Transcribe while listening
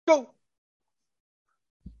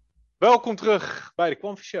Welkom terug bij de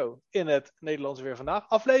Quamfi Show in het Nederlands weer vandaag.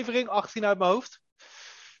 Aflevering 18 uit mijn hoofd.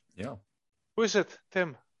 Ja. Hoe is het,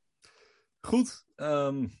 Tim? Goed.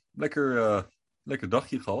 Lekker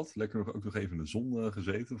dagje gehad. Lekker ook nog even in de zon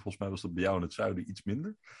gezeten. Volgens mij was dat bij jou in het zuiden iets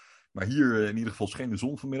minder. Maar hier in ieder geval scheen de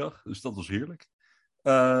zon vanmiddag. Dus dat was heerlijk.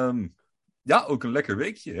 Ja, ook een lekker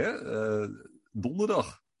weekje. Hè?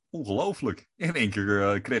 Donderdag. Ongelooflijk. In één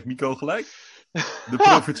keer kreeg Mico gelijk. De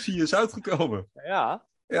profetie is uitgekomen. Ja,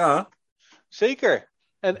 Ja. zeker.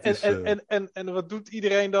 Is, En wat doet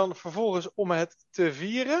iedereen dan vervolgens om het te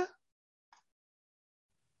vieren?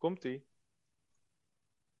 Komt-ie.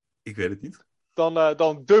 Ik weet het niet.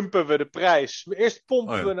 Dan dumpen we de prijs. Eerst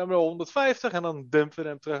pompen we Ja. hem naar 150 en dan dumpen we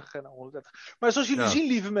hem terug naar 130. Maar zoals jullie zien,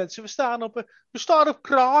 lieve mensen, we staan op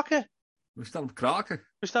kraken. We staan op kraken.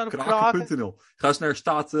 We staan op kraken.nl. Ga eens naar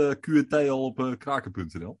staat QNT al op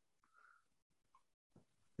kraken.nl.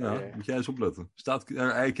 Ja, moet jij eens opletten.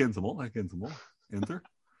 Hij kent hem al. Enter.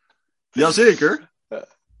 Jazeker.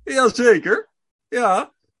 Jazeker.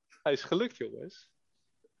 Ja. Hij is gelukt, jongens.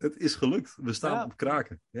 Het is gelukt. We staan op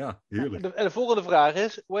kraken. Ja, heerlijk. En de volgende vraag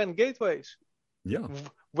is, when gateways? Ja.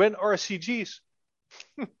 When RCG's?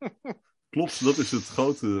 Klopt, dat is het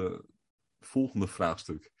grote volgende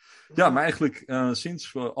vraagstuk. Ja, maar eigenlijk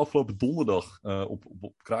sinds we afgelopen donderdag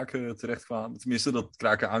op kraken terechtkwamen, tenminste dat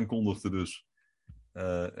kraken aankondigde dus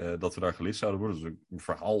dat we daar gelist zouden worden. Dus een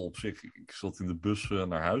verhaal op zich. Ik zat in de bus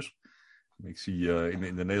naar huis. Ik zie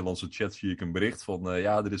in de Nederlandse chat zie ik een bericht van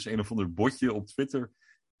er is een of ander botje op Twitter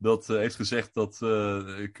dat heeft gezegd dat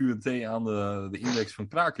QNT aan de index van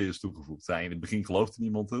kraken is toegevoegd. In het begin geloofde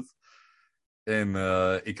niemand het. En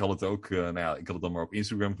ik had het ook, ik had het dan maar op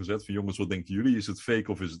Instagram gezet van jongens, wat denken jullie? Is het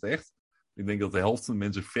fake of is het echt? Ik denk dat de helft van de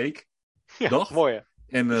mensen fake dacht. Mooi hè?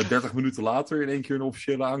 En 30 minuten later in één keer een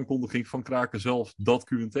officiële aankondiging van kraken zelf dat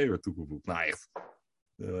QNT werd toegevoegd. Nou echt,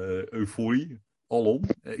 euforie, alom.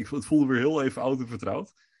 Het voelde weer heel even oud en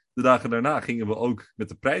vertrouwd. De dagen daarna gingen we ook met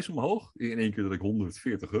de prijs omhoog. In één keer dat ik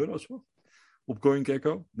 €140 zag op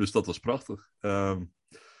CoinGecko. Dus dat was prachtig.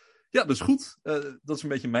 Ja, dus goed. Dat is een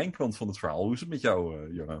beetje mijn kant van het verhaal. Hoe is het met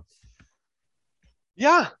jou, Jonna?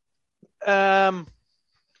 Ja.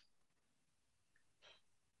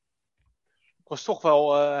 Ik was toch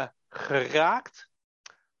wel geraakt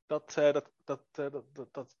dat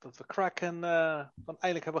we Kraken dan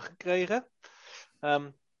eindelijk hebben gekregen.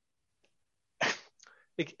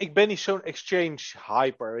 Ik ben niet zo'n exchange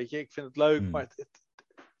hyper, weet je. Ik vind het leuk, maar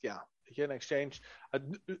weet je, een exchange,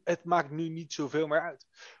 het maakt nu niet zoveel meer uit.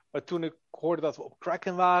 Maar toen ik hoorde dat we op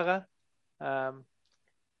Kraken waren,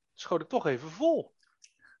 schoot ik toch even vol.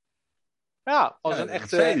 Ja, als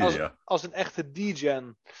een echte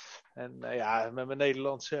degen. En met mijn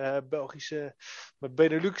Nederlandse, Belgische, mijn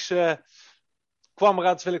Benelux kwam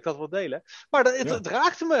eraan, wil ik dat wel delen. Maar het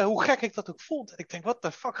raakte me, hoe gek ik dat ook vond. En ik denk, wat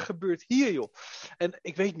de fuck gebeurt hier, joh? En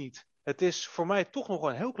ik weet niet. Het is voor mij toch nog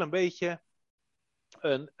een heel klein beetje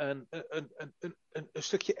een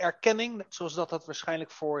stukje erkenning. Net zoals dat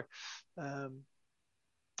waarschijnlijk voor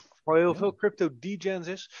heel veel crypto degens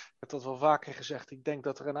is. Ik heb dat wel vaker gezegd. Ik denk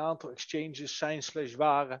dat er een aantal exchanges zijn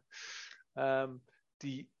 /waren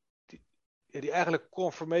die eigenlijk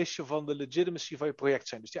confirmation van de legitimacy van je project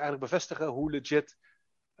zijn. Dus die eigenlijk bevestigen hoe legit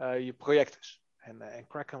je project is. En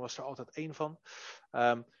Kraken was er altijd één van.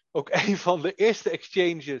 Ook een van de eerste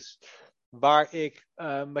exchanges waar ik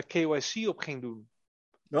mijn KYC op ging doen.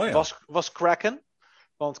 Was Kraken.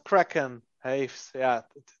 Want Kraken heeft,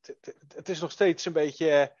 het is nog steeds een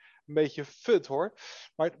beetje fut hoor.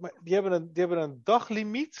 Maar die hebben een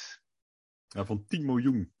daglimiet. Ja, van 10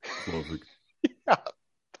 miljoen, geloof ik.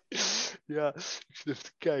 Ja, ik zit even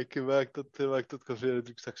te kijken waar ik dat kan vinden. Dat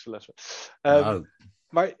doe ik straks de les.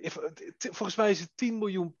 Maar volgens mij is het 10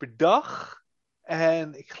 miljoen per dag.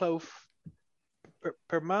 En ik geloof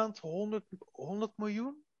per maand 100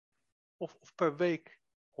 miljoen. Of per week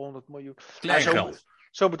 100 miljoen. Klein geld.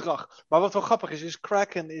 Zo'n bedrag. Maar wat wel grappig is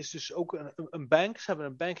Kraken is dus ook een bank. Ze hebben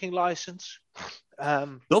een banking license.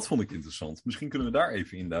 Dat vond ik interessant. Misschien kunnen we daar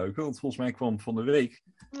even induiken. Want volgens mij kwam van de week.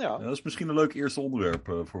 Ja. Dat is misschien een leuk eerste onderwerp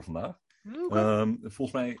voor vandaag. Okay.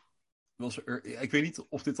 Volgens mij was er... Ik weet niet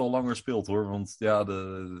of dit al langer speelt hoor. Want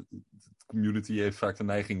de community heeft vaak de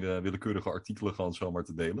neiging willekeurige artikelen gewoon zomaar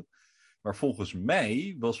te delen. Maar volgens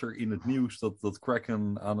mij was er in het nieuws dat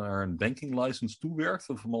Kraken aan een banking license toewerkt.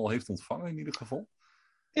 Of hem al heeft ontvangen in ieder geval.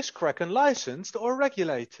 Is Kraken licensed or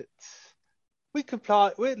regulated? We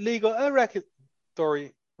comply with legal and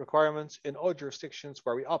regulatory requirements in all jurisdictions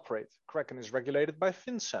where we operate. Kraken is regulated by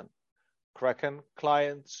FinCEN. Kraken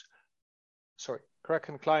client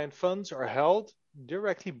funds are held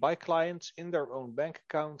directly by clients in their own bank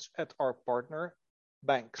accounts at our partner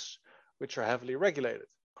banks. which are heavily regulated.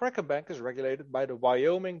 Kraken Bank is regulated by the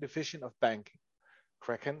Wyoming Division of Banking.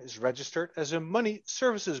 Kraken is registered as a money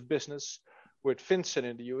services business with FinCEN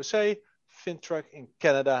in de USA, FinTrack in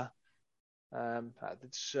Canada.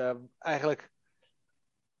 Dit is eigenlijk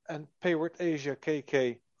een Payward Asia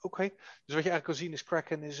KK. Oké. Dus wat je eigenlijk kan zien is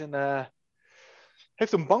Kraken is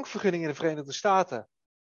heeft een bankvergunning in de Verenigde Staten.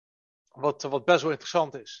 Wat best wel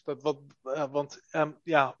interessant is.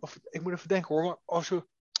 Ik moet even denken hoor.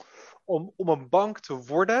 Om een bank te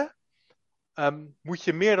worden, moet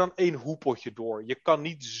je meer dan 1 hoepeltje door. Je kan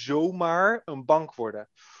niet zomaar een bank worden.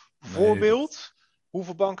 Nee, voorbeeld,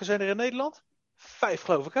 hoeveel banken zijn er in Nederland? 5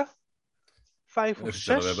 geloof ik hè? 5 of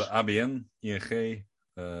 6. We hebben ABN, ING,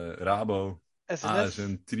 Rabo, SNS.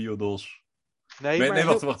 ASN, Triodos.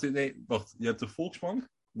 Wacht. Je hebt de Volksbank.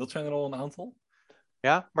 Dat zijn er al een aantal.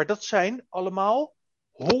 Ja, maar dat zijn allemaal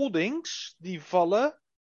holdings die vallen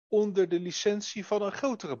onder de licentie van een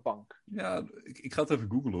grotere bank. Ja, ik ga het even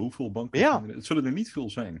googlen. Hoeveel banken zijn er? Het zullen er niet veel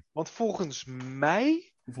zijn. Want volgens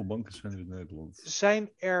mij... Hoeveel banken zijn er in Nederland?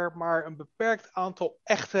 Zijn er maar een beperkt aantal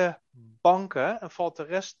echte banken en valt de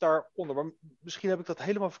rest daaronder. Maar misschien heb ik dat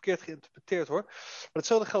helemaal verkeerd geïnterpreteerd hoor. Maar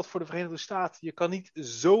hetzelfde geldt voor de Verenigde Staten. Je kan niet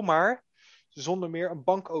zomaar zonder meer een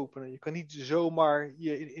bank openen. Je kan niet zomaar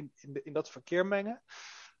je in dat verkeer mengen.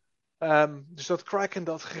 Dus dat Kraken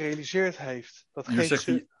dat gerealiseerd heeft. Dat je zegt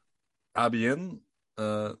die ABN...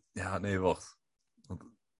 wacht. Want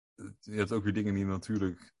je hebt ook weer dingen die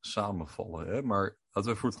natuurlijk samenvallen. Hè? Maar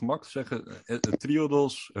laten we voor het gemak zeggen...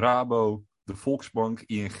 Triodos, Rabo, de Volksbank,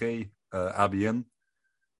 ING, ABN.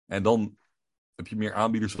 En dan heb je meer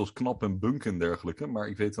aanbieders zoals Knap en Bunk en dergelijke. Maar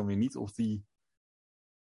ik weet dan weer niet of die...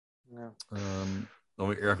 dan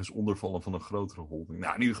weer ergens ondervallen van een grotere holding.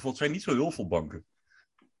 Nou, in ieder geval, het zijn niet zo heel veel banken.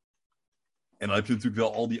 En dan heb je natuurlijk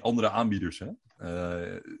wel al die andere aanbieders, hè.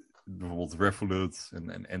 Bijvoorbeeld Revolut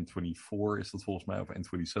en N24 is dat volgens mij, of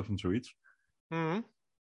N27, zoiets. Mm-hmm.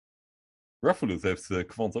 Revolut heeft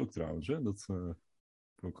Quant ook trouwens, hè. Dat, we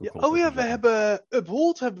hebben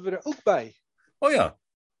Uphold hebben we er ook bij. Oh ja.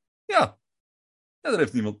 Ja, daar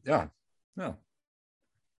heeft niemand... Ja.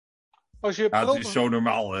 Als je het is zo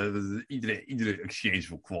normaal. Hè? Iedere exchange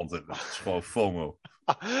wil Quant hebben. Dat is gewoon FOMO.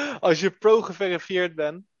 Als je pro-geverifieerd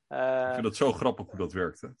bent... Ik vind dat zo grappig hoe dat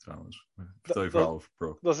werkt, hè, trouwens. Vertel je verhaal over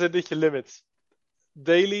pro. Dan zit dit je limit.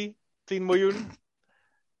 Daily, 10 miljoen.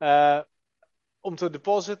 Om te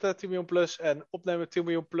depositen, 10 miljoen plus. En opnemen, 10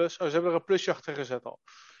 miljoen plus. Ze hebben er een plusje achter gezet al.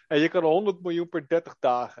 En je kan 100 miljoen per 30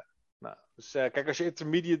 dagen. Nou, dus kijk, als je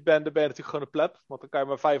intermediate bent, dan ben je natuurlijk gewoon een pleb. Want dan kan je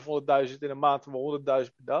maar 500.000 in een maand en maar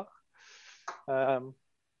 100.000 per dag.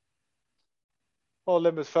 All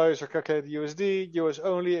limit values are calculated USD, US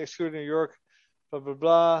only, excluding New York, bla bla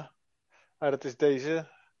bla. Dat is deze.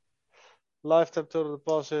 Lifetime total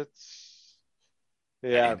deposit.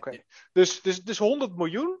 Ja, oké. Dus 100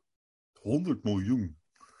 miljoen? 100 miljoen?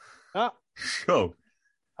 Ja. Zo.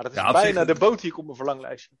 Dat is bijna de boot die ik op mijn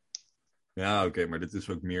verlanglijstje. Ja, oké, maar dit is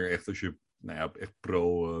ook meer echt als je echt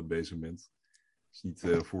pro bezig bent. Het is niet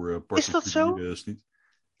voor particulieren. Is dat zo? Is niet...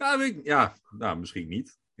 Ja, misschien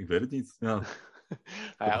niet. Ik weet het niet. Ja.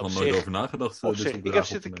 Ik heb er nog nooit over nagedacht.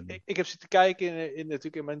 Ik heb zitten kijken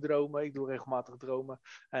in mijn dromen. Ik doe regelmatig dromen.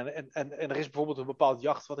 En er is bijvoorbeeld een bepaald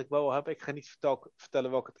jacht wat ik wel heb. Ik ga niet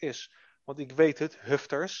vertellen welk het is. Want ik weet het,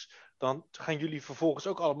 hufters. Dan gaan jullie vervolgens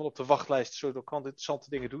ook allemaal op de wachtlijst. Zodat ik interessante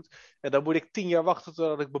dingen doet. En dan moet ik 10 jaar wachten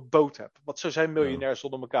totdat ik mijn boot heb. Want zo zijn miljonairs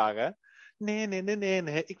onder elkaar, hè?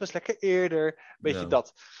 Nee. Ik was lekker eerder. Weet je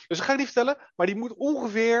dat. Dus dat ga ik niet vertellen. Maar die moet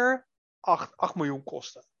ongeveer 8 miljoen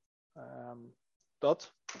kosten.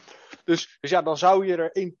 Dat. Dus ja, dan zou je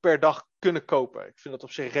er 1 per dag kunnen kopen. Ik vind dat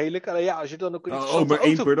op zich redelijk. Alleen ja, als je dan ook een interessante maar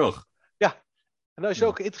 1 per dag? Ja. En als je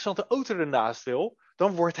ook een interessante auto ernaast wil,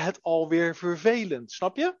 dan wordt het alweer vervelend.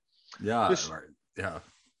 Snap je? Ja, dus... maar... Ja.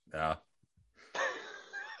 Het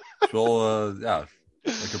is wel...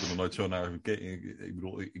 Ik heb er nog nooit zo naar gekeken. Ik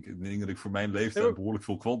bedoel, ik denk dat ik voor mijn leeftijd behoorlijk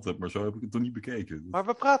veel kwant heb, maar zo heb ik het toch niet bekeken. Maar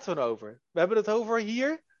waar praten we dan over? We hebben het over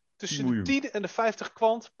hier tussen de 10 en de 50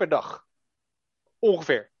 kwant per dag.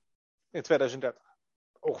 Ongeveer. In 2030.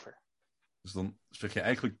 Ongeveer. Dus dan zeg je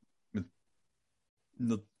eigenlijk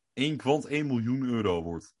dat 1 kwant 1 miljoen euro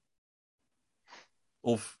wordt.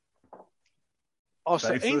 Of... Als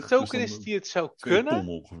er 1 token is die het zou kunnen... ton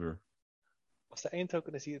ongeveer. Als er 1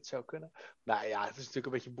 token is die het zou kunnen... Nou ja, het is natuurlijk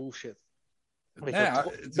een beetje bullshit. Een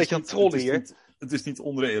beetje aan trollen hier. Het is niet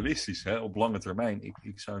onrealistisch, hè, op lange termijn.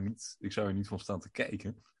 Ik zou er niet van staan te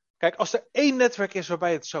kijken. Kijk, als er 1 netwerk is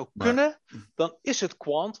waarbij het zou kunnen, dan is het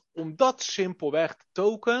Quant, omdat simpelweg de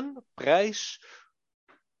token, prijs,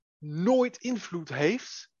 nooit invloed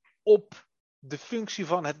heeft op de functie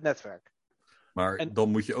van het netwerk. Maar dan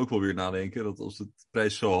moet je ook wel weer nadenken dat als de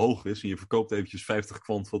prijs zo hoog is en je verkoopt eventjes 50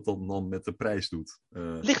 kwant, wat dan met de prijs doet.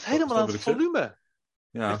 Ligt helemaal aan het volume.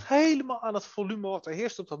 Ja. Ligt helemaal aan het volume wat er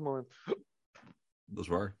heerst op dat moment. Dat is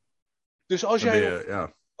waar. Dus als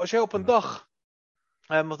jij op een dag...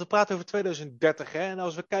 want we praten over 2030, hè? En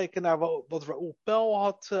als we kijken naar wat Raoul Pell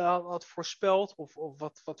had voorspeld, of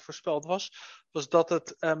wat voorspeld was dat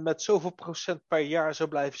het met zoveel procent per jaar zou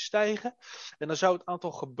blijven stijgen. En dan zou het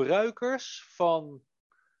aantal gebruikers van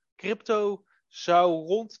crypto zou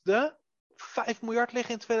rond de 5 miljard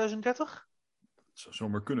liggen in 2030. Dat zou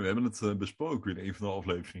zomaar kunnen. We hebben het besproken in een van de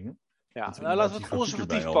afleveringen. Ja, nou laten we het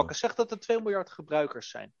conservatief pakken. Zeg dat er 2 miljard gebruikers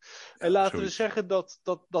zijn. Ja, en laten we zeggen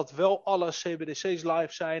dat wel alle CBDC's live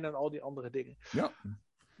zijn en al die andere dingen. Ja,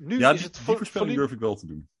 nu ja is die voorspelling durf ik wel te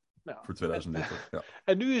doen. Ja. Voor 2030. Ja.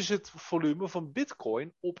 En nu is het volume van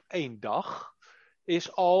Bitcoin op 1 dag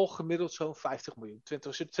is al gemiddeld zo'n 50 miljoen.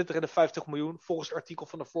 20 en de 50 miljoen volgens het artikel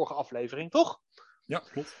van de vorige aflevering, toch? Ja,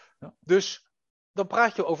 klopt. Ja. Dus dan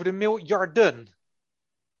praat je over de miljarden.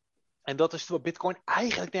 En dat is wat Bitcoin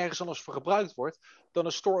eigenlijk nergens anders voor gebruikt wordt dan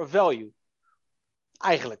een store of value.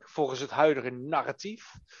 Eigenlijk, volgens het huidige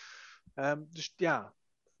narratief. Dus ja.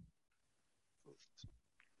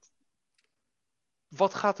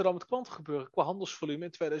 Wat gaat er dan met klanten gebeuren qua handelsvolume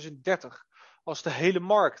in 2030? Als de hele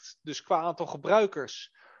markt, dus qua aantal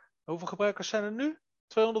gebruikers. Hoeveel gebruikers zijn er nu?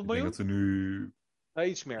 200 miljoen? Ik denk dat er nu...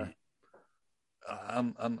 iets meer.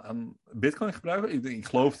 Aan Bitcoin gebruiken? Ik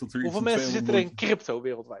geloof dat er... Hoeveel mensen zitten er in crypto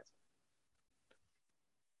wereldwijd?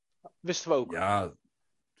 Wisten we ook. Ja,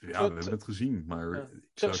 we hebben het gezien, maar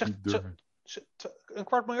ik zou het niet durven. Een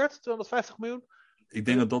kwart miljard? 250 miljoen? Ik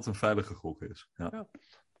denk dat dat een veilige gok is. Ja.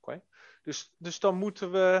 Oké. Dus dan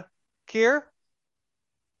moeten we keer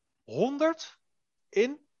 100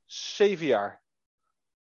 in 7 jaar.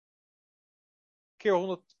 Keer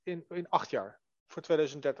 100 in 8 jaar. Voor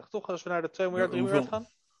 2030, toch? Als we naar de 2 miljard, 3 miljard gaan?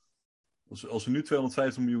 Als er nu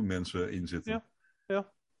 250 miljoen mensen in zitten.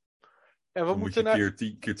 Ja. En we dan moeten moet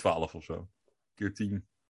je keer 12 of zo. Keer 10.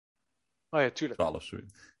 Oh ja, tuurlijk. 12, sorry.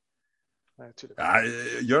 Ja, tuurlijk. Ja,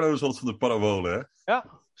 Jarno is altijd van de parabolen, hè?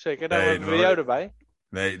 Ja, zeker. Daar hebben we jou erbij.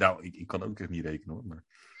 Nee, nou, ik kan ook echt niet rekenen, hoor. Maar...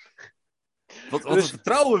 Wat een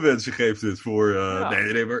vertrouwen mensen geeft dit voor...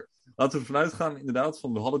 Nee, maar laten we ervan uitgaan, inderdaad,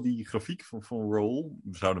 van we hadden die grafiek van Raoul.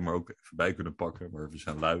 We zouden hem er ook even bij kunnen pakken, maar we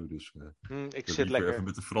zijn lui, dus... ik zit lekker. Even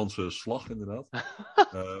met de Franse slag, inderdaad.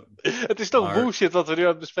 Het is toch bullshit wat we nu aan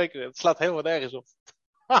het bespreken zijn. Het slaat helemaal nergens op.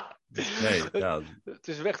 Nee, ja. Het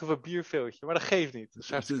is weg over een bierveeltje, maar dat geeft niet.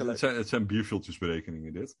 Dat is het zijn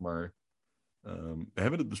bierviltjesberekeningen dit, maar we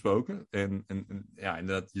hebben het besproken. En ja,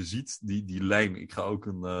 inderdaad, je ziet die lijn. Ik ga ook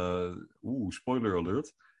een... spoiler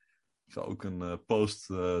alert. Ik ga ook een post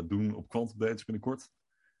doen op Quant Updates binnenkort.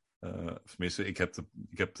 Tenminste, ik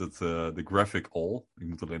heb de graphic all. Ik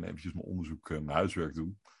moet alleen eventjes mijn onderzoek, mijn huiswerk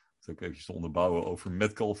doen. Dat ook eventjes te onderbouwen over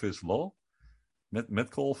Metcalfe's Law.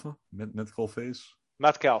 Metcalfe's?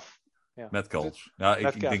 Metcalf. Ja. Metcalfs. Ja,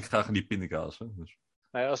 ik denk graag aan die pindakaas. Hè, dus.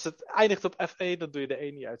 Nou, als het eindigt op FE, dan doe je de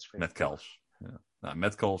E niet uitspreken. Metcalfs. Ja. Nou,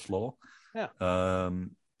 Metcalfe's Law. Ja.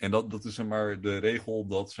 En dat is zeg maar de regel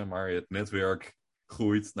dat zeg maar, het netwerk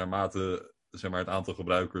groeit naarmate zeg maar, het aantal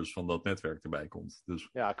gebruikers van dat netwerk erbij komt. Dus,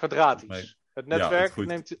 ja, kwadratisch. Het netwerk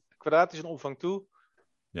neemt kwadratisch in omvang toe.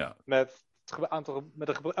 Ja. Met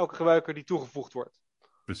elke gebruiker die toegevoegd wordt.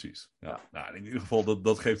 Precies. Ja. Nou, in ieder geval,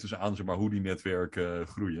 dat geeft dus aan zeg maar, hoe die netwerken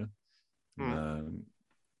groeien.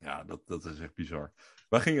 Ja, dat is echt bizar.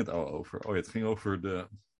 Waar ging het over? Oh ja, het ging over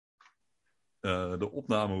de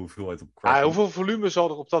opname hoeveelheid op Kraken. Hoeveel volume zal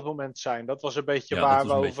er op dat moment zijn? Dat was een beetje waar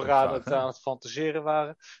we over aan het fantaseren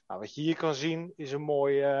waren. Nou, wat je hier kan zien is een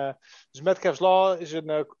mooi... dus Metcalfe's Law is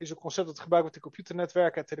een concept dat gebruikt wordt in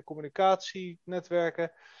computernetwerken en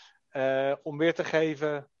telecommunicatienetwerken. Om weer te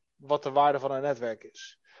geven wat de waarde van een netwerk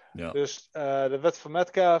is. Ja. Dus de wet van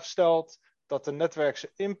Metcalfe stelt dat de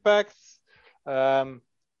netwerkse impact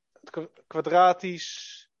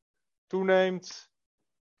kwadratisch toeneemt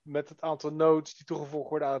met het aantal nodes die toegevoegd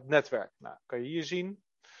worden aan het netwerk. Nou, kan je hier zien.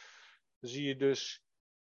 Dan zie je dus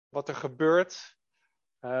wat er gebeurt.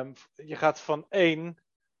 Je gaat van 1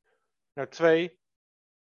 naar 2.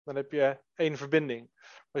 Dan heb je 1 verbinding.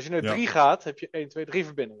 Als je naar 3 gaat, heb je 1, 2, 3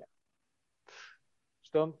 verbindingen. Dus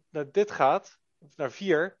dan naar dit gaat, naar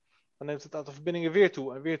 4, dan neemt het aantal verbindingen weer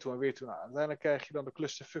toe en weer toe en weer toe. Nou, uiteindelijk krijg je dan de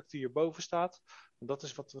clusterfuck die hierboven staat. En dat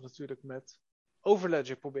is wat we natuurlijk met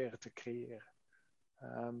Overledger proberen te creëren.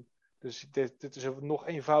 Dus dit is een nog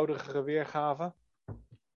eenvoudigere weergave.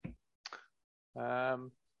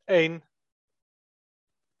 1,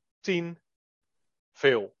 10,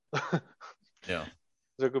 veel. Ja. Dat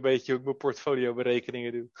is ook een beetje hoe ik mijn portfolio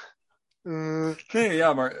berekeningen doe. Nee,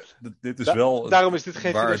 ja, maar dit is wel Daarom is dit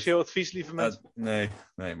geen waar financieel advies, lieve mensen. nee,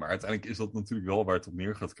 maar uiteindelijk is dat natuurlijk wel waar het op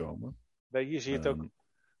neer gaat komen. Nee, hier zie je het ook.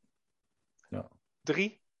 Ja.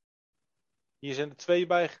 3. Hier zijn er 2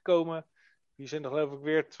 bijgekomen. Hier zijn er geloof ik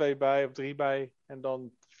weer 2 bij of 3 bij. En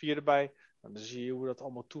dan 4 erbij. En dan zie je hoe dat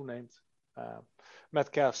allemaal toeneemt.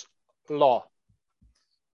 Metcalfe's Law.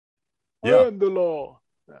 Ja. I am the law.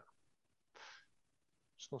 Ja.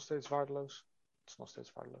 Is nog steeds waardeloos. Het is nog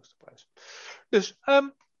steeds waardeloos, de prijs. Dus,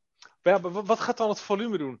 wat gaat dan het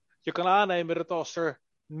volume doen? Je kan aannemen dat als er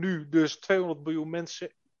nu dus 200 miljoen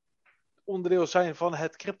mensen onderdeel zijn van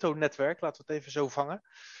het crypto-netwerk, laten we het even zo vangen.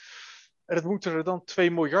 En het moeten er dan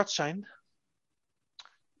 2 miljard zijn.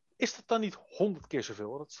 Is dat dan niet 100 keer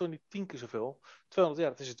zoveel? Dat is toch niet 10 keer zoveel? 200,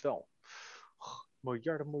 ja, dat is het wel.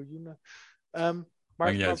 Miljarden, miljoenen.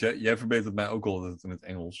 Maar Jij verbetert mij ook altijd in het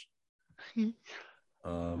Engels.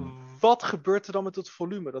 Wat gebeurt er dan met het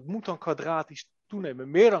volume? Dat moet dan kwadratisch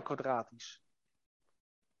toenemen. Meer dan kwadratisch.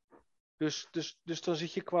 Dus dan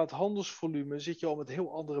zit je qua het handelsvolume zit je al met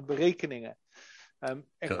heel andere berekeningen.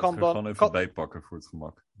 Ik ga gewoon even bijpakken voor het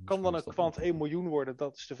gemak. Kan dan een kwant 1 miljoen worden?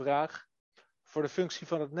 Dat is de vraag. Voor de functie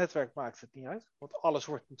van het netwerk maakt het niet uit. Want alles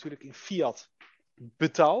wordt natuurlijk in fiat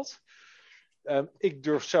betaald. Ik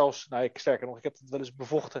durf zelfs, sterker nog, ik heb het wel eens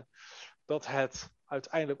bevochten, dat het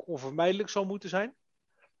uiteindelijk onvermijdelijk zal moeten zijn.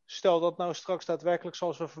 Stel dat nou straks daadwerkelijk,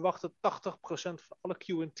 zoals we verwachten, 80% van alle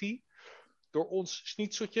QNT door ons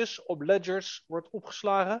schnitzeltjes op ledgers wordt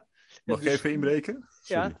opgeslagen. Mag ik even inbreken?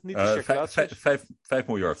 Sorry. Ja, niet de circulatie. 5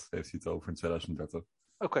 miljard heeft hij het over in 2030.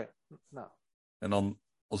 Oké, nou. En dan,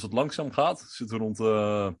 als het langzaam gaat, zitten we rond...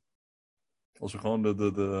 als we gewoon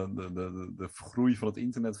de groei van het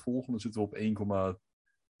internet volgen, dan zitten we op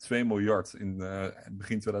 1,2 miljard in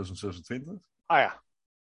begin 2026. Ah ja.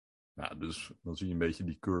 Nou, dus dan zie je een beetje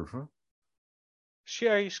die curve.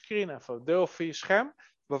 Share je screen even. Deel via je scherm.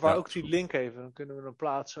 Bewaar ook die link even. Dan kunnen we hem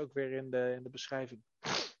plaatsen ook weer in de beschrijving.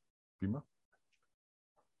 Prima.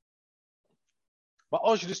 Maar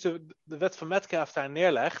als je dus de wet van Metcalfe daar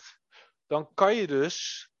neerlegt, dan kan je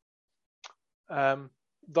dus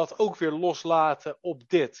dat ook weer loslaten op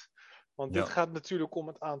dit. Want dit gaat natuurlijk om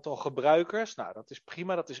het aantal gebruikers. Nou, dat is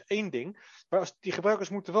prima, dat is één ding. Maar die gebruikers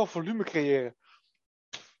moeten wel volume creëren.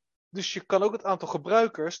 Dus je kan ook het aantal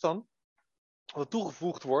gebruikers dan, wat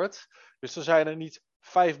toegevoegd wordt. Dus dan zijn er niet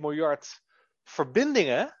 5 miljard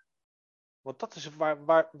verbindingen. Want dat is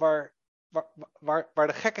waar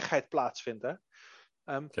de gekkigheid plaatsvindt.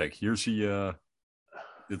 Hè? Kijk, hier zie je...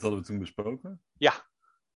 Dit hadden we toen besproken. Ja,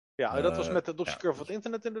 dat was met de adoptiecurve van het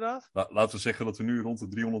internet inderdaad. Laten we zeggen dat we nu rond de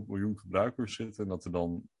 300 miljoen gebruikers zitten. En dat we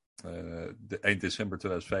dan eind december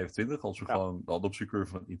 2025, als we gewoon de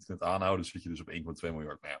adoptiecurve van het internet aanhouden, zit je dus op 1,2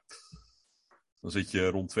 miljard. Nou ja, dan zit je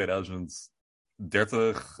rond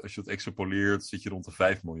 2030, als je dat extrapoleert, zit je rond de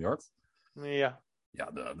 5 miljard. Ja.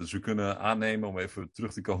 Ja, dus we kunnen aannemen, om even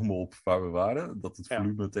terug te komen op waar we waren, dat het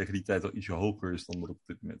volume tegen die tijd al ietsje hoger is dan dat het op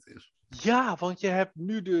dit moment is. Ja, want je hebt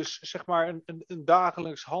nu dus zeg maar een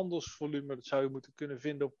dagelijks handelsvolume, dat zou je moeten kunnen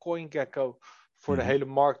vinden op CoinGecko voor de hele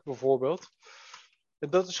markt bijvoorbeeld. En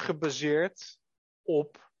dat is gebaseerd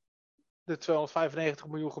op de 295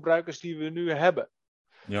 miljoen gebruikers die we nu hebben.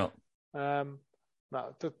 Ja. De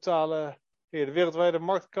wereldwijde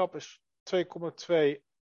marktkap is 2,2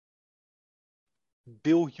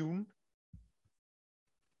 biljoen.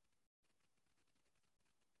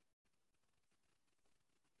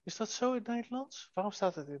 Is dat zo in het Nederlands? Waarom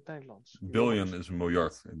staat het in het Nederlands? Billion is een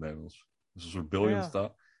miljard in het Nederlands. Dus een soort billion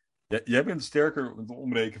staat. Jij bent sterker met het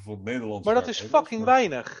omrekenen van het Nederlands. Maar dat is fucking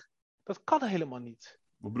weinig. Dat kan helemaal niet.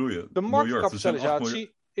 Wat bedoel je? De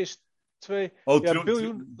marktkapitalisatie is 2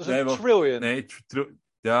 biljoen. Dat is een trillion. Nee, sorry,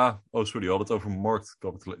 we hadden het over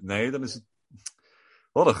marktkapitalisatie. Nee, dan is het...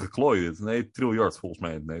 Wat een geklooi dit. Nee, triljard volgens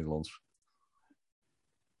mij in het Nederlands.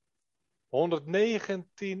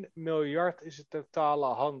 119 miljard is het totale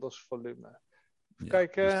handelsvolume.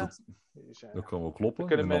 Kijk, dat kan wel kloppen. Dan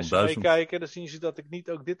kunnen mensen meekijken, dan zien ze dat ik niet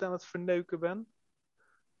ook dit aan het verneuken ben.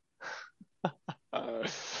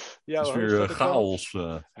 Het is weer chaos.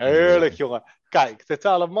 Heerlijk, jongen. Kijk,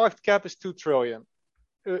 totale marktcap is 2 triljoen.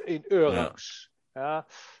 In euro's. Ja.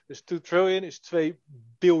 Dus 2 triljoen is 2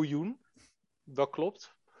 biljoen. Dat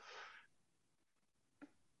klopt.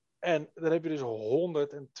 En dan heb je dus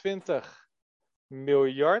 120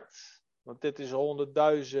 miljard. Want dit is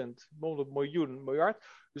 100 miljoen miljard.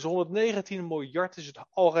 Dus 119 miljard is het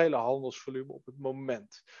algehele handelsvolume op het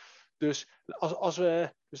moment. Dus,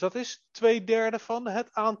 dus dat is 2/3 van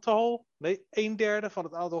het aantal... Nee, 1/3 van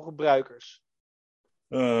het aantal gebruikers.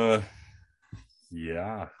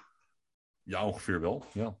 Ja, ongeveer wel.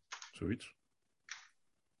 Ja, zoiets.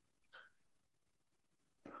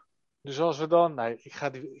 Dus als we dan... Nee, ik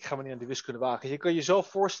ga me niet aan die wiskunde wagen. Je kan jezelf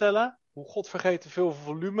voorstellen hoe godvergeten veel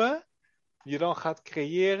volume je dan gaat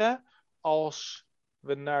creëren als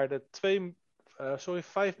we naar de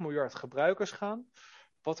 5 miljard gebruikers gaan.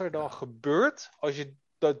 Wat er dan gebeurt als je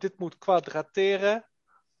dit moet kwadrateren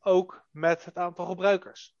ook met het aantal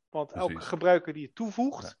gebruikers. Want elke gebruiker die je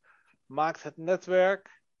toevoegt, maakt het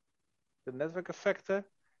netwerk, de netwerkeffecten,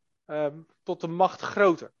 tot een macht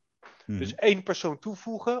groter. Dus 1 persoon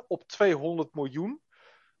toevoegen op 200 miljoen.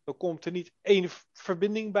 Dan komt er niet 1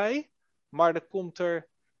 verbinding bij, maar er komt er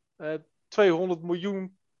 200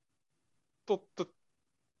 miljoen tot de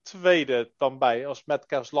tweede dan bij. Als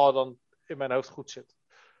Metcalfe's Law dan in mijn hoofd goed zit.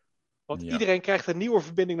 Want iedereen krijgt een nieuwe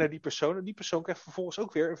verbinding naar die persoon. En die persoon krijgt vervolgens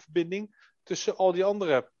ook weer een verbinding tussen al die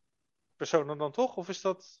andere personen dan toch? Of is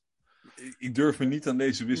dat... Ik durf me niet aan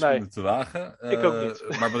deze wiskunde te wagen. Ik ook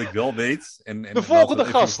niet. Maar wat ik wel weet... En de volgende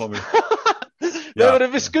gast! We hebben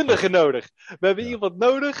een wiskundige nodig. We hebben iemand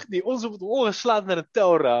nodig die ons op het oren slaat met een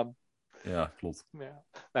telraam. Ja, klopt. Ja.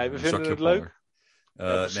 Nee, we vinden het leuk.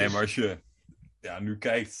 Nee, maar als je nu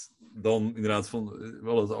kijkt, dan inderdaad we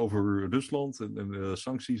hadden het over Rusland en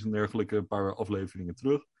sancties en dergelijke, een paar afleveringen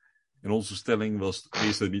terug. En onze stelling was,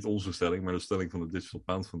 tenminste niet onze stelling, maar de stelling van de Digital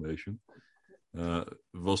Pound Foundation,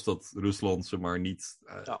 was dat Rusland zeg maar niet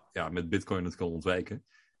met Bitcoin het kan ontwijken.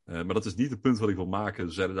 Maar dat is niet het punt wat ik wil maken.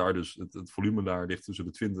 Ze zeiden daar dus, het volume daar ligt tussen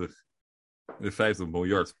de 20 en de 50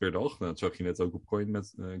 miljard per dag. Nou, dat zag je net ook op Coin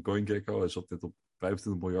met CoinGecko. Hij zat net op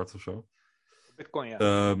 25 miljard of zo. Bitcoin,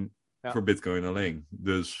 voor Bitcoin alleen.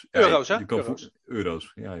 Dus, euro's, hè?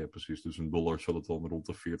 Euro's, ja, precies. Dus in dollars zal het dan rond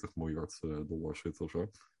de 40 miljard dollar zitten of zo.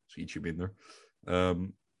 Dus ietsje minder.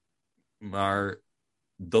 Maar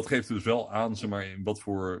dat geeft dus wel aan, zeg maar, in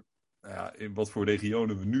wat voor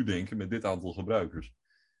regionen we nu denken met dit aantal gebruikers.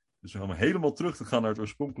 Dus we gaan helemaal terug te gaan naar het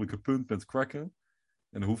oorspronkelijke punt met Kraken.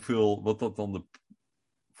 En wat dat dan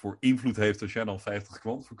voor invloed heeft als jij dan 50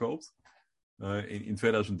 kwant verkoopt. In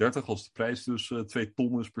 2030, als de prijs dus 2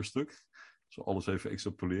 ton is per stuk. Zo alles even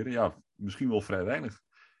extrapoleren. Ja, misschien wel vrij weinig.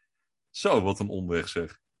 Zo, wat een omweg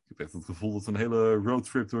zeg. Ik heb echt het gevoel dat we een hele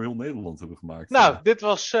roadtrip door heel Nederland hebben gemaakt. Nou, dit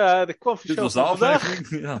was de Coffee Show van vandaag.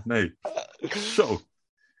 Ja, nee. Zo.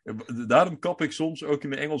 Daarom kap ik soms ook in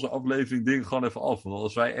de Engelse aflevering dingen gewoon even af. Want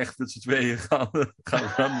als wij echt met z'n tweeën gaan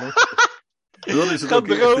dan is het ook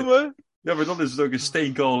dromen. Ja, maar dan is het ook in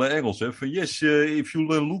steenkolen Engels. Hè? Van yes, if you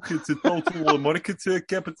look at the total market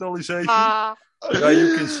capitalization.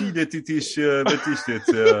 You can see that it is... Wat is dit?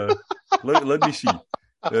 Let me see.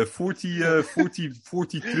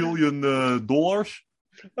 40 triljoen dollars.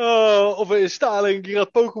 Oh, of in Stalin een keer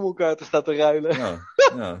aan Pokémon kaarten staat te ruilen.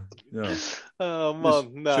 Ja. Oh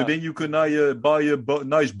man, dus, so then you can buy a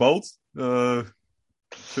nice boat.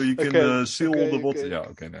 So you can sail on the water. Ja,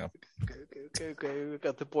 oké, nou. Oké, we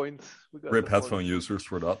got the point. Rip headphone users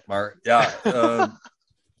voor dat. Maar ja,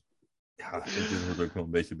 dit hoort ook wel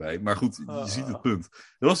een beetje bij. Maar goed, je ziet het punt.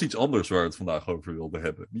 Er was iets anders waar we het vandaag over wilden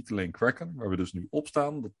hebben. Niet alleen Kraken, waar we dus nu op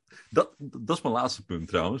staan. Dat is mijn laatste punt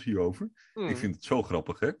trouwens, hierover. Ik vind het zo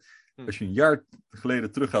grappig, hè. Als je een jaar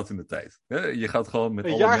geleden teruggaat in de tijd. Hè? Je gaat gewoon met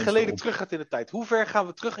een jaar geleden teruggaat in de tijd. Hoe ver gaan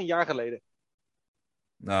we terug een jaar geleden?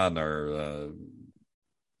 Nou, naar...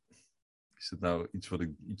 Is het nou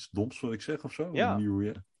iets doms wat ik zeg of zo? Ja.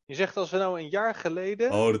 Je zegt als we nou een jaar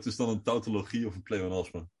geleden... Oh, dat is dan een tautologie of een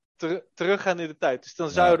pleonasme. Teruggaan in de tijd. Dus dan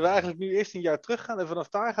zouden we eigenlijk nu eerst een jaar teruggaan en vanaf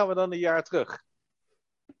daar gaan we dan een jaar terug.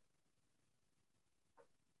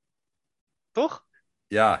 Toch?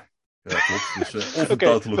 Ja, klopt. Dus of een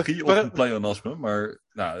tautologie of een pleonasme. Maar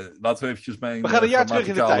nou, laten we eventjes mijn... We gaan een jaar terug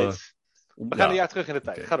in de tijd. We gaan een jaar terug in de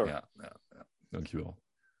tijd. Okay, ga door. Ja. Dankjewel.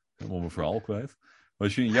 Helemaal mijn verhaal kwijt. Maar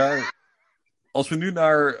als je een jaar... Als we nu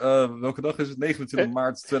naar, welke dag is het? 29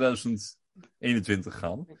 maart 2021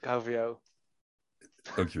 gaan. Ik hou van jou.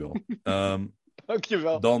 Dankjewel.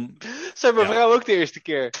 Dankjewel. Dan... Zijn mijn vrouw ook de eerste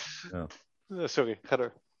keer. Ja. Sorry, ga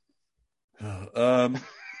door.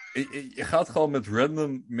 Je gaat gewoon met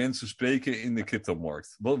random mensen spreken in de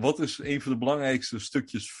cryptomarkt. Wat is een van de belangrijkste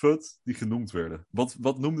stukjes FUD die genoemd werden?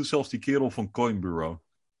 Wat noemde zelfs die kerel van Coin Bureau?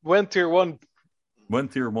 When Tier 1. When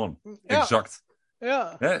Tier 1, ja. Exact.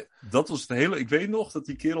 Ja. Hè, dat was het hele... Ik weet nog dat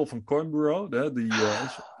die kerel van Coin Bureau...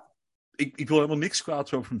 ik wil helemaal niks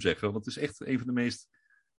kwaads over hem zeggen. Want het is echt een van de meest...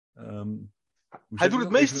 Hij doet het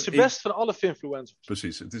meest zijn best van alle influencers.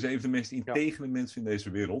 Precies. Het is een van de meest integere mensen in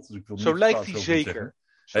deze wereld. Dus ik wil zo lijkt hij zeker.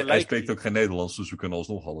 Hij spreekt ook geen Nederlands, dus we kunnen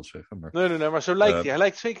alsnog alles zeggen. Maar, nee, maar zo lijkt hij. Hij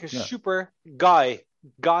lijkt zeker super guy.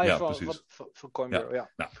 Van Coin Bureau.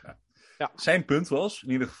 Ja. Zijn punt was,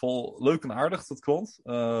 in ieder geval, leuk en aardig, dat kwant.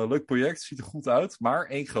 Leuk project, ziet er goed uit, maar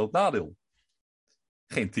één groot nadeel.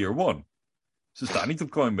 Geen Tier 1. Ze staan niet op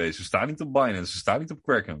Coinbase, ze staan niet op Binance, ze staan niet op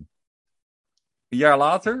Kraken. Een jaar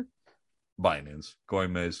later, Binance,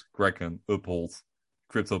 Coinbase, Kraken, Uphold,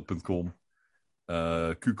 Crypto.com,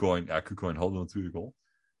 KuCoin. Ja, KuCoin hadden we natuurlijk al.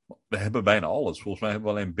 We hebben bijna alles. Volgens mij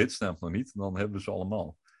hebben we alleen Bitstamp nog niet. En dan hebben we ze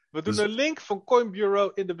allemaal. We doen een link van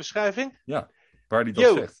Coinbureau in de beschrijving. Ja, waar die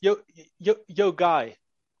dat zegt. Yo guy.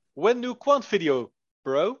 When new quant video,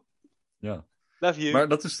 bro? Ja. Love you. Maar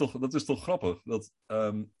dat is toch grappig. Dat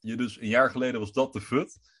je dus een jaar geleden was dat de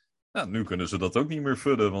FUD. Nou, nu kunnen ze dat ook niet meer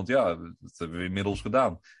fudden. Want ja, dat hebben we inmiddels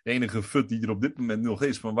gedaan. De enige FUD die er op dit moment nog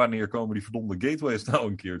is. Van wanneer komen die verdomde gateways nou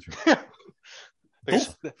een keertje?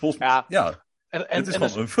 Toch? Volgens mij, ja. Het is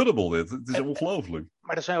gewoon unfuddable dit. Het is ongelooflijk.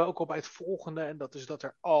 Maar daar zijn we ook al bij het volgende. En dat is dat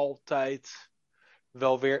er altijd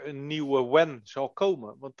wel weer een nieuwe when zal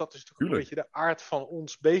komen. Want dat is natuurlijk een beetje de aard van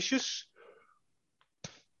ons beestjes.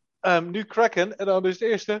 Nu Kraken. En dan is het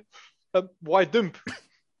eerste. Why dump?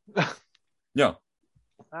 Ja.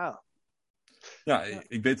 Ah. Ja,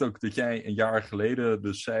 ik weet ook dat jij een jaar geleden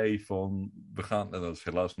dus zei van... we gaan, en dat is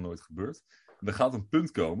helaas nog nooit gebeurd... er gaat een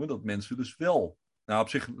punt komen dat mensen dus wel... Nou, op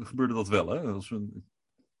zich gebeurde dat wel, hè. Als we een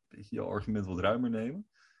beetje jouw argument wat ruimer nemen.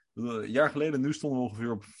 Een jaar geleden, nu stonden we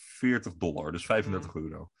ongeveer op $40, dus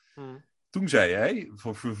 €35. Toen zei jij,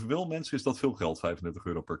 voor veel mensen is dat veel geld,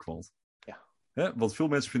 €35 per kwant. Ja. Hè? Want veel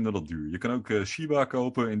mensen vinden dat duur. Je kan ook Shiba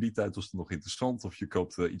kopen, in die tijd was het nog interessant. Of je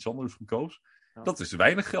koopt iets anders goedkoops. Ja. Dat is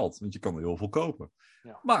weinig geld, want je kan er heel veel kopen.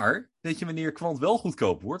 Ja. Maar, weet je wanneer kwant wel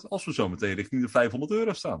goedkoop wordt? Als we zo meteen richting de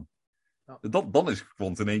 €500 staan. Ja. Dan is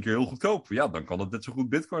kwant in één keer heel goedkoop. Ja, dan kan het net zo goed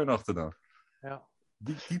bitcoin achterna. Ja.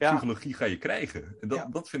 Die psychologie ga je krijgen.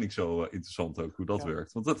 En dat vind ik zo interessant ook, hoe dat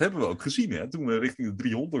werkt. Want dat hebben we ook gezien, hè. Toen we richting de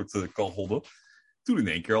 300 kachelden. Toen in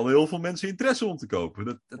één keer al heel veel mensen interesse om te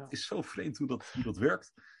kopen. Dat is zo vreemd hoe dat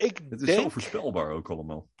werkt. Het is zo voorspelbaar ook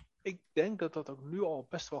allemaal. Ik denk dat dat ook nu al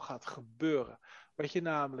best wel gaat gebeuren. Wat je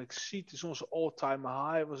namelijk ziet, is onze all-time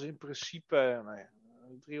high was in principe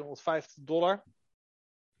 $350.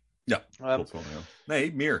 Ja, klopt wel. Ja.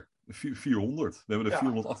 Nee, meer. 400. We hebben er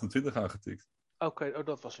 428 aangetikt. Oké,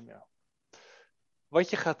 dat was hem, ja. Wat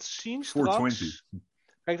je gaat zien straks... 420.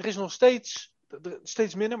 Kijk, er is nog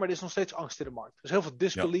steeds minder, maar er is nog steeds angst in de markt. Er is heel veel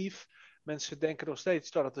disbelief. Ja. Mensen denken nog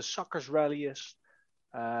steeds dat het een suckers rally is.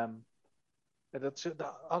 Hadden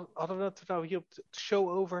we het nou hier op de show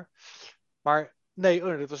over? Maar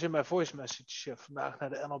nee, dat was in mijn voice message vandaag naar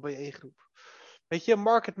de NLBE groep. Weet je,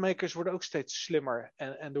 market makers worden ook steeds slimmer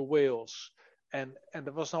en de whales. En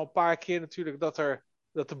er was nou een paar keer natuurlijk dat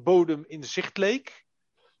de bodem in zicht leek.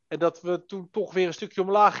 En dat we toen toch weer een stukje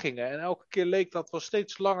omlaag gingen. En elke keer leek dat wel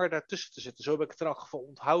steeds langer daartussen te zitten. Zo heb ik het in elk geval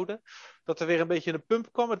onthouden. Dat er weer een beetje een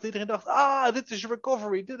pump kwam. En dat iedereen dacht, dit is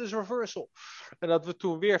recovery, dit is reversal. En dat we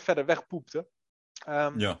toen weer verder wegpoepten.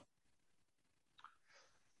 Ja.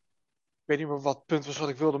 Ik weet niet meer wat het punt was wat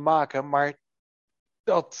ik wilde maken. Maar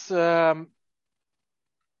dat...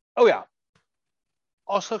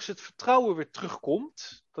 Als straks het vertrouwen weer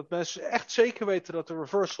terugkomt. Dat mensen echt zeker weten dat de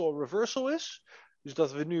reversal is. Dus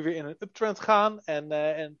dat we nu weer in een uptrend gaan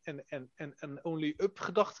en only up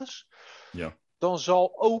gedachtes. Ja. Dan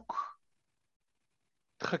zal ook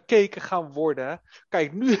gekeken gaan worden.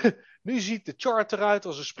 Kijk, nu ziet de chart eruit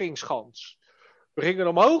als een springschans. We gingen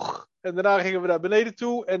omhoog en daarna gingen we naar beneden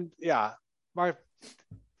toe. En ja, maar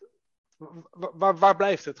waar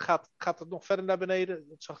blijft het? Gaat het nog verder naar beneden?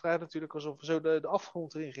 Het zag eruit natuurlijk alsof we zo de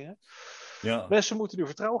afgrond erin gingen. Ja. Mensen moeten nu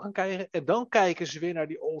vertrouwen gaan krijgen en dan kijken ze weer naar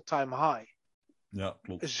die all-time high. Ja,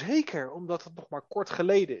 klopt. Zeker, omdat het nog maar kort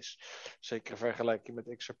geleden is. Zeker in vergelijking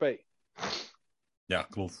met XRP. Ja,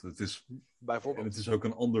 klopt. Het is, bijvoorbeeld. En het is ook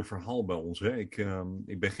een ander verhaal bij ons. Hè?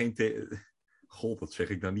 Ik ben geen... God, dat zeg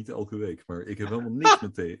ik nou niet elke week. Maar ik heb helemaal niks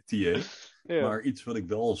met TA. Ja. Maar iets wat ik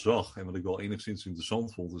wel zag en wat ik wel enigszins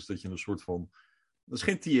interessant vond, is dat je een soort van... Dat is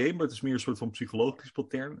geen TA, maar het is meer een soort van psychologisch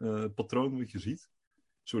patroon wat je ziet.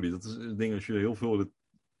 Sorry, dat is een ding als je heel veel in het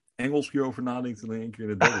Engels hierover nadenkt en dan één keer in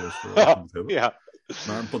het Nederlands moet hebben. Ja.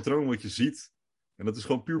 Maar een patroon wat je ziet, en dat is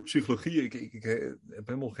gewoon puur psychologie. Ik heb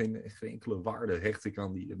helemaal geen enkele waarde hecht ik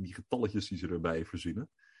aan die getalletjes die ze erbij verzinnen.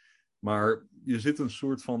 Maar je zit een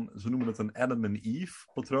soort van, ze noemen het een Adam en Eve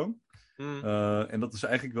patroon. En dat is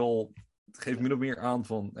eigenlijk wel, het geeft min of meer aan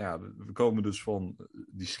van, ja, we komen dus van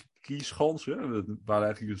die skischans. We waren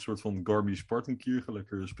eigenlijk een soort van Garmin-Spartan-kierge,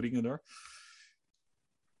 lekker springen daar.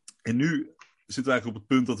 En nu zitten we eigenlijk op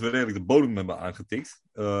het punt dat we redelijk de bodem hebben aangetikt.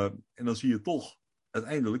 En dan zie je toch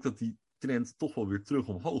uiteindelijk dat die trend toch wel weer terug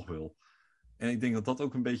omhoog wil. En ik denk dat dat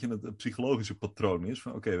ook een beetje het psychologische patroon is.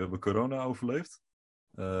 Van oké, we hebben corona overleefd.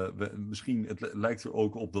 Misschien het lijkt er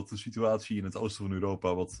ook op dat de situatie in het oosten van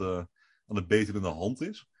Europa wat aan het beterende hand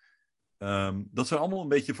is. Dat zijn allemaal een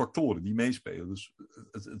beetje factoren die meespelen. Dus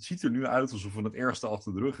het ziet er nu uit alsof we het ergste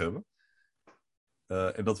achter de rug hebben.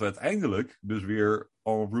 En dat we uiteindelijk dus weer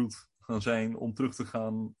en route gaan zijn om terug te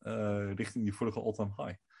gaan richting die vorige all-time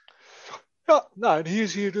high. Ja, nou en hier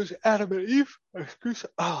zie je dus Adam en Eve. Excuus.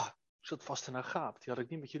 Ik zat vast in een gaap. Die had ik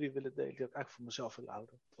niet met jullie willen delen. Die had ik eigenlijk voor mezelf willen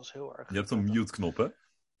houden. Dat was heel erg. Je hebt een mute-knop, hè?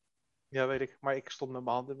 Ja, weet ik. Maar ik stond met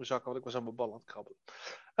mijn hand in mijn zak, want ik was aan mijn bal aan het krabbelen.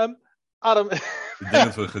 Adam... Ik denk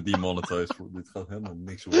dat we gedemonetized worden. Dit gaat helemaal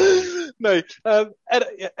niks over. Nee,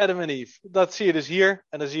 Adam en Eve. Dat zie je dus hier.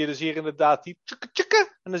 En dan zie je dus hier inderdaad die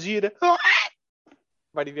tjukke. En dan zie je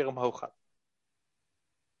waar die weer omhoog gaat.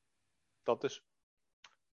 Dat dus.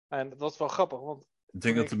 En dat was wel grappig, want... Ik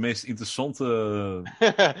denk dat de meest interessante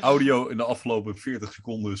audio in de afgelopen 40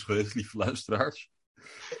 seconden is geweest, lieve luisteraars.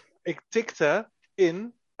 Ik tikte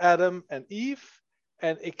in Adam en Eve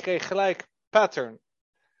en ik kreeg gelijk pattern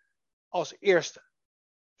als eerste.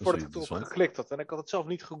 Voordat ik erop geklikt had. En ik had het zelf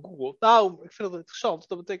niet gegoogeld. Nou, ik vind het interessant.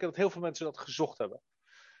 Dat betekent dat heel veel mensen dat gezocht hebben.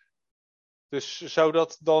 Dus zou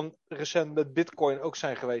dat dan recent met Bitcoin ook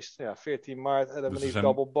zijn geweest? Ja, 14 maart, Adam en Eve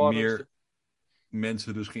double bottom. Meer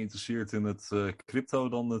mensen dus geïnteresseerd in het crypto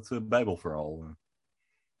dan het Bijbelverhaal.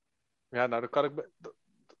 Ja, nou, dan kan ik... Dat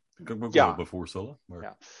kan ik me ook wel bij voorstellen.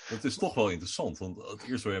 Maar het is toch wel interessant. Want het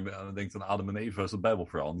eerste waar je aan denkt aan Adam en Eva is het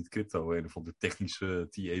Bijbelverhaal. Niet crypto, een of ander technische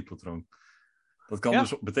TA-patroon. Dat kan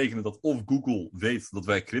dus betekenen dat of Google weet dat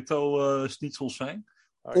wij crypto-schnitzels zijn.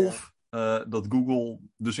 Of dat Google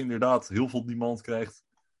dus inderdaad heel veel demand krijgt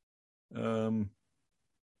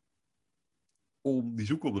om die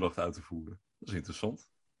zoekopdracht uit te voeren. Dat is interessant.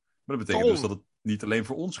 Maar dat betekent dus dat het niet alleen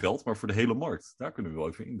voor ons geldt, maar voor de hele markt. Daar kunnen we wel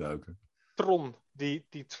even induiken. Tron,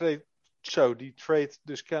 die trade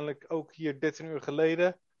dus kennelijk ook hier 13 uur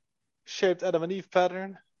geleden. Shaped Adam and Eve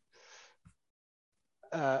pattern.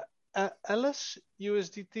 Alice,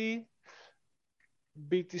 USDT.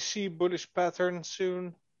 BTC bullish pattern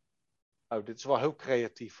soon. Oh, dit is wel heel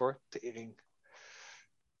creatief hoor. Tering.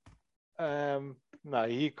 Nou,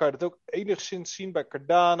 hier kan je het ook enigszins zien bij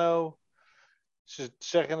Cardano. Ze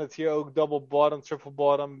zeggen het hier ook double bottom, triple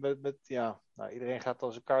bottom. Nou, iedereen gaat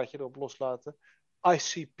al zijn kaartje erop loslaten.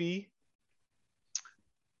 ICP.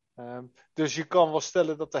 Dus je kan wel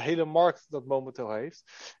stellen dat de hele markt dat momenteel heeft.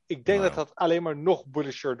 Ik denk dat dat alleen maar nog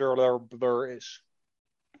bullisher is.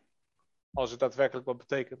 Als het daadwerkelijk wat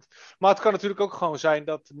betekent. Maar het kan natuurlijk ook gewoon zijn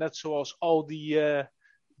dat net zoals al die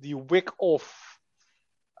wick-off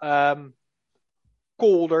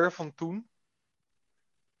colder van toen.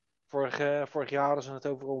 Vorig jaar hadden ze het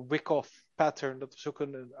over een wick-off pattern. Dat was ook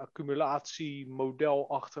een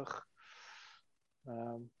accumulatiemodelachtig.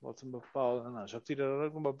 Wat een bepaalde... Nou, zou ik die er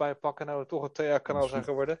ook nog maar bij pakken? Nou, we toch een TA-kanaal zijn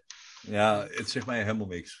geworden. Ja, het zegt mij helemaal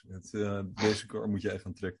niks. Deze core moet je even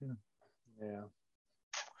gaan trekken. Ja.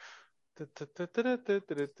 Het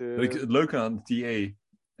leuke aan TA... Nee,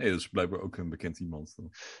 dat is blijkbaar ook een bekend iemand.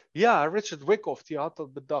 Ja, Richard Wyckoff, die had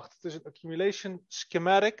dat bedacht. Het is een accumulation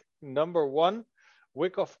schematic, number 1.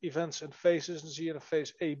 Wyckoff events and phases. Dan zie je een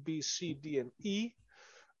phase A, B, C, D en E.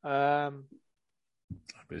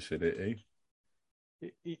 B, C, D, E.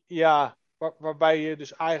 Ja, waarbij je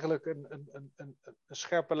dus eigenlijk een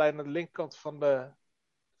scherpe lijn aan de linkerkant van de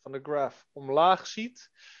graph omlaag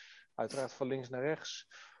ziet. Uiteraard van links naar rechts.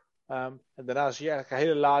 En daarna zie je eigenlijk een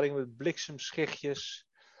hele lading met bliksemschichtjes.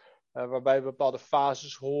 Waarbij bepaalde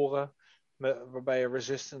fases horen. Waarbij je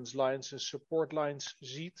resistance lines en support lines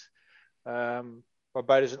ziet.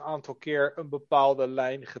 Waarbij dus een aantal keer een bepaalde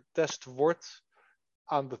lijn getest wordt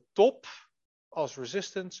aan de top als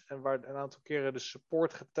resistance. En waar een aantal keren de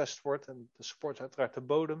support getest wordt. En de support is uiteraard de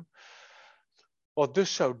bodem. Wat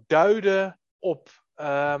dus zou duiden op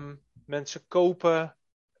mensen kopen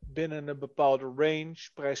binnen een bepaalde range.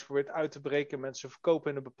 Prijs probeert uit te breken. Mensen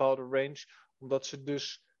verkopen in een bepaalde range. Omdat ze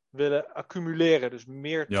dus willen accumuleren. Dus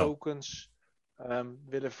meer tokens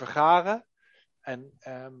willen vergaren. En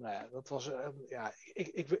dat was...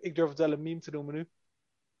 ik durf het wel een meme te noemen nu.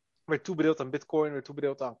 Werd toebedeeld aan Bitcoin. Werd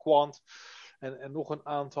toebedeeld aan Quant. En nog een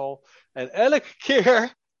aantal. En elke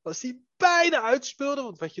keer als die bijna uitspeelde.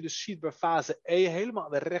 Want wat je dus ziet bij fase E. Helemaal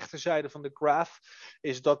aan de rechterzijde van de graph.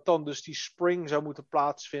 Is dat dan dus die spring zou moeten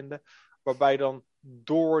plaatsvinden. Waarbij dan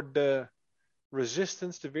door de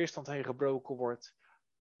resistance de weerstand heen gebroken wordt.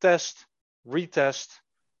 Test, retest.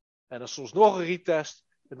 En dan soms nog een retest.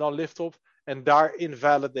 En dan lift op. En daar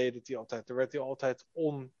invalidated hij altijd. Daar werd hij altijd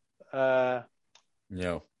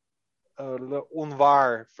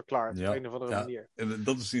onwaar verklaard. Op een of andere manier. En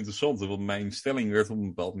dat is interessant. Want mijn stelling werd op een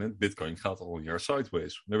bepaald moment. Bitcoin gaat al een jaar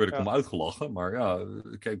sideways. Daar werd ik om uitgelachen. Maar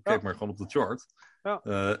kijk maar gewoon op de chart.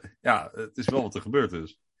 Het is wel wat er gebeurd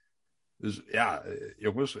is. Dus ja,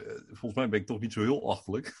 jongens, volgens mij ben ik toch niet zo heel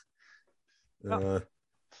achterlijk.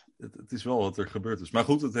 Het is wel wat er gebeurd is. Maar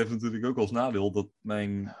goed, het heeft natuurlijk ook als nadeel dat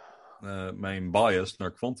mijn bias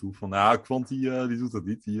naar Quant toe, van Quant die doet dat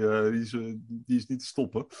niet, die is niet te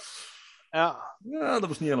stoppen. Ja. Ja, dat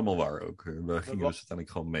was niet helemaal waar ook. We gingen dus uiteindelijk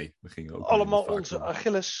gewoon mee. We gingen ook allemaal onze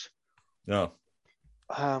Achilles. Ja.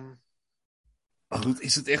 Maar goed,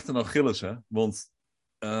 is het echt een Achilles, hè? Want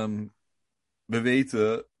we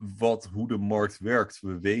weten hoe de markt werkt.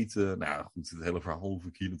 We weten, nou goed, het hele verhaal hoef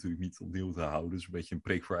ik hier natuurlijk niet opnieuw te houden. Dus een beetje een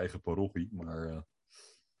preek voor eigen parochie. Maar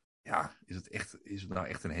is het nou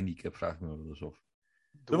echt een handicap? Vraag ik me wel eens af.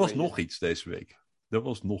 Er was nog iets deze week. Er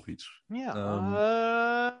was nog iets. Ja.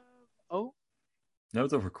 We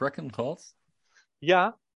hebben het over Kraken gehad.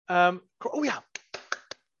 Ja.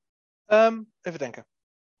 Even denken.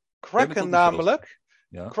 Kraken namelijk.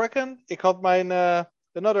 Ja. Kraken. Ik had mijn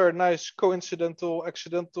another nice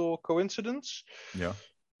accidental coincidence. Ja.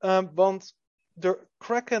 Want de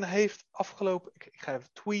Kraken heeft afgelopen... Ik ga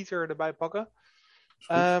even Twitter erbij pakken.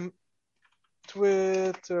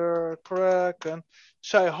 Twitter, Kraken.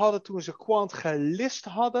 Zij hadden toen ze Quant gelist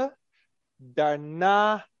hadden,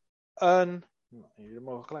 daarna een... Jullie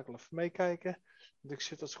mogen gelijk wel even meekijken. Want ik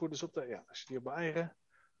zit als het goed is op de... Ja, ik zit hier op mijn eigen.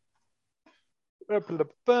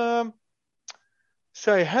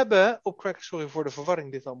 Zij hebben op Kraken... Sorry voor de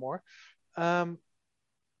verwarring dit allemaal hoor.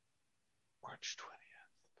 March 20.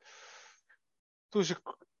 Toen ze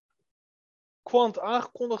Quant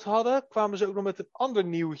aangekondigd hadden, kwamen ze ook nog met een ander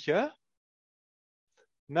nieuwtje.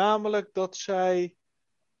 Namelijk dat zij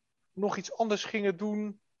nog iets anders gingen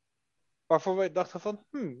doen waarvoor wij dachten van,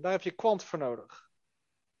 daar heb je Quant voor nodig.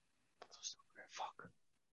 Dat was ook weer fuck.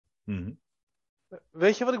 Mm-hmm.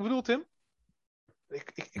 Weet je wat ik bedoel, Tim?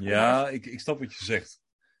 Ik snap wat je zegt.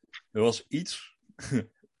 Er was iets...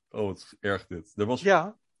 Oh, het is erg dit. Er was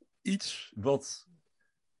iets wat...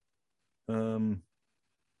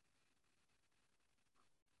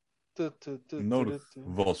 nodig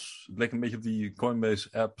was. Het leek een beetje op die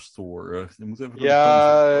Coinbase App Store. Je moet even door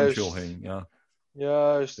de console heen. Ja.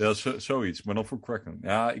 Juist. Ja, zoiets. Maar dan voor Kraken.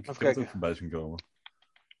 Ja, ik heb het ook voorbij zien komen.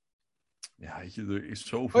 Ja, weet je, er is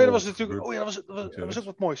zoveel... dat was natuurlijk... dat was ook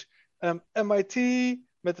wat moois. MIT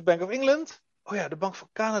met de Bank of England. Oh ja, de Bank van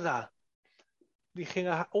Canada. Die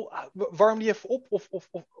gingen... warm die even op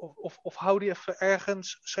of hou die even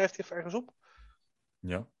ergens... Schrijf die even ergens op.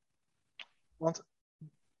 Ja. Want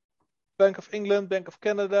Bank of England, Bank of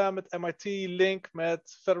Canada met MIT, link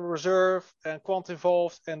met Federal Reserve en Quant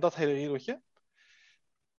involved en dat hele riedeltje.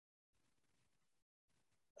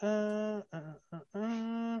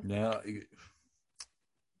 Ja,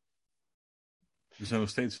 we zijn nog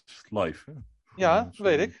steeds live, hè? Ja, dat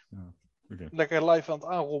weet ik. Ja. Okay. Lekker live aan het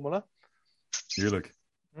aanrommelen. Heerlijk.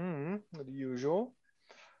 The usual.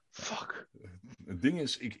 Fuck. Het ding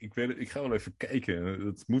is, ik weet het, ik ga wel even kijken.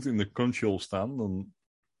 Het moet in de console staan, dan...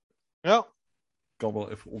 Ja. Kan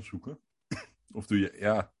wel even opzoeken. Of doe je,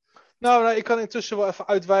 ja. Nou, ik kan intussen wel even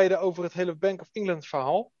uitweiden over het hele Bank of England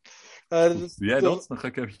verhaal. Doe jij dat? Dan ga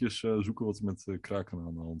ik eventjes zoeken wat met Kraken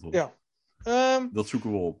aan de hand was. Ja. Dat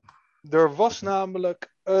zoeken we op. Er was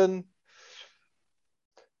namelijk een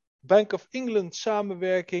Bank of England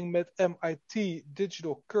samenwerking met MIT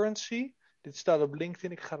Digital Currency. Dit staat op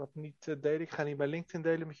LinkedIn. Ik ga dat niet delen. Ik ga niet bij LinkedIn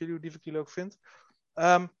delen met jullie, hoe lief ik jullie ook vind.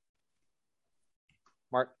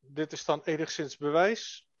 Maar dit is dan enigszins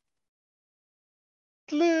bewijs.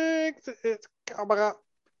 Klikt het camera.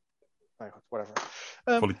 Nee, goed, whatever.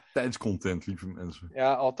 Kwaliteitscontent, lieve mensen.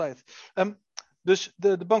 Ja, altijd. Dus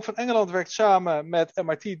de Bank van Engeland werkt samen met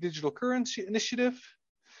MIT Digital Currency Initiative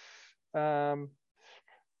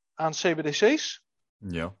aan CBDC's.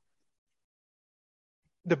 Ja.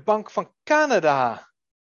 De Bank van Canada,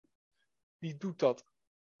 die doet dat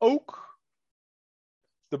ook.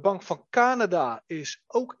 De Bank van Canada is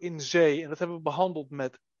ook in zee en dat hebben we behandeld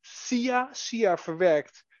met SIA. SIA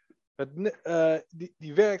verwerkt,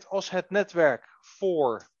 die werkt als het netwerk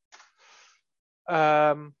voor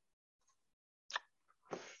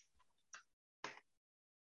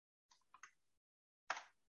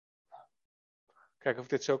kijken of ik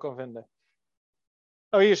dit zo kan vinden.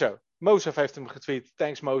 Oh, hier zo. Mozef heeft hem getweet.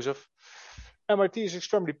 Thanks, Mozef. MIT is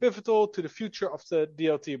extremely pivotal to the future of the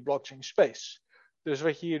DLT blockchain space. Dus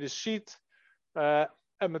wat je hier dus ziet,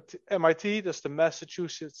 MIT, dat is de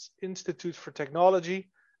Massachusetts Institute for Technology,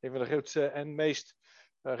 een van de grootste en meest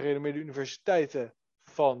gerenommeerde universiteiten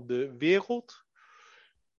van de wereld.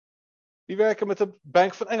 Die werken met de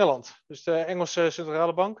Bank van Engeland, dus de Engelse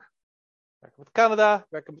centrale bank. Werken met Canada,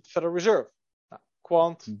 werken met de Federal Reserve. Nou,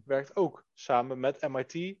 Quant werkt ook samen met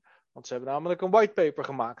MIT, want ze hebben namelijk een whitepaper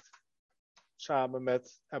gemaakt. Samen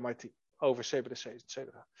met MIT. over CBDC's, et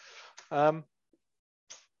cetera.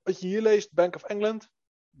 Wat je hier leest, Bank of England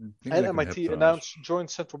en MIT announced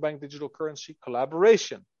joint central bank digital currency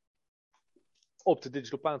collaboration. Op de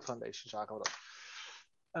Digital Pound Foundation zagen we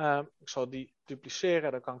dat. Ik zal die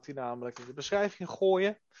dupliceren, dan kan ik die namelijk in de beschrijving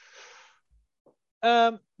gooien.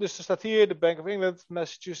 Dus er staat hier, de Bank of England,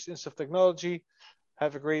 Massachusetts Institute of Technology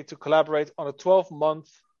have agreed to collaborate on a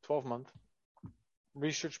 12-month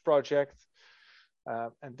research project.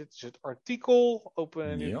 En dit is het artikel. Open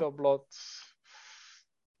een nieuw tabblad.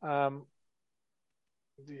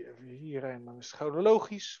 Die even hierheen, dan is het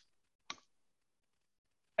chronologisch.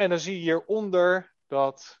 En dan zie je hieronder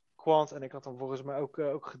dat Quant, en ik had hem volgens mij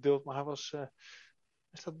ook gedeeld, maar hij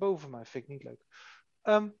staat boven mij, vind ik niet leuk.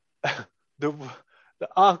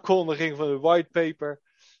 De aankondiging van de whitepaper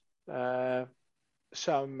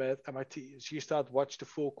samen met MIT. Dus hier staat Watch the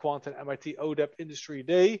full Quant and MIT ODAP Industry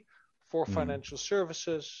Day for Financial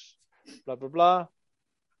Services, bla bla bla.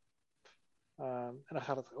 En dan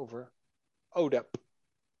gaat het over ODAP.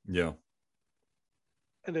 Ja.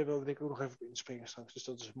 En daar wilde ik ook nog even op inspringen straks. Dus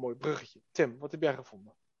dat is een mooi bruggetje. Tim, wat heb jij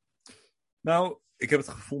gevonden? Nou, ik heb het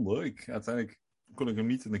gevonden. Uiteindelijk kon ik hem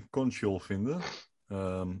niet in een console vinden.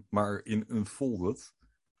 Maar in Unfolded.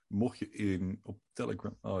 Mocht je op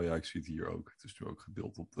Telegram... Oh ja, ik zie het hier ook. Het is nu ook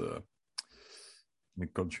gedeeld op in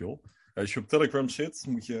een console. Als je op Telegram zit,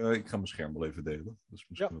 moet je... ik ga mijn scherm wel even delen. Dat is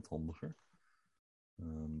misschien wat handiger.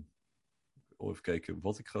 Even kijken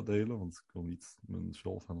wat ik ga delen. Want ik wil niet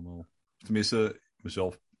mezelf helemaal... Tenminste,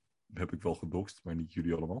 mezelf heb ik wel gedoxt, maar niet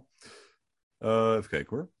jullie allemaal. Even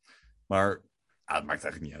kijken hoor. Maar het maakt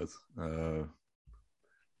eigenlijk niet uit.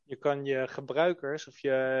 Je kan je gebruikers of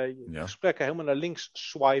je gesprekken helemaal naar links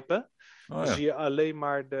swipen. Dan zie je alleen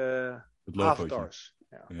maar de avatars.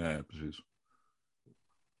 Ja, precies.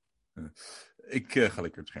 Ik ga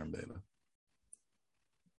lekker het scherm delen.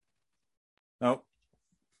 Nou,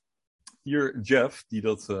 hier Jeff, die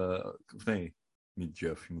dat... of nee, niet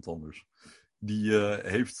Jeff, iemand anders. Die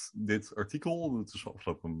heeft dit artikel, het is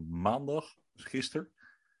afgelopen maandag, dus gisteren,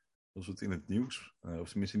 was het in het nieuws. Of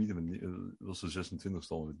tenminste niet in het nieuws, het was de 26e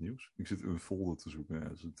al in het nieuws. Ik zit Unfolded te zoeken,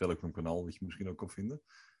 dat is een Telegram kanaal dat je misschien ook kan vinden.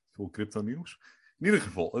 Veel crypto nieuws. In ieder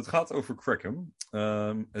geval, het gaat over Kraken.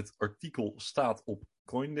 Het artikel staat op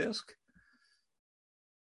CoinDesk.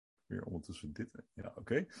 Weer ondertussen dit, ja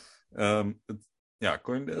oké.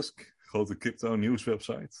 CoinDesk, grote crypto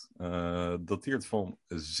nieuwswebsite. Dateert van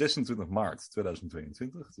 26 maart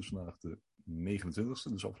 2022. Dus vandaag de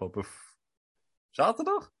 29e, dus afgelopen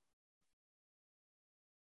zaterdag?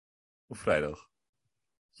 Of vrijdag?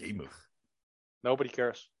 Jemig. Nobody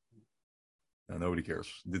cares. Ja, nobody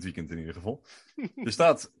cares. Dit weekend in ieder geval. Er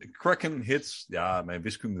staat Kraken hits. Ja, mijn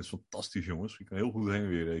wiskunde is fantastisch, jongens. Ik kan heel goed heen en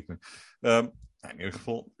weer rekenen. In ieder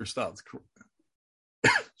geval, er staat...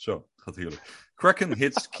 Zo, gaat heerlijk. Kraken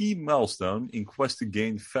hits key milestone in quest to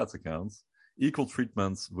gain Fed account. Equal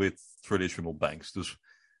treatment with traditional banks. Dus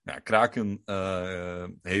Kraken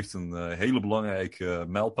heeft een hele belangrijke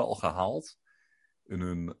mijlpaal gehaald. In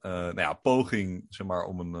hun poging zeg maar,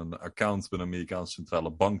 om een account bij de Amerikaanse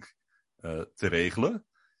centrale bank te regelen.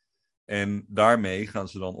 En daarmee gaan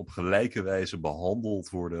ze dan op gelijke wijze behandeld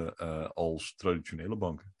worden als traditionele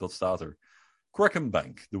banken. Dat staat er. Kraken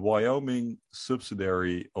Bank, the Wyoming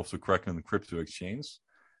subsidiary of the Kraken Crypto Exchange,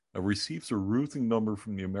 received a routing number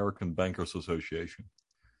from the American Bankers Association.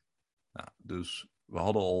 Nou, dus we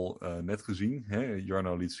hadden al net gezien,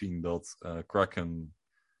 Jarno liet zien dat Kraken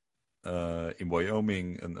in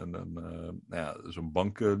Wyoming zo'n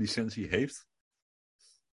banklicentie heeft.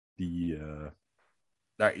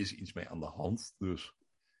 Daar is iets mee aan de hand, dus.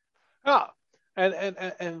 Ja.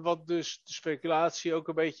 En wat dus de speculatie ook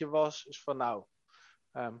een beetje was, is van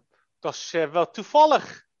dat is wel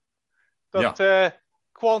toevallig dat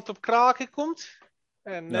Quant op Kraken komt.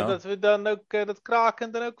 En dat we dan ook, dat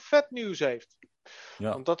Kraken dan ook vet nieuws heeft.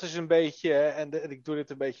 Ja. Want dat is een beetje, en ik doe dit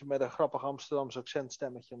een beetje met een grappig Amsterdamse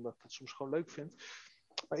accentstemmetje, omdat ik het soms gewoon leuk vind.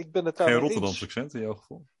 Maar ik ben het daar geen Rotterdamse accent in jouw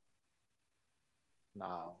geval?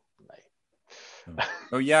 Nou, nee.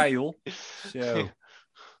 Oh ja joh. Zo.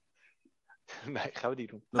 Nee, gaan we niet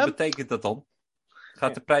doen. Wat betekent dat dan?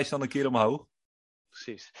 Gaat de prijs dan een keer omhoog?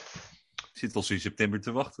 Precies. Ik zit wel sinds september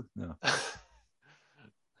te wachten. Ja.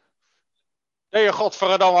 Nee,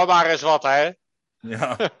 godverdomme maar eens wat, hè?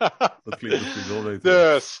 Ja, dat klinkt wel weten.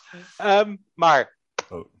 Dus, maar...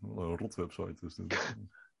 Oh, een rot website. Dus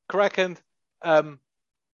Kraken,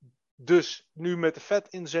 dus nu met de Fed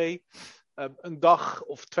in zee, een dag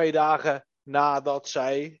of 2 dagen nadat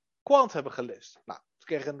zij Quant hebben gelist. Nou, we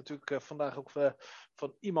kregen natuurlijk vandaag ook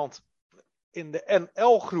van iemand in de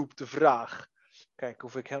NL-groep de vraag. Kijk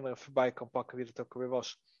of ik hem er even bij kan pakken wie het ook alweer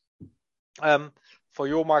was. Van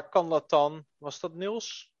joh, maar kan dat dan... Was dat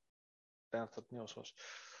Niels? Ik denk dat het Niels was.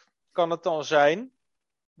 Kan het dan zijn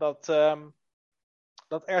dat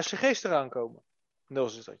RCG's eraan komen?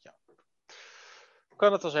 Niels is dat, ja.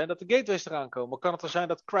 Kan het dan zijn dat de gateways eraan komen? Kan het dan zijn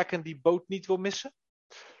dat Kraken die boot niet wil missen?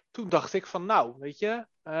 Toen dacht ik van nou, weet je...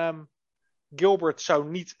 Gilbert zou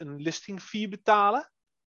niet een listing fee betalen.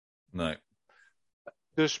 Nee.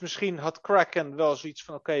 Dus misschien had Kraken wel zoiets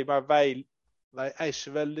van oké, maar wij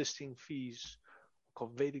eisen wel listing fees. Ook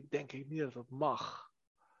al weet ik denk ik niet dat dat mag.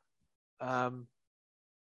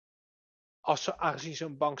 Aangezien ze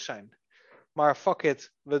een bank zijn. Maar fuck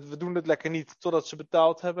it, we doen het lekker niet totdat ze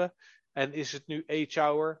betaald hebben. En is het nu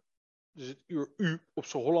H-hour, dus het uur U op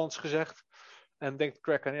z'n Hollands gezegd. En denkt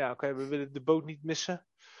Kraken, ja oké, we willen de boot niet missen.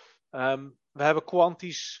 We hebben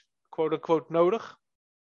kwanties, quote-unquote, nodig.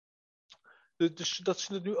 Dus dat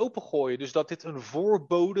ze het nu opengooien. Dus dat dit een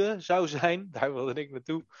voorbode zou zijn, daar wilde ik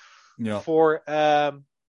naartoe, Ja.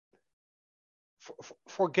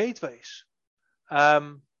 voor gateways.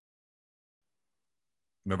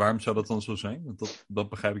 Maar waarom zou dat dan zo zijn? Dat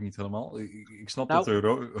begrijp ik niet helemaal. Ik snap dat er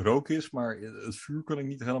rook is, maar het vuur kan ik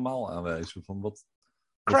niet helemaal aanwijzen. Van wat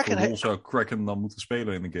voor rol zou Kraken dan moeten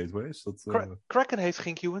spelen in de gateways? Kraken heeft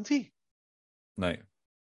geen QNT. Nee.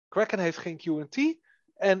 Kraken heeft geen QNT.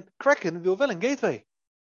 En Kraken wil wel een gateway.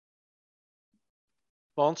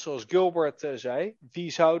 Want zoals Gilbert zei,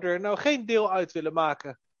 wie zou er nou geen deel uit willen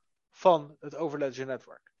maken van het Overledger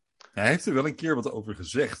netwerk? Hij heeft er wel een keer wat over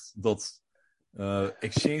gezegd dat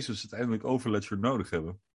exchanges uiteindelijk Overledger nodig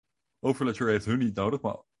hebben. Overledger heeft hun niet nodig,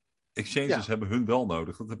 maar exchanges hebben hun wel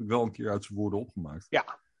nodig. Dat heb ik wel een keer uit zijn woorden opgemaakt.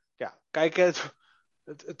 Ja. Kijk,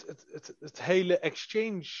 het hele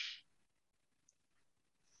exchange...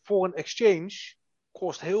 Voor een exchange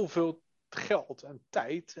kost heel veel geld en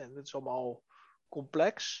tijd. En het is allemaal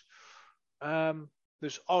complex.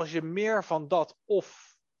 Dus als je meer van dat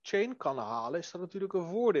off-chain kan halen, is dat natuurlijk een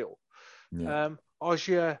voordeel. Ja. Als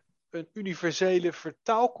je een universele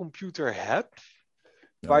vertaalcomputer hebt,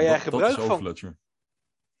 waar jij gebruik dat is Overledger.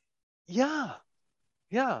 Ja.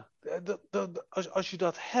 Als je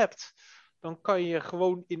dat hebt, dan kan je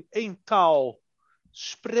gewoon in één taal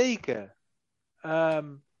spreken.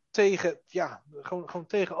 Gewoon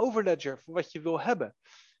tegen Overledger voor wat je wil hebben.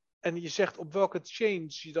 En je zegt op welke chain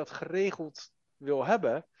je dat geregeld wil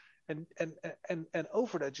hebben. En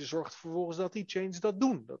Overledger zorgt vervolgens dat die chains dat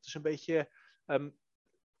doen. Dat is een beetje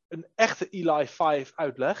een echte Eli 5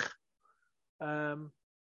 uitleg.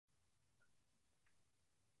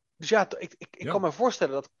 Dus ja, ik kan me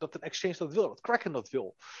voorstellen dat een exchange dat wil. Dat Kraken dat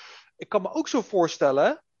wil. Ik kan me ook zo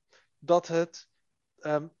voorstellen dat het...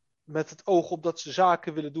 met het oog op dat ze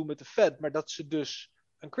zaken willen doen met de Fed, maar dat ze dus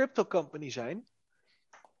een crypto company zijn.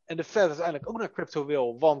 En de Fed uiteindelijk ook naar crypto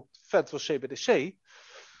wil, want Fed wil CBDC.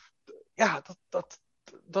 Ja,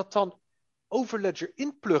 dat dan Overledger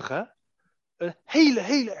inpluggen een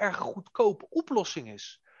hele erg goedkope oplossing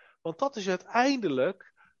is. Want dat is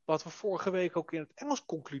uiteindelijk wat we vorige week ook in het Engels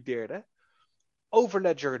concludeerden.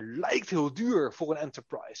 Overledger lijkt heel duur voor een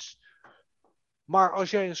enterprise. Maar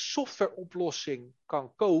als jij een softwareoplossing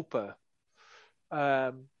kan kopen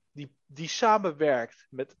die samenwerkt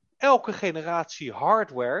met elke generatie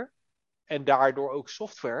hardware en daardoor ook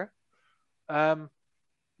software, dan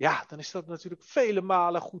is dat natuurlijk vele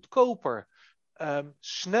malen goedkoper.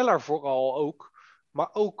 Sneller vooral ook, maar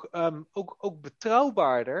ook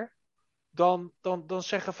betrouwbaarder dan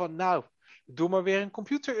zeggen van nou, doe maar weer een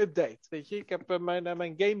computerupdate. Weet je, ik heb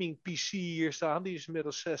mijn gaming PC hier staan. Die is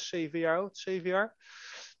inmiddels 7 jaar oud. 7 jaar.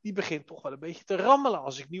 Die begint toch wel een beetje te rammelen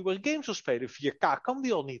als ik nieuwe games wil spelen. 4K kan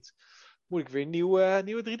die al niet. Moet ik weer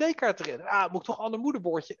nieuwe 3D-kaart erin. Moet ik toch een ander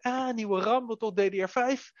moederbordje. Nieuwe RAM, moet toch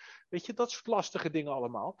DDR5. Weet je, dat soort lastige dingen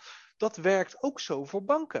allemaal. Dat werkt ook zo voor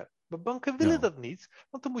banken. Maar banken willen dat niet.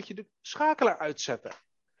 Want dan moet je de schakelaar uitzetten.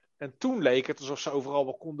 En toen leek het alsof ze overal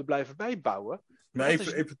wel konden blijven bijbouwen. Maar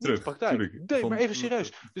even terug. Nee, maar even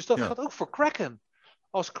serieus. Dus dat gaat ook voor Kraken.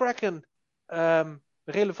 Als Kraken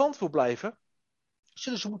relevant wil blijven,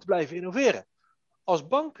 zullen ze moeten blijven innoveren. Als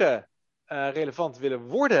banken relevant willen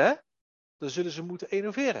worden, dan zullen ze moeten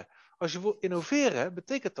innoveren. Als je wil innoveren,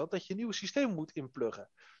 betekent dat je nieuwe systemen moet inpluggen.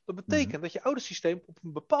 Dat betekent dat je oude systeem op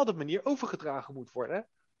een bepaalde manier overgedragen moet worden,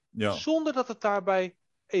 zonder dat het daarbij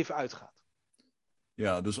even uitgaat.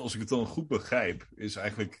 Ja, dus als ik het dan goed begrijp, is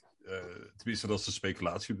eigenlijk, tenminste dat is de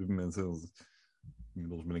speculatie op dit moment. Want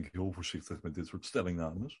inmiddels ben ik heel voorzichtig met dit soort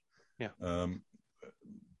stellingnames. Ja.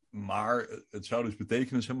 Maar het zou dus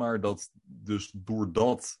betekenen, zeg maar, dat dus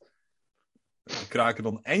doordat Kraken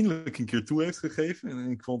dan eindelijk een keer toe heeft gegeven en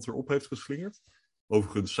een kwant erop heeft geslingerd.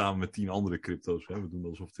 Overigens samen met 10 andere crypto's. Hè. We doen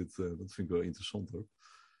alsof dit, dat vind ik wel interessant ook.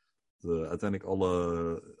 uiteindelijk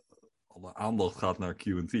alle aandacht gaat naar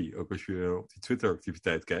QNT. Ook als je op die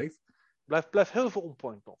Twitter-activiteit kijkt. Blijft heel veel on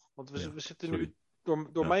point nog. Want we zitten sorry. nu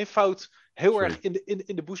door mijn fout heel Sorry. erg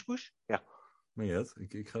in de bush. Ja. Maar ja,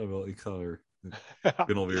 ik ga er wel. Ik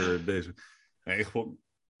ben alweer bezig. Nee, gewoon.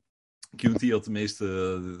 QNT had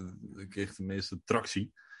kreeg de meeste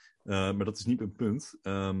tractie. Maar dat is niet mijn punt.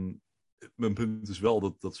 Mijn punt is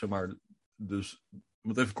wel dat zeg maar. Dus, om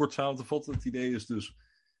het even kort samen te vatten. Het idee is dus.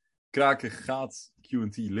 Kraken gaat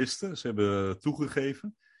QNT listen. Ze hebben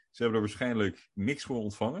toegegeven. Ze hebben er waarschijnlijk niks voor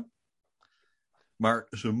ontvangen. Maar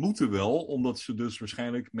ze moeten wel, omdat ze dus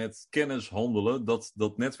waarschijnlijk met kennis handelen dat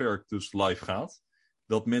dat netwerk dus live gaat.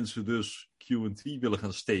 Dat mensen dus QNT willen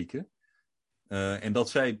gaan steken. En dat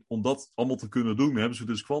zij, om dat allemaal te kunnen doen, hebben ze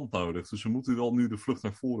dus kwant nodig. Dus ze moeten wel nu de vlucht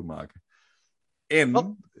naar voren maken.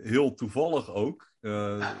 En, heel toevallig ook,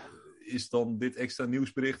 is dan dit extra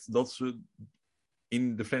nieuwsbericht dat ze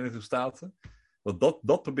in de Verenigde Staten...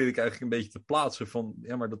 Dat probeer ik eigenlijk een beetje te plaatsen van...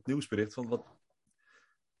 Ja, maar dat nieuwsbericht van wat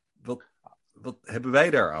hebben wij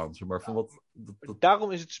daaraan? Zeg maar, van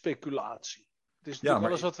Daarom is het speculatie. Dus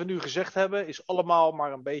alles wat we nu gezegd hebben is allemaal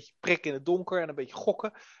maar een beetje prik in het donker en een beetje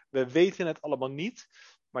gokken. We weten het allemaal niet.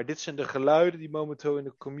 Maar dit zijn de geluiden die momenteel in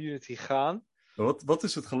de community gaan. Wat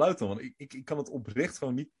is het geluid dan? Want ik kan het oprecht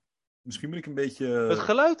gewoon niet... Misschien ben ik een beetje, het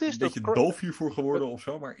geluid is een beetje doof hiervoor geworden of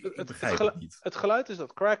zo, maar ik begrijp het niet. Het geluid is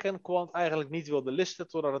dat Kraken Quant eigenlijk niet wilde listen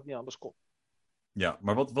totdat het niet anders kon. Ja,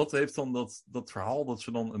 maar wat heeft dan dat verhaal dat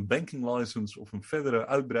ze dan een banking license of een verdere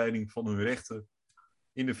uitbreiding van hun rechten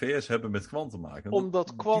in de VS hebben met Quant te maken?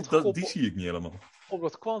 Omdat Quant die zie ik niet helemaal.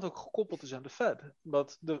 Omdat Quant ook gekoppeld is aan de Fed.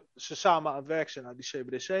 Omdat ze samen aan het werk zijn aan die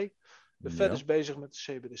CBDC. De Fed is bezig met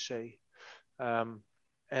de CBDC.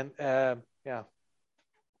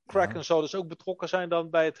 Kraken zal dus ook betrokken zijn dan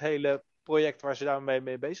bij het hele project waar ze daarmee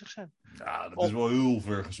mee bezig zijn. Ja, dat is wel heel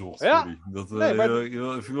ver gezocht. Ja. Sorry. Dat vind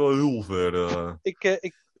ik wel heel ver.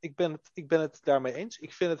 Ik ben het daarmee eens.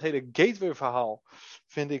 Ik vind het hele gateway verhaal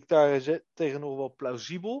vind ik daar tegenover wel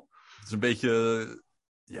plausibel. Het is een beetje...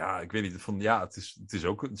 ja, ik weet niet.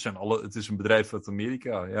 Het is een bedrijf uit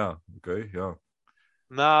Amerika. Ja, oké, ja.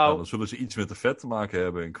 Nou, dan zullen ze iets met de Fed te maken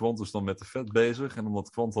hebben. En Quant is dan met de Fed bezig. En omdat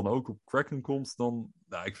Quant dan ook op Kraken komt, dan...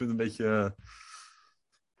 Nou, ik vind het een beetje...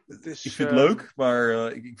 ik vind het leuk,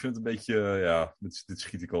 maar ik vind het een beetje... dit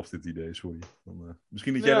schiet ik af, dit idee, sorry.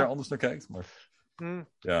 Misschien dat jij daar anders naar kijkt, maar...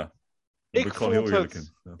 Ja, ben ik gewoon heel eerlijk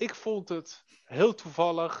in. Ja. Ik vond het heel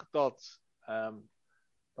toevallig dat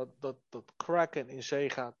Kraken in zee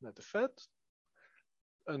gaat met de Fed.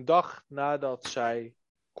 Een dag nadat zij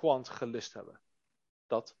Quant gelist hebben.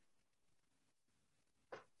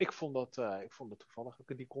 Ik vond dat toevallig ook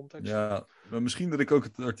in die context. Ja, maar misschien dat ik ook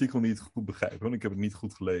het artikel niet goed begrijp. Want ik heb het niet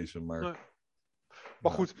goed gelezen. Maar, nee.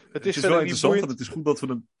 Maar goed, het is wel interessant en het is goed dat we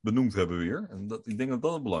het benoemd hebben weer. En ik denk dat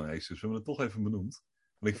dat het belangrijkste is. We hebben het toch even benoemd.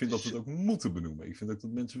 En ik vind dat we het ook moeten benoemen. Ik vind ook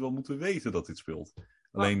dat mensen wel moeten weten dat dit speelt.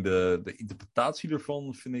 Alleen de interpretatie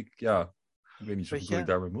ervan vind ik, ik weet niet zo goed hoe ik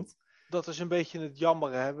daarmee moet. Dat is een beetje het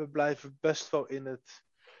jammer. Hè? We blijven best wel in het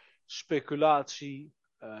speculatie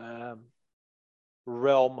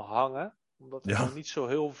realm hangen. Omdat er nog niet zo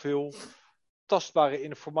heel veel tastbare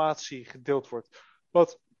informatie gedeeld wordt.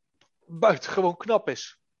 Wat buitengewoon knap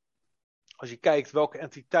is. Als je kijkt welke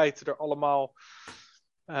entiteiten er allemaal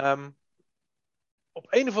op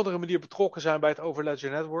een of andere manier betrokken zijn bij het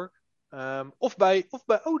Overledger Network. Of bij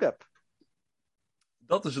ODEP.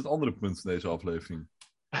 Dat is het andere punt van deze aflevering.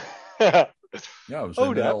 We zijn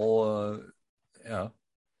ODEP. al...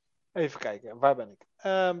 Even kijken, waar ben ik?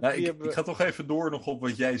 Ik ga toch even door nog op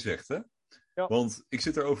wat jij zegt, hè? Ja. Want ik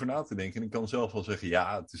zit erover na te denken en ik kan zelf wel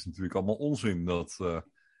zeggen... het is natuurlijk allemaal onzin dat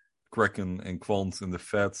Kraken en Quant en de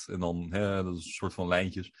Fed... en dan, dat is een soort van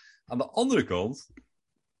lijntjes. Aan de andere kant...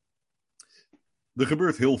 er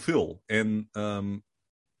gebeurt heel veel. En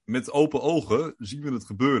met open ogen zien we het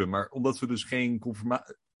gebeuren. Maar omdat we dus geen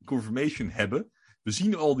confirmation hebben... we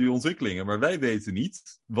zien al die ontwikkelingen, maar wij weten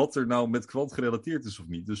niet... wat er nou met Quant gerelateerd is of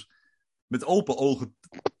niet. Dus... met open ogen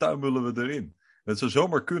tuimelen we erin. Het zou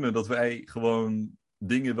zomaar kunnen dat wij gewoon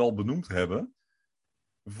dingen wel benoemd hebben.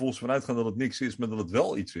 Vervolgens vanuit gaan dat het niks is, maar dat het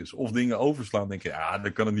wel iets is. Of dingen overslaan en denken,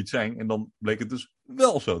 dat kan het niet zijn. En dan bleek het dus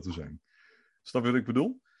wel zo te zijn. Snap je wat ik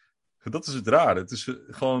bedoel? Dat is het rare. Het is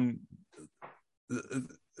gewoon...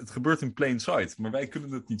 Het gebeurt in plain sight, maar wij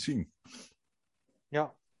kunnen het niet zien.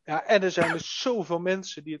 Ja, en er zijn dus zoveel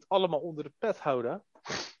mensen die het allemaal onder de pet houden.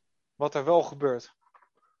 Wat er wel gebeurt.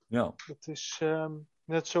 Ja. Het is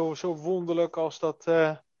net zo wonderlijk als dat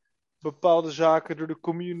bepaalde zaken door de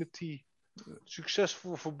community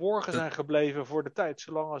succesvol verborgen zijn gebleven voor de tijd.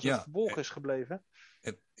 Zolang als het verborgen is gebleven.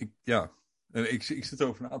 En ik zit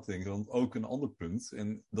erover na te denken, want ook een ander punt,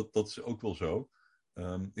 en dat is ook wel zo.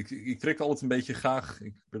 Ik trek altijd een beetje graag,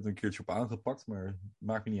 ik werd er een keertje op aangepakt, maar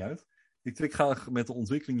maakt me niet uit. Ik trek graag met de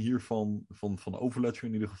ontwikkeling hier van Overledger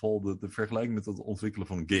in ieder geval de vergelijking met het ontwikkelen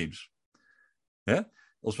van games. Hè?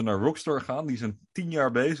 Als we naar Rockstar gaan, die zijn 10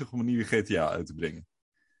 jaar bezig om een nieuwe GTA uit te brengen.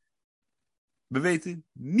 We weten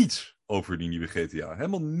niets over die nieuwe GTA.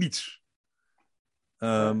 Helemaal niets.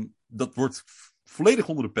 Dat wordt volledig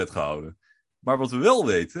onder de pet gehouden. Maar wat we wel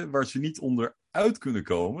weten, waar ze niet onderuit kunnen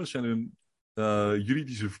komen, zijn hun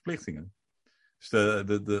juridische verplichtingen. Dus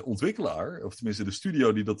de ontwikkelaar, of tenminste de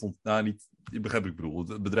studio die dat... niet, je begrijpt wat ik bedoel.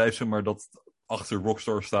 Het bedrijf zeg maar, dat achter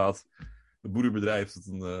Rockstar staat. Het moederbedrijf, dat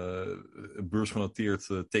een beursgenoteerd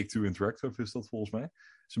Take-Two Interactive is dat volgens mij. Het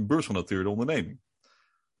is een beursgenoteerde onderneming.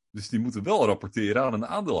 Dus die moeten wel rapporteren aan hun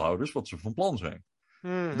aandeelhouders wat ze van plan zijn.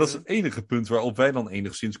 Mm-hmm. Dat is het enige punt waarop wij dan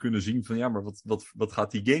enigszins kunnen zien van ja, maar wat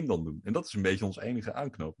gaat die game dan doen? En dat is een beetje ons enige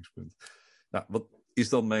aanknopingspunt. Nou, wat is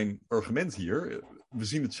dan mijn argument hier? We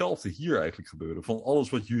zien hetzelfde hier eigenlijk gebeuren. Van alles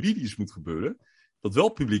wat juridisch moet gebeuren, dat wel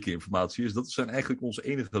publieke informatie is, dat zijn eigenlijk onze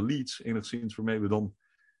enige leads, enigszins waarmee we dan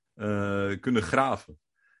kunnen graven.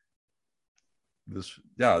 Dus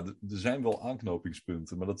ja, er zijn wel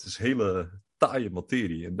aanknopingspunten, maar dat is hele taaie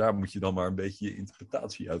materie. En daar moet je dan maar een beetje je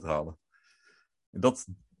interpretatie uithalen. En dat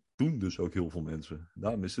doen dus ook heel veel mensen.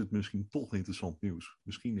 Daarom is het misschien toch interessant nieuws.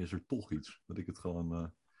 Misschien is er toch iets dat ik het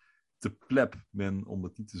gewoon te pleb ben om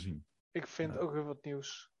het niet te zien. Ik vind ook weer wat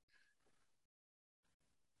nieuws.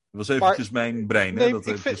 Dat was eventjes mijn brein. Nee, hè, dat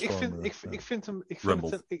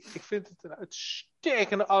ik vind het een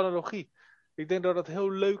uitstekende analogie. Ik denk dat het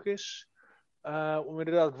heel leuk is om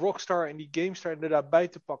inderdaad Rockstar en die games daar inderdaad bij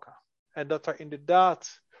te pakken. En dat er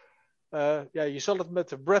inderdaad, je zal het met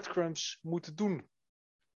de breadcrumbs moeten doen.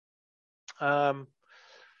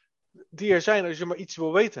 Die er zijn als je maar iets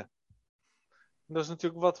wil weten. En dat is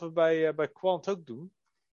natuurlijk wat we bij Quant ook doen.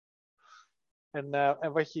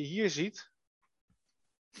 En wat je hier ziet,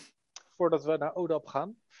 voordat we naar ODAP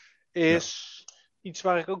gaan, is iets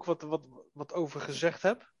waar ik ook wat over gezegd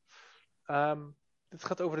heb. Dit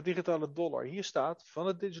gaat over de digitale dollar. Hier staat van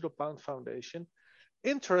de Digital Pound Foundation: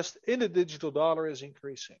 interest in the digital dollar is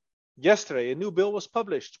increasing. Yesterday, a new bill was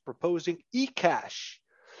published proposing e-cash.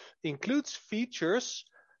 Includes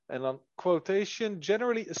features, and on quotation,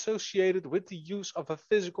 generally associated with the use of a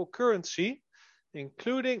physical currency,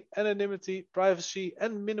 including anonymity, privacy,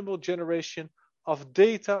 and minimal generation of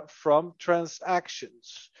data from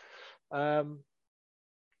transactions.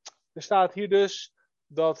 Er staat hier dus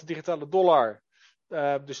dat de digitale dollar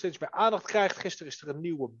dus steeds meer aandacht krijgt. Gisteren is er een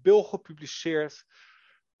nieuwe bill gepubliceerd,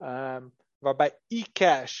 waarbij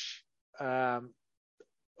e-cash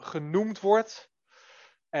genoemd wordt.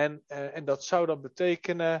 En dat zou dan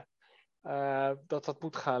betekenen dat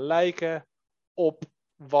moet gaan lijken op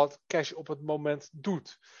wat cash op het moment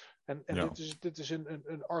doet. En dit is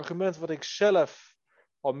een argument wat ik zelf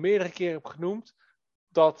al meerdere keren heb genoemd.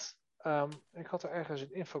 Dat, ik had er ergens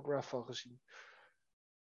een infograph van gezien.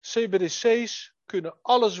 CBDC's kunnen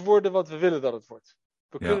alles worden wat we willen dat het wordt.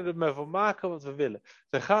 We kunnen er maar van maken wat we willen.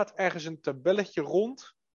 Er gaat ergens een tabelletje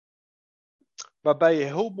rond, waarbij je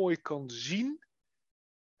heel mooi kan zien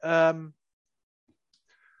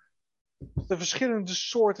de verschillende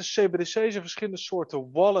soorten CBDC's en verschillende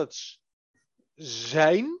soorten wallets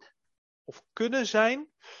zijn, of kunnen zijn,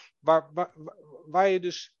 waar je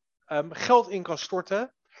dus geld in kan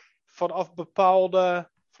storten vanaf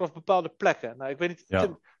bepaalde plekken. Nou, ik weet niet,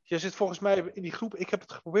 Tim, jij zit volgens mij in die groep. Ik heb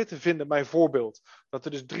het geprobeerd te vinden, mijn voorbeeld. Dat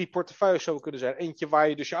er dus 3 portefeuilles zo kunnen zijn. Eentje waar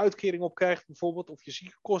je dus je uitkering op krijgt, bijvoorbeeld, of je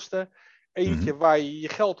ziekenkosten. Eentje waar je je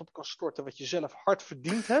geld op kan storten, wat je zelf hard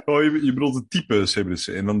verdiend hebt. Oh, je bedoelt een type CBDC.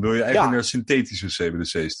 En dan wil je eigenlijk naar synthetische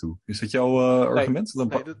CBDC's toe. Is dat jouw argument? Nee,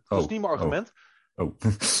 dat is niet mijn argument.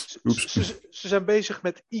 Ze zijn bezig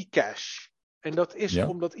met e-cash. En dat is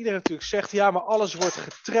omdat iedereen natuurlijk zegt, ja, maar alles wordt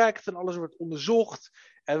getrackt en alles wordt onderzocht.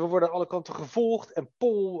 En we worden aan alle kanten gevolgd. En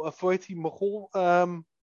Paul, hoe heet die Mogol?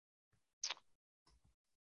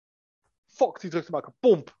 Die druk te maken,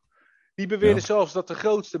 Pomp. Die beweerde zelfs dat de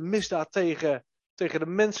grootste misdaad tegen de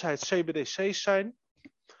mensheid CBDC's zijn.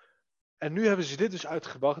 En nu hebben ze dit dus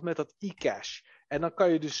uitgebracht met dat e-cash. En dan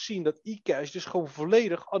kan je dus zien dat e-cash dus gewoon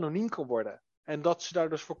volledig anoniem kan worden. En dat ze daar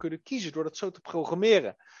dus voor kunnen kiezen door dat zo te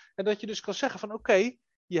programmeren. En dat je dus kan zeggen van oké,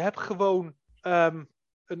 je hebt gewoon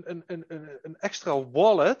een extra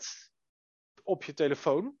wallet op je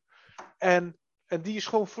telefoon. En die is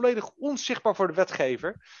gewoon volledig onzichtbaar voor de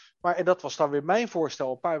wetgever. En dat was dan weer mijn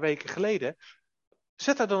voorstel een paar weken geleden.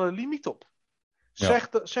 Zet daar dan een limiet op.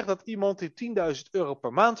 Zeg dat iemand die €10.000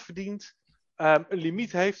 per maand verdient, een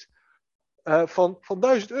limiet heeft van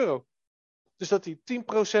 €1.000. Dus dat hij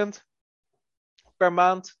 10% per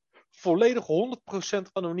maand volledig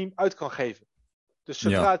 100% anoniem uit kan geven. Dus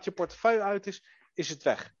zodra het je portefeuille uit is, is het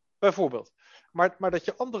weg. Bijvoorbeeld. Maar dat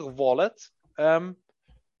je andere wallet,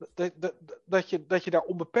 dat je daar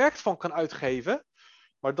onbeperkt van kan uitgeven,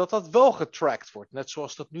 maar dat wel getracked wordt. Net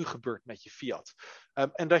zoals dat nu gebeurt met je fiat.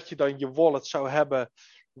 En dat je dan je wallet zou hebben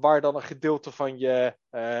waar dan een gedeelte van je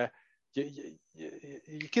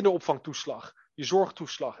kinderopvangtoeslag, je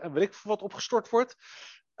zorgtoeslag en weet ik veel wat opgestort wordt.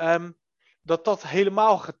 Dat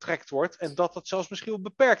helemaal getrackt wordt en dat zelfs misschien wel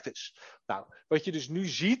beperkt is. Nou, wat je dus nu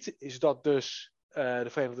ziet, is dat dus de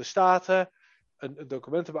Verenigde Staten een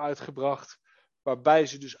document hebben uitgebracht waarbij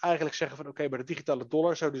ze dus eigenlijk zeggen van oké, maar de digitale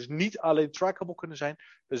dollar zou dus niet alleen trackable kunnen zijn.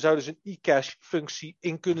 Er zou dus een e-cash functie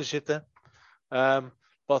in kunnen zitten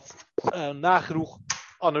wat nagenoeg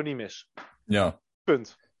anoniem is. Ja.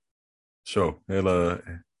 Punt. Zo, hele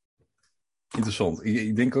interessant.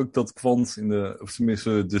 Ik denk ook dat Quant of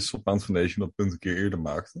tenminste de Stockpound Foundation dat punt een keer eerder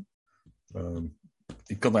maakte.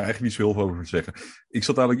 Ik kan daar eigenlijk niet zo heel veel over zeggen. Ik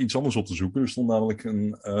zat eigenlijk iets anders op te zoeken. Er stond namelijk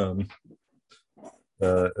een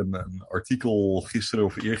artikel gisteren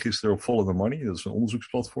of eergisteren op Follow the Money. Dat is een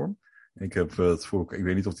onderzoeksplatform. Ik heb ik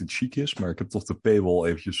weet niet of dit chic is, maar ik heb toch de paywall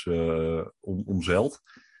eventjes omzeild.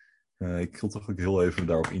 Ik wil toch ook heel even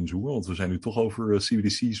daarop inzoomen, want we zijn nu toch over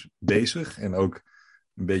CBDC's bezig. En ook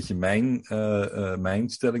een beetje mijn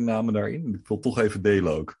stellingname daarin. Ik wil het toch even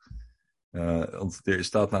delen ook. Want er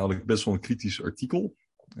staat namelijk best wel een kritisch artikel.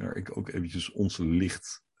 Waar ik ook eventjes ons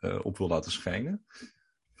licht op wil laten schijnen.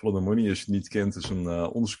 Follow the Money, als je het niet kent, is een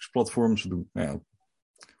onderzoeksplatform. Ze doen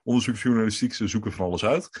onderzoeksjournalistiek, ze zoeken van alles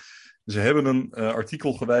uit. Ze hebben een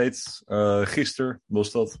artikel gewijd, gisteren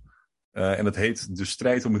was dat. En het heet De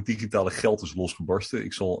strijd om het digitale geld is losgebarsten.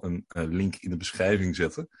 Ik zal een link in de beschrijving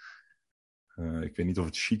zetten. Ik weet niet of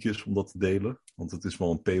het chic is om dat te delen. Want het is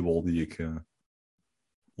wel een paywall die ik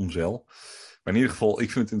omzeil. Maar in ieder geval,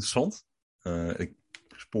 ik vind het interessant. Ik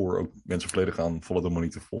spoor ook mensen volledig aan Follow the Money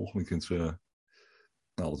te volgen. Ik vind ze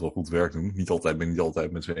dat wel goed werk doen. Ben ik niet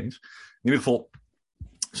altijd met ze eens. In ieder geval,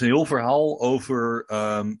 het is een heel verhaal over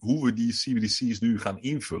hoe we die CBDC's nu gaan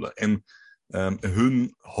invullen. En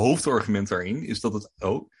hun hoofdargument daarin is dat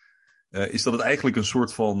het eigenlijk een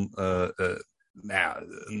soort van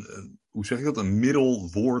hoe zeg ik dat? Een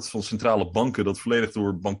middelwoord van centrale banken dat volledig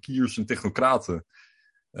door bankiers en technocraten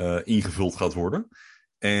ingevuld gaat worden.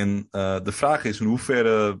 En de vraag is in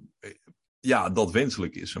hoeverre dat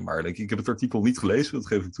wenselijk is. Maar ik heb het artikel niet gelezen, dat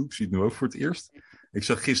geef ik toe. Ik zie het nu ook voor het eerst. Ik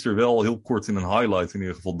zag gisteren wel heel kort in een highlight in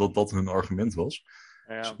ieder geval dat hun argument was.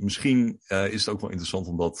 Ja. Dus misschien is het ook wel interessant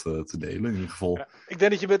om dat te delen. In ieder geval. Ja, ik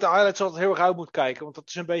denk dat je met de highlights altijd heel erg uit moet kijken. Want dat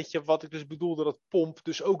is een beetje wat ik dus bedoelde dat Pomp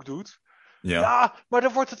dus ook doet. Ja, maar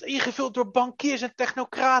dan wordt het ingevuld door bankiers en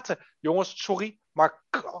technocraten. Jongens, sorry, maar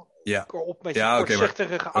op met je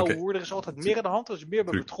kortzichtige oude woorden. Er is altijd meer aan de hand, er is meer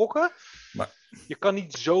bij betrokken. Maar je kan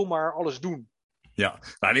niet zomaar alles doen. Ja,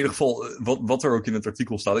 nou in ieder geval, wat er ook in het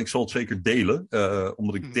artikel staat, ik zal het zeker delen.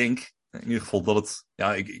 Omdat ik denk, in ieder geval, dat het...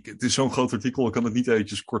 het is zo'n groot artikel, ik kan het niet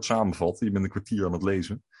eventjes kort samenvatten. Je bent een kwartier aan het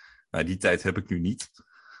lezen. Nou, die tijd heb ik nu niet.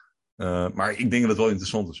 Maar ik denk dat het wel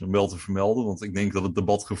interessant is om wel te vermelden. Want ik denk dat het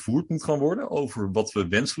debat gevoerd moet gaan worden over wat we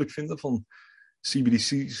wenselijk vinden van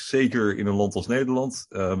CBDC's. Zeker in een land als Nederland.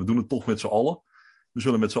 We doen het toch met z'n allen. We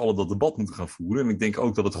zullen met z'n allen dat debat moeten gaan voeren. En ik denk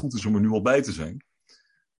ook dat het goed is om er nu al bij te zijn.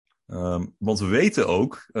 Want we weten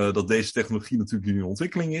ook dat deze technologie natuurlijk in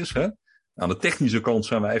ontwikkeling is. Hè? Aan de technische kant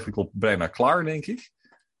zijn we eigenlijk al bijna klaar, denk ik.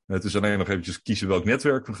 Het is alleen nog eventjes kiezen welk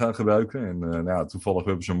netwerk we gaan gebruiken. En toevallig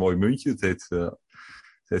hebben ze een mooi muntje. Het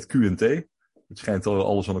heet QNT. Het schijnt al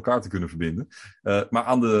alles aan elkaar te kunnen verbinden. Maar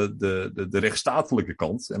aan de rechtsstatelijke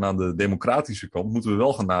kant en aan de democratische kant moeten we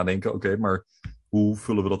wel gaan nadenken. Oké, maar hoe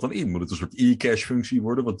vullen we dat dan in? Moet het een soort e-cash functie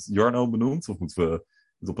worden, wat Jarno benoemt? Of moeten we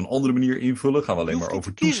het op een andere manier invullen? Gaan we alleen maar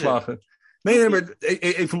over toeslagen? Nee, maar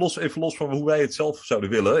even los van hoe wij het zelf zouden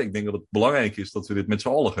willen. Ik denk dat het belangrijk is dat we dit met z'n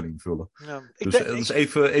allen gaan invullen. Ja, dus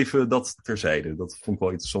even dat terzijde. Dat vond ik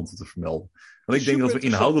wel interessant om te vermelden. Want ik denk dat we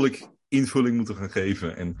inhoudelijk invulling moeten gaan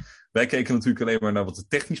geven. En wij kijken natuurlijk alleen maar naar wat er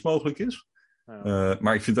technisch mogelijk is. Ja.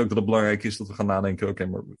 Maar ik vind ook dat het belangrijk is dat we gaan nadenken, oké,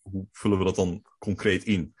 maar hoe vullen we dat dan concreet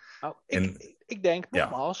in? Nou, ik denk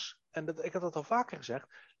nogmaals, en ik heb dat al vaker gezegd,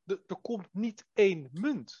 er komt niet één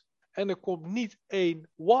munt. En er komt niet één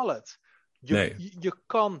wallet. Je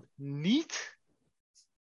kan niet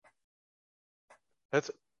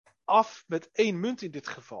het af met één munt in dit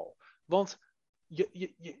geval. Want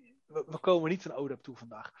we komen niet aan ODAP toe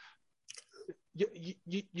vandaag.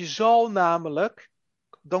 Je zal namelijk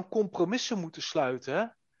dan compromissen moeten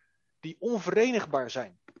sluiten die onverenigbaar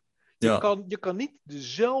zijn. Je kan niet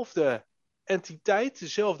dezelfde entiteit,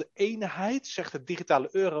 dezelfde eenheid, zegt de digitale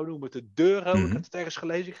euro, noem het de euro. Mhm. Ik heb het ergens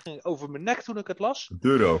gelezen, ik ging over mijn nek toen ik het las.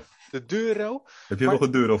 Euro. De euro. Heb je nog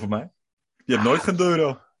een euro voor mij? Je hebt nooit geen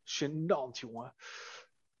euro. Gênant, jongen.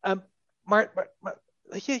 Maar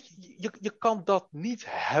weet je kan dat niet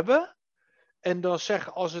hebben. En dan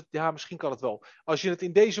zeggen als het, ja, misschien kan het wel. Als je het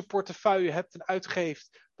in deze portefeuille hebt en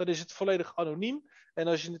uitgeeft, dan is het volledig anoniem. En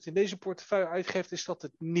als je het in deze portefeuille uitgeeft, is dat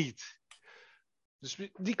het niet. Dus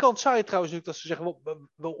die kant zou je trouwens nu, dat ze zeggen,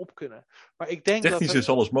 wel op kunnen. Maar ik denk Technisch is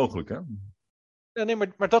alles mogelijk, hè? Ja, nee,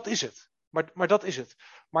 maar dat is het. Maar dat is het.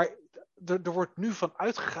 Maar er wordt nu van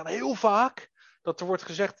uitgegaan, heel vaak, dat er wordt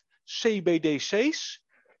gezegd CBDC's.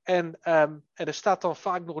 En er staat dan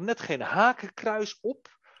vaak nog net geen hakenkruis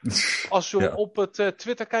op. Als we op het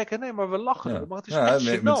Twitter kijken, nee, maar we lachen erom. Maar het is echt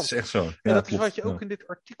nee, gênant. maar het is echt zo. Ja, En dat klopt. is wat je ook in dit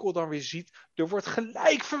artikel dan weer ziet. Er wordt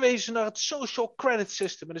gelijk verwezen naar het social credit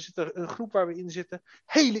system. En er zit er een groep waar we in zitten.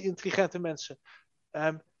 Hele intelligente mensen.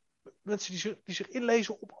 Mensen die zich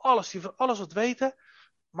inlezen op alles. Die van alles wat weten.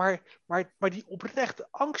 Maar die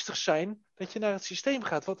oprecht angstig zijn dat je naar het systeem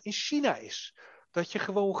gaat wat in China is. Dat je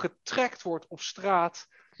gewoon getrackt wordt op straat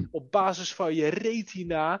op basis van je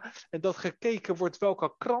retina en dat gekeken wordt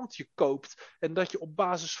welke krant je koopt en dat je op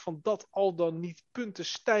basis van dat al dan niet punten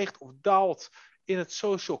stijgt of daalt in het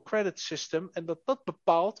social credit system en dat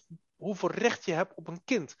bepaalt hoeveel recht je hebt op een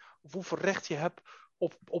kind of hoeveel recht je hebt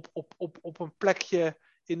op een plekje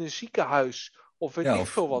in een ziekenhuis of weet ik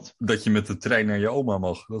veel wat. Dat je met de trein naar je oma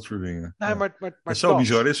mag, dat soort dingen. Nee, maar zo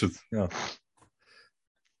bizar is het. Ja.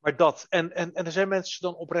 Maar dat. En er zijn mensen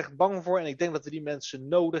dan oprecht bang voor. En ik denk dat we die mensen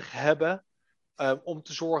nodig hebben. Om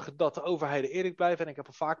te zorgen dat de overheden eerlijk blijven. En ik heb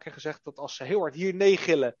al vaker gezegd dat als ze heel hard hier nee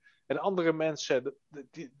gillen. En andere mensen,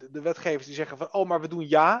 de wetgevers die zeggen van. Oh, maar we doen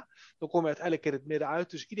ja. Dan kom je uiteindelijk in het midden uit.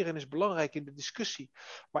 Dus iedereen is belangrijk in de discussie.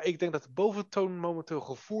 Maar ik denk dat de boventoon momenteel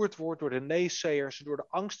gevoerd wordt door de neesaaiers. Door de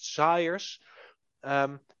angstzaaiers.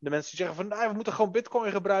 De mensen die zeggen van we moeten gewoon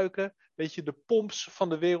bitcoin gebruiken. Weet je, de pomps van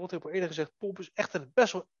de wereld. Ik heb al eerder gezegd, pomp is echt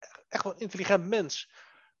echt wel een intelligent mens.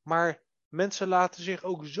 Maar mensen laten zich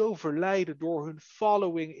ook zo verleiden door hun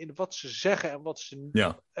following in wat ze zeggen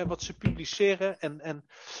en wat ze publiceren.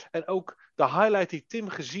 En ook de highlight die Tim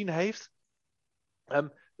gezien heeft.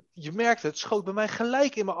 Je merkt het schoot bij mij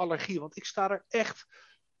gelijk in mijn allergie. Want ik sta er echt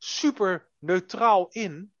super neutraal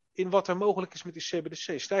in wat er mogelijk is met die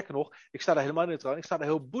CBDC. Sterker nog, ik sta daar helemaal neutraal in. Ik sta daar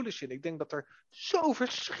heel bullish in. Ik denk dat er zo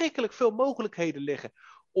verschrikkelijk veel mogelijkheden liggen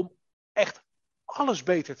om echt alles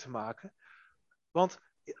beter te maken. Want,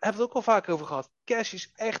 we hebben het ook al vaak over gehad, cash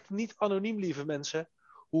is echt niet anoniem, lieve mensen.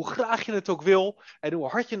 Hoe graag je het ook wil en hoe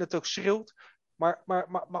hard je het ook schreeuwt. Maar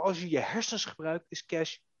als je je hersens gebruikt, is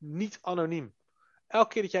cash niet anoniem.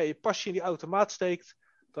 Elke keer dat jij je pasje in die automaat steekt,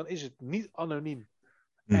 dan is het niet anoniem.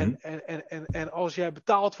 Mm-hmm. En als jij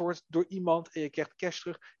betaald wordt door iemand en je krijgt cash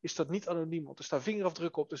terug, is dat niet anoniem. Want er staan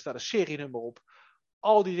vingerafdrukken op, er staat een serienummer op.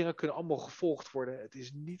 Al die dingen kunnen allemaal gevolgd worden. Het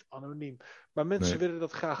is niet anoniem. Maar mensen willen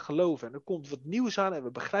dat graag geloven. En er komt wat nieuws aan en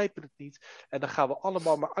we begrijpen het niet. En dan gaan we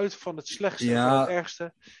allemaal maar uit van het slechtste en van het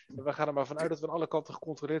ergste. En we gaan er maar vanuit dat we aan alle kanten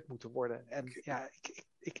gecontroleerd moeten worden. En ja,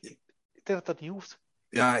 ik denk dat dat niet hoeft.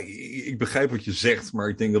 Ja, ik begrijp wat je zegt, maar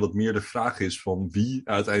ik denk dat het meer de vraag is van wie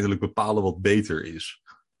uiteindelijk bepalen wat beter is.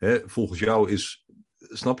 Volgens jou is,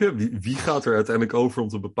 snap je, wie gaat er uiteindelijk over om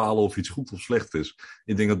te bepalen of iets goed of slecht is?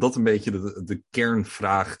 Ik denk dat dat een beetje de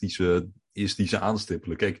kernvraag die ze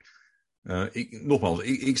aanstippelen. Kijk,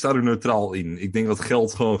 ik sta er neutraal in. Ik denk dat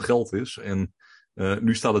geld gewoon geld is. En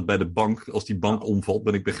nu staat het bij de bank. Als die bank omvalt,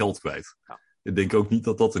 ben ik mijn geld kwijt. Ja. Ik denk ook niet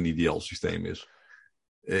dat dat een ideaal systeem is.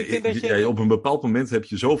 Op een bepaald moment heb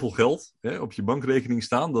je zoveel geld op je bankrekening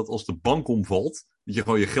staan, dat als de bank omvalt, dat je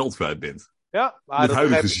gewoon je geld kwijt bent. Ja, maar het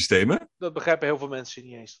huidige systeem, hè? Dat begrijpen heel veel mensen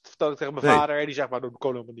niet eens. Dat vertel ik tegen mijn vader en die zegt maar, dat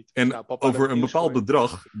kon helemaal niet. En papa, over een bepaald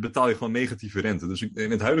bedrag betaal je gewoon negatieve rente. Dus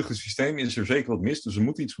in het huidige systeem is er zeker wat mis, dus er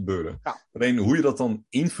moet iets gebeuren. Ja. Alleen hoe je dat dan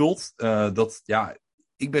invult,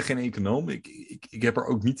 ik ben geen econoom. Ik heb er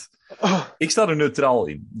ook niet... Ik sta er neutraal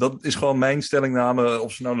in. Dat is gewoon mijn stellingname.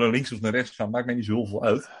 Of ze nou naar links of naar rechts gaan, maakt mij niet zo heel veel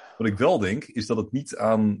uit. Wat ik wel denk, is dat het niet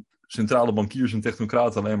aan centrale bankiers en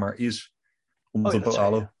technocraten alleen maar is om te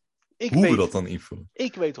bepalen hoe we dat dan invullen.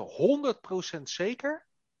 Ik weet 100% zeker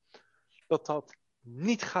dat dat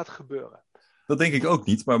niet gaat gebeuren. Dat denk ik ook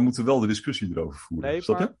niet, maar we moeten wel de discussie erover voeren. Nee,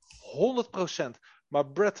 maar 100%. Maar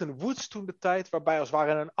Bretton Woods toen de tijd, waarbij als het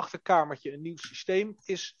ware in een achterkamertje een nieuw systeem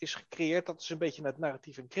is gecreëerd. Dat is een beetje het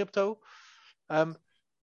narratief in crypto.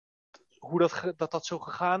 Hoe dat zo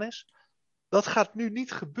gegaan is. Dat gaat nu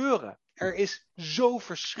niet gebeuren. Er is zo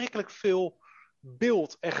verschrikkelijk veel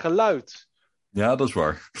beeld en geluid. Ja, dat is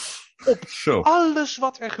waar. Op alles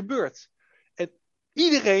wat er gebeurt. En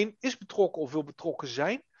Iedereen is betrokken of wil betrokken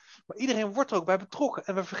zijn. Maar iedereen wordt er ook bij betrokken.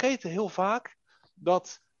 En we vergeten heel vaak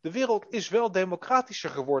dat de wereld is wel democratischer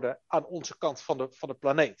geworden aan onze kant van de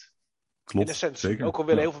planeet. Klopt, In essentie. zeker. Ook al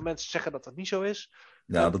willen heel veel mensen zeggen dat dat niet zo is.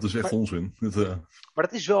 Ja, dat is echt maar, onzin. maar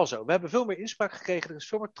dat is wel zo. We hebben veel meer inspraak gekregen. Er is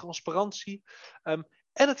veel meer transparantie. En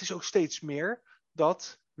het is ook steeds meer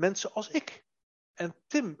dat mensen als ik en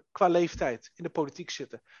Tim qua leeftijd in de politiek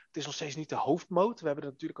zitten. Het is nog steeds niet de hoofdmoot. We hebben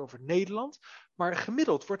het natuurlijk over Nederland. Maar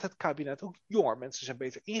gemiddeld wordt het kabinet ook jonger. Mensen zijn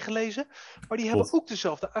beter ingelezen. Maar die hebben ook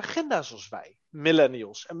dezelfde agenda's als wij.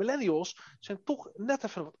 Millennials. En millennials zijn toch net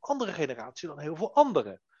even een wat andere generatie dan heel veel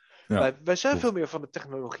anderen. Ja, wij zijn veel meer van de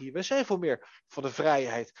technologie. Wij zijn veel meer van de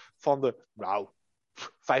vrijheid. Van de,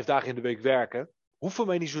 5 dagen in de week werken. Hoeft voor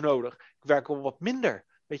mij niet zo nodig. Ik werk wel wat minder.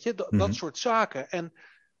 Weet je, dat soort zaken. En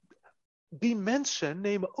die mensen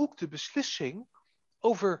nemen ook de beslissing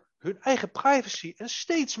over hun eigen privacy. En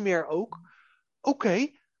steeds meer ook,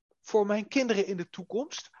 oké, voor mijn kinderen in de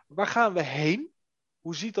toekomst, waar gaan we heen?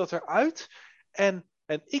 Hoe ziet dat eruit? En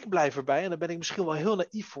ik blijf erbij, en daar ben ik misschien wel heel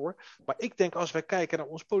naïef voor, maar ik denk als wij kijken naar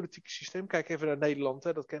ons politieke systeem, kijk even naar Nederland,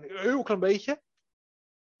 dat ken ik een heel klein beetje.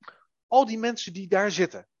 Al die mensen die daar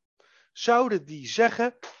zitten, zouden die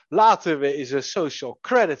zeggen, laten we eens een social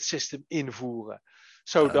credit system invoeren.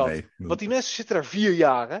 Zodat, want die mensen zitten daar 4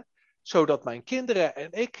 jaar, hè, zodat mijn kinderen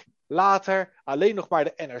en ik later alleen nog maar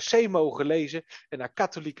de NRC mogen lezen en naar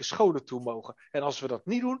katholieke scholen toe mogen. En als we dat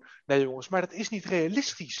niet doen, nee jongens, maar dat is niet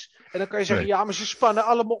realistisch. En dan kan je zeggen, ja, maar ze spannen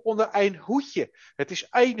allemaal onder één hoedje. Het is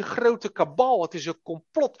één grote kabal, het is een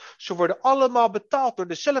complot. Ze worden allemaal betaald door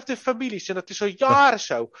dezelfde families en dat is al jaren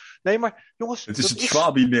zo. Nee, maar jongens... Het is het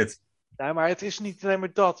Schwabi-net. Nee, maar het is niet alleen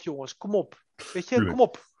maar dat, jongens. Kom op. Weet je, kom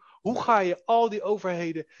op. Hoe ga je al die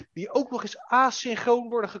overheden, die ook nog eens asynchroon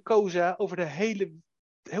worden gekozen over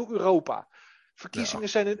heel Europa. Verkiezingen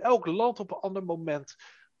zijn in elk land op een ander moment.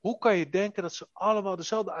 Hoe kan je denken dat ze allemaal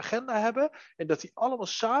dezelfde agenda hebben en dat die allemaal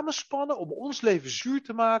samenspannen om ons leven zuur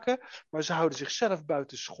te maken, maar ze houden zichzelf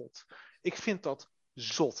buiten schot. Ik vind dat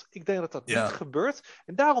zot. Ik denk dat dat niet gebeurt.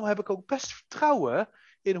 En daarom heb ik ook best vertrouwen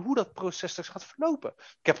in hoe dat proces straks gaat verlopen.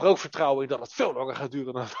 Ik heb er ook vertrouwen in dat het veel langer gaat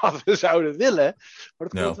duren dan wat we zouden willen. Maar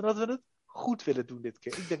dat komt omdat we het goed willen doen dit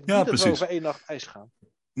keer. Ik denk niet dat we over 1 nacht ijs gaan.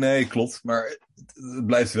 Nee, klopt. Maar het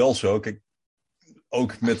blijft wel zo. Kijk,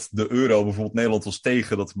 ook met de euro, bijvoorbeeld Nederland was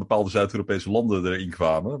tegen dat bepaalde Zuid-Europese landen erin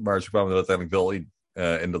kwamen. Maar ze kwamen er uiteindelijk wel in.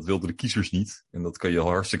 En dat wilden de kiezers niet. En dat kan je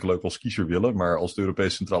hartstikke leuk als kiezer willen. Maar als de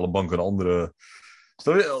Europese Centrale Bank een andere...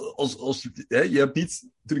 je hebt niet...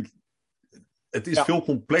 Natuurlijk, het is veel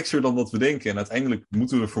complexer dan wat we denken. En uiteindelijk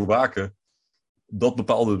moeten we ervoor waken dat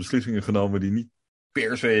bepaalde beslissingen genomen die niet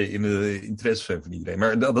per se in de interesse zijn van iedereen.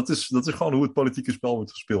 Maar dat is gewoon hoe het politieke spel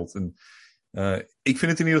wordt gespeeld. En ik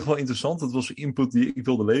vind het in ieder geval interessant. Dat was de input die ik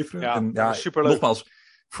wilde leveren. En superleuk. Nogmaals,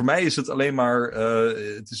 voor mij is het alleen maar...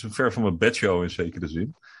 het is een ver van mijn bedshow in zekere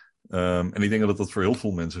zin. En ik denk dat dat voor heel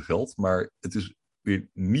veel mensen geldt. Maar het is weer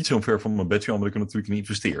niet zo ver van mijn bedshow, omdat ik er natuurlijk in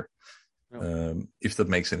investeer. If that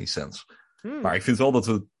makes any sense. Maar ik vind wel dat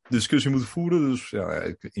we discussie moeten voeren. Dus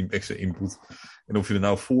extra input. En of je er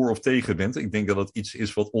nou voor of tegen bent. Ik denk dat het iets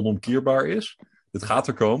is wat onomkeerbaar is. Het gaat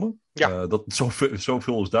er komen. Dat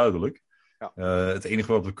zoveel is duidelijk. Ja. Het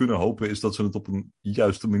enige wat we kunnen hopen is dat ze het op een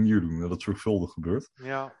juiste manier doen. En dat het zorgvuldig gebeurt.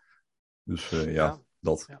 Ja. Dus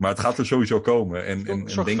dat. Ja. Maar het gaat er sowieso komen. En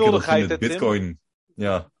denken dat je met Bitcoin...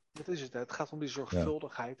 Ja. Dat is het. Het gaat om die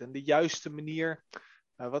zorgvuldigheid. En de juiste manier...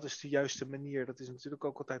 wat is de juiste manier? Dat is natuurlijk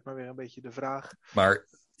ook altijd maar weer een beetje de vraag. Maar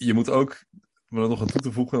je moet ook... Om er nog aan toe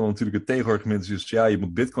te voegen, want natuurlijk het tegenargument is... je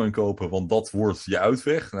moet Bitcoin kopen, want dat wordt je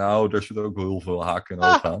uitweg. Nou, daar zit ook wel heel veel haken en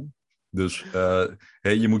ogen aan. Dus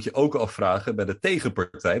je moet je ook afvragen bij de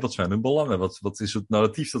tegenpartij, wat zijn hun belangen? Wat is het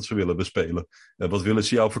narratief dat ze willen bespelen? Wat willen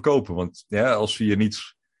ze jou verkopen? Want als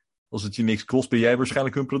het je niks kost, ben jij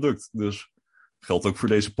waarschijnlijk hun product. Dus geldt ook voor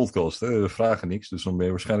deze podcast. Hè? We vragen niks, dus dan ben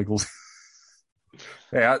je waarschijnlijk wel...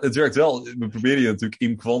 het werkt wel. We proberen je natuurlijk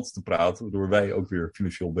in kwant te praten, waardoor wij ook weer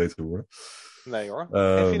financieel beter worden. Nee hoor,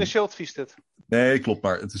 geen financieel advies dit. Nee, klopt,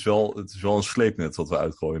 maar het is wel een sleepnet wat we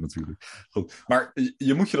uitgooien natuurlijk. Goed, maar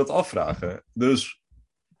je moet je dat afvragen. Dus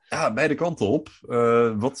beide kanten op.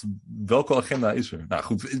 Welke agenda is er? Nou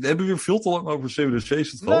goed, we hebben weer veel te lang over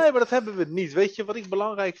CBDC's het gehad. Nee, maar dat hebben we niet. Weet je wat ik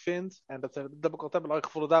belangrijk vind? En dat heb ik altijd belangrijk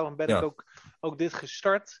gevonden. Daarom ben ik ook dit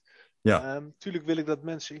gestart. Tuurlijk wil ik dat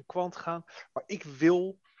mensen in kwant gaan. Maar ik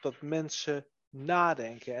wil dat mensen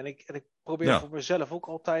nadenken. En ik probeer voor mezelf ook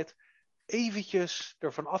altijd... eventjes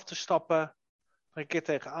ervan af te stappen, er een keer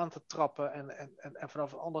tegenaan te trappen en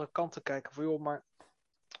vanaf een andere kant te kijken van joh, maar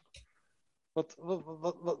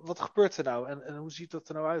wat gebeurt er nou en hoe ziet dat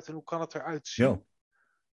er nou uit en hoe kan het eruit zien?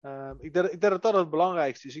 Ik denk dat dat het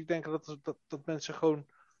belangrijkste is. Ik denk dat mensen gewoon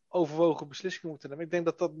overwogen beslissingen moeten nemen. Ik denk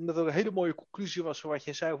dat dat net een hele mooie conclusie was voor wat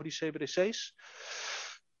je zei over die CBDC's.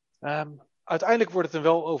 Uiteindelijk wordt het een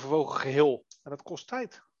wel overwogen geheel. En dat kost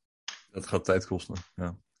tijd. Dat gaat tijd kosten,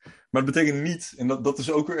 ja. Maar dat betekent niet, en dat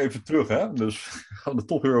is ook weer even terug, hè? Dus gaan we het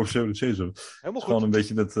toch weer over CBDC's hebben. Helemaal goed. Gewoon een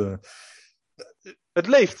beetje het... Het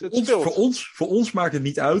leeft, het speelt. Voor ons maakt het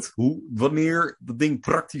niet uit wanneer dat ding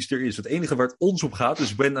praktisch er is. Het enige waar het ons op gaat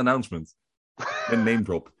is brand announcement. En name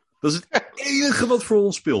drop. Dat is het enige wat voor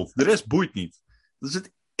ons speelt. De rest boeit niet. Dat is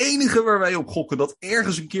het enige waar wij op gokken. Dat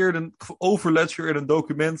ergens een keer een overledger in een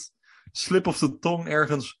document, slip of the tongue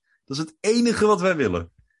ergens. Dat is het enige wat wij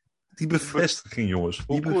willen. Die bevestiging, jongens.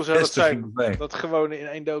 Hoe cool zou dat zijn? Dat gewoon in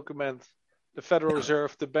één document de Federal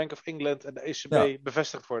Reserve, de Bank of England en de ECB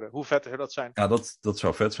bevestigd worden. Hoe vet zou dat zijn? Ja, dat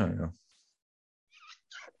zou vet zijn, ja.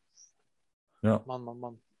 Ja.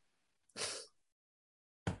 Man.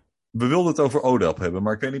 We wilden het over ODAP hebben,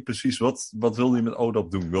 maar ik weet niet precies wat wilde je met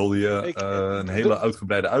ODAP doen? Wilde je een hele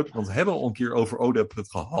uitgebreide want we hebben al een keer over ODAP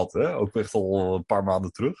het gehad, hè? Ook echt al een paar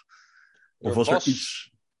maanden terug. Of was er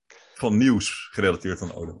iets van nieuws gerelateerd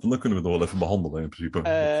aan ODAP? Dan kunnen we het nog wel even behandelen in principe.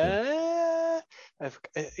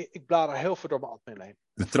 Ik blader heel veel door mijn admin heen.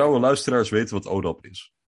 De trouwe luisteraars weten wat ODAP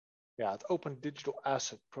is. Ja, het Open Digital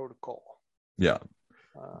Asset Protocol. Ja,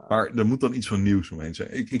 maar er moet dan iets van nieuws omheen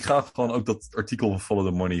zijn. Ik ga gewoon ook dat artikel van Follow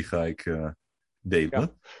the Money delen.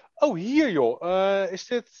 Ja. Oh, hier joh. Is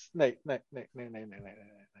dit... Nee.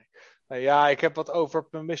 Ja, ik heb wat over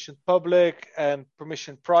permission public en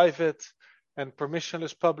permission private en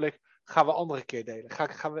permissionless public. Gaan we andere keer delen.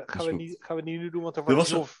 Gaan we niet nu doen, want er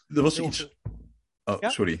was iets... Oh, ja?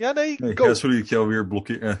 Sorry. Ja, nee, ja, sorry dat ik jou weer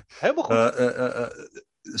blokkeer. Helemaal goed.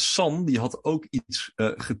 San, die had ook iets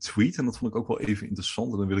getweet. En dat vond ik ook wel even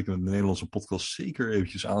interessant. En dan wil ik in de Nederlandse podcast zeker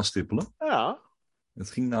eventjes aanstippelen. Ja.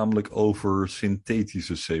 Het ging namelijk over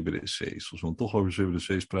synthetische CBDC's. Als we dan toch over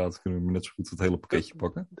CBDC's praten, kunnen we net zo goed het hele pakketje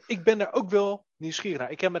pakken. Ik ben daar ook wel nieuwsgierig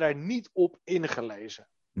naar. Ik heb me daar niet op ingelezen.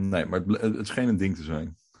 Nee, maar het scheen een ding te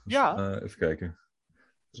zijn. Dus, ja. Even kijken. Het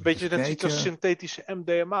is een beetje net zoiets als synthetische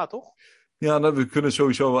MDMA, toch? Ja, nou, we kunnen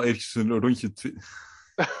sowieso wel eventjes een rondje...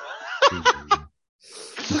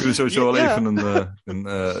 We kunnen sowieso wel even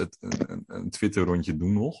een Twitter-rondje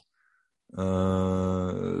doen nog.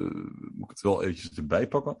 Moet ik het wel eventjes erbij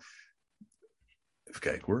pakken. Even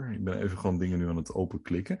kijken hoor. Ik ben even gewoon dingen nu aan het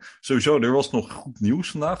openklikken. Sowieso, er was nog goed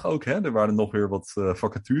nieuws vandaag ook. Hè? Er waren nog weer wat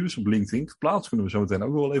vacatures op LinkedIn geplaatst. Kunnen we zo meteen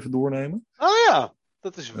ook wel even doornemen. Oh ja,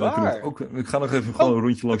 dat is waar. Ik ga nog even gewoon een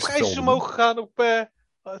rondje langs de prijzen omhoog gegaan op...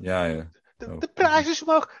 ja. De prijs is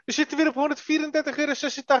omhoog. We zitten weer op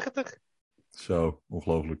 €134,86. Zo,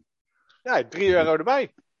 ongelooflijk. Ja, €3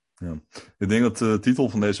 erbij. Ja. Ik denk dat de titel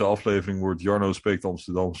van deze aflevering wordt Jarno spreekt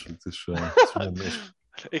Amsterdams. Het is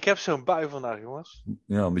Ik heb zo'n bui vandaag, jongens.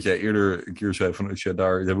 Ja, omdat jij eerder een keer zei van als jij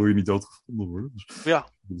daar wil je niet doodgevonden worden. Dus, ja.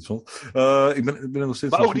 Interessant. Ik ben er nog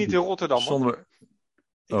steeds... Maar ook niet in Rotterdam, Sander...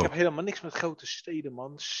 Ik heb helemaal niks met grote steden,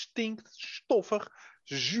 man. Stinkt, stoffig,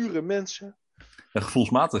 zure mensen. Ja,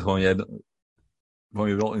 gevoelsmatig woon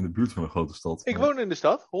je wel in de buurt van een grote stad. Ik woon in de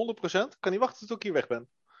stad, 100%. Ik kan niet wachten tot ik hier weg ben.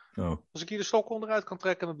 Oh. Als ik hier de stok onderuit kan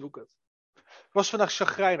trekken, dan doe ik het. Ik was vandaag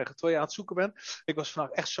chagrijnig, terwijl je aan het zoeken bent. Ik was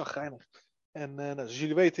vandaag echt chagrijnig. En zoals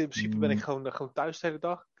jullie weten, in principe ben ik gewoon thuis de hele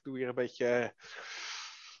dag. Ik doe hier een beetje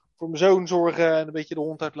voor mijn zoon zorgen en een beetje de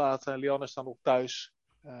hond uitlaten. Lianne is dan nog thuis.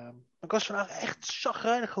 Ik was vandaag echt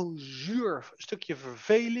chagrijnig, gewoon zuur. Een stukje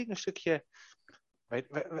verveling, een stukje...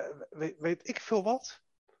 Weet ik veel wat.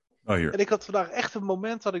 Oh, hier. En ik had vandaag echt een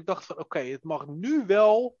moment dat ik dacht van... Oké, het mag nu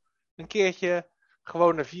wel een keertje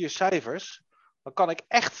gewoon naar 4 cijfers. Dan kan ik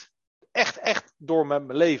echt door met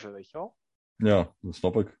mijn leven, weet je wel. Ja, dat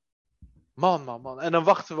snap ik. Man. En dan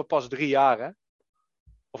wachten we pas 3 jaar, hè.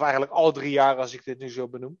 Of eigenlijk al 3 jaar als ik dit nu zo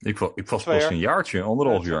benoem. Ik was pas een jaartje,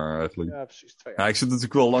 1,5 jaar eigenlijk. Ja, precies, 2 jaar. Ja, ik zit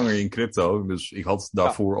natuurlijk wel langer in crypto. Dus ik had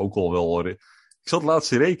daarvoor ook al wel... Ik zat laatst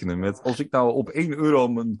te rekenen met... Als ik nou op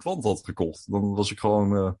 €1 mijn kwant had gekocht... Dan was ik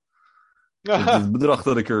gewoon... Het bedrag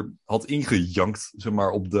dat ik er had ingejankt, zeg maar,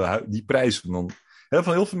 op die prijs. En dan,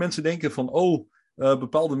 van heel veel mensen denken van...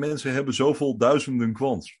 bepaalde mensen hebben zoveel duizenden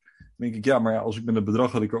kwants. Dan denk ik, ja, maar als ik met het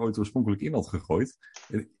bedrag dat ik er ooit oorspronkelijk in had gegooid...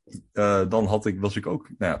 dan was ik ook...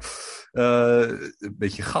 Nou ja, een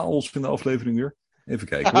beetje chaos in de aflevering weer. Even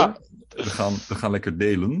kijken hoor. We gaan lekker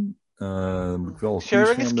delen. Moet ik wel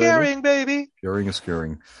sharing is caring, baby. Sharing is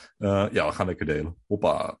caring. Ja, we gaan lekker delen.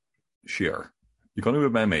 Hoppa. Share. Je kan nu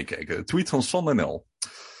met mij meekijken. Tweet van SanNL.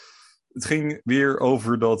 Het ging weer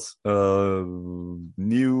over dat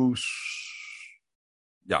nieuws...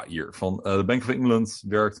 Ja, hier. Van de Bank of England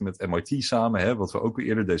werkt met MIT samen. Hè, wat we ook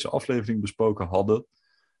eerder deze aflevering besproken hadden.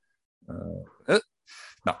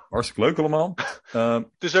 Nou, hartstikke leuk allemaal.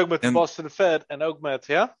 Dus ook met de Boston Fed en ook met,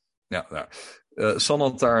 ja? Ja, nou. San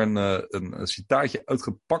had daar een citaatje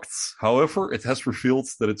uitgepakt. However, it has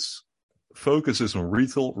revealed that its focus is on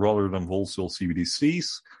retail rather than wholesale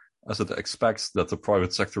CBDC's, as it expects that the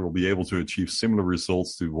private sector will be able to achieve similar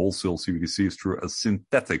results to wholesale CBDC's through a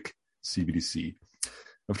synthetic CBDC.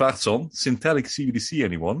 Dan vraagt San, synthetic CBDC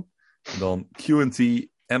anyone? En dan QNT,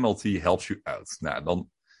 MLT helps you out. Nou, dan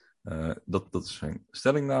dat is zijn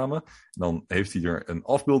stellingname. Dan heeft hij er een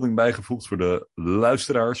afbeelding bijgevoegd voor de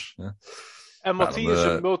luisteraars. MLT is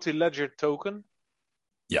een multi-ledger token.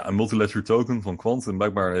 Ja, een multi-ledger token van Quant. En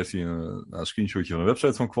blijkbaar heeft hij een screenshotje van een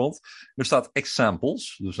website van Quant. Er staat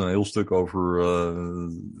examples. Dus een heel stuk over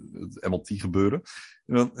het MLT gebeuren.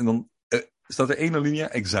 En dan staat er één linie,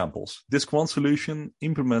 examples. This Quant solution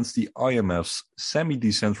implements the IMF's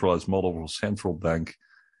semi-decentralized model for central bank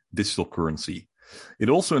digital currency. It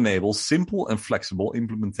also enables simple and flexible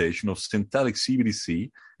implementation of synthetic CBDC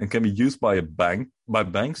and can be used by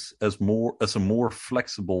banks as a more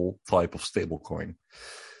flexible type of stablecoin.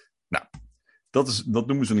 Nou, dat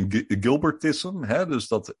noemen ze een Gilbertism, hè? Dus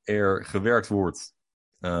dat er gewerkt wordt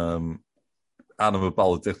aan een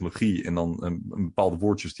bepaalde technologie en dan een bepaalde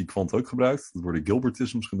woordjes die Quant ook gebruikt. Dat worden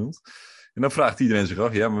Gilbertisms genoemd. En dan vraagt iedereen zich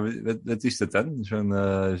af, ja, maar wat is dat dan?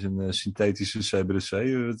 Zo'n synthetische CBDC,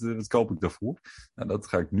 wat koop ik daarvoor? Nou, dat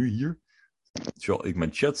ga ik nu hier. Terwijl ik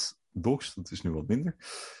mijn chat docs, dat is nu wat minder.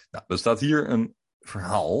 Nou, er staat hier een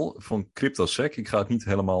verhaal van CryptoSec. Ik ga het niet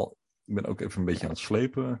helemaal, ik ben ook even een beetje aan het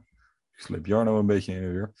slepen. Ik sleep Jarno een beetje in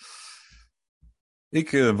en weer.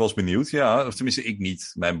 Ik was benieuwd, ja, of tenminste ik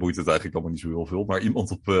niet. Mij boeit het eigenlijk allemaal niet zo heel veel. Maar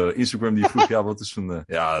iemand op Instagram die vroeg, ja, wat is een...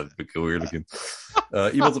 ja, daar ben ik heel eerlijk in.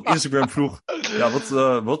 Iemand op Instagram vroeg, ja,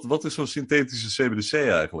 wat is zo'n synthetische CBDC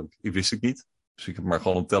eigenlijk? Ik wist het niet. Dus ik heb maar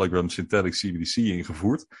gewoon een Telegram Synthetic CBDC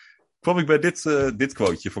ingevoerd. Kwam ik bij dit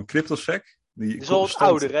quoteje van CryptoSec. Dit is al wat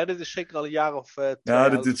ouder, hè? Dit is zeker al een jaar of 2 ja,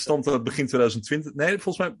 dit stond begin 2020. Nee,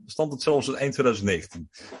 volgens mij stond het zelfs eind 2019.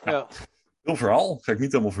 Ja. Heel verhaal, ga ik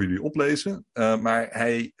niet helemaal voor jullie oplezen. Maar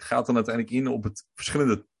hij gaat dan uiteindelijk in op het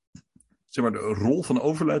verschillende, zeg maar, de rol van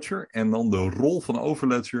Overledger en dan de rol van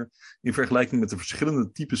Overledger in vergelijking met de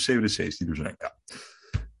verschillende types CBDC's die er zijn. Ja.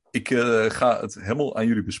 Ik ga het helemaal aan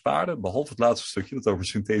jullie besparen, behalve het laatste stukje dat over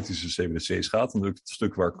synthetische CBDC's gaat. En ook het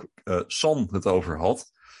stuk waar San het over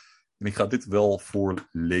had. En ik ga dit wel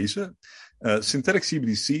voorlezen. Synthetic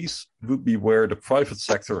CBDC's would be where the private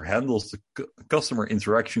sector handles the customer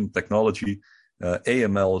interaction technology,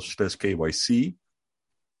 AML/KYC,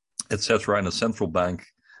 etc. And the central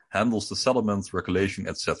bank handles the settlement, regulation,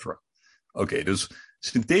 etc. Oké, dus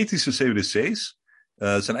synthetische CBDC's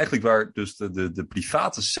zijn eigenlijk waar dus de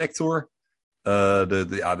private sector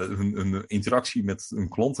hun interactie met hun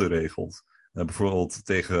klanten regelt. Bijvoorbeeld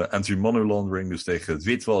tegen anti-money laundering, dus tegen het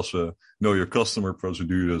witwassen, know your customer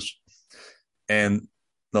procedures. En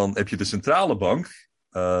dan heb je de centrale bank,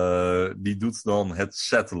 die doet dan het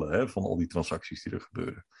settelen van al die transacties die er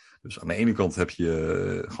gebeuren. Dus aan de ene kant heb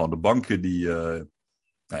je gewoon de banken die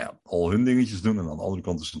al hun dingetjes doen. En aan de andere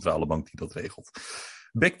kant de centrale bank die dat regelt.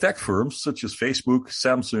 Big tech firms such as Facebook,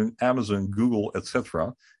 Samsung, Amazon, Google, etc.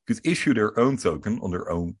 could issue their own token on their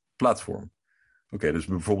own platform. Oké, dus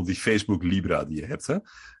bijvoorbeeld die Facebook Libra die je hebt. Hè?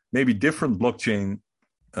 Maybe different blockchain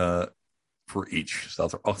for each,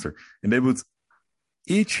 staat erachter. And they would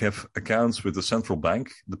each have accounts with the central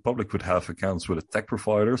bank. The public would have accounts with the tech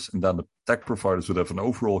providers. And then the tech providers would have an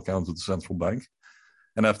overall account with the central bank.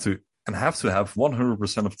 And have to have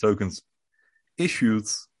 100% of tokens issued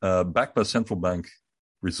backed by central bank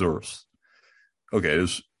reserves. Oké,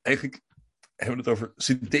 dus eigenlijk hebben we het over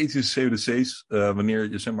synthetische CBDC's.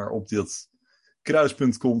 Wanneer je zeg maar op dat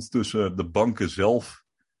kruispunt komt tussen de banken zelf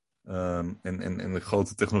en de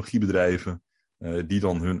grote technologiebedrijven die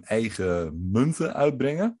dan hun eigen munten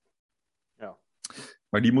uitbrengen. Ja.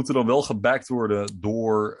 Maar die moeten dan wel gebacked worden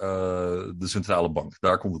door de centrale bank.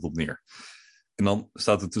 Daar komt het op neer. En dan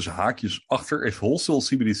staat er tussen haakjes achter, if wholesale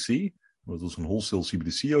CBDC, wat was een wholesale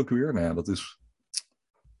CBDC ook weer? Nou ja, dat is...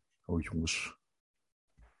 Oh jongens.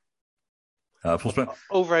 Ja, volgens mij...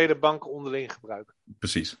 Overheden, banken onderling gebruiken.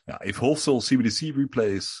 Precies. Ja, if wholesale CBDC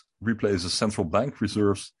replaces central bank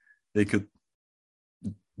reserves,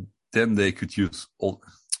 then they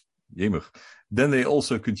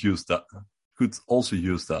also could also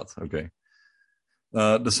use that. Okay.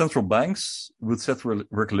 The central banks would set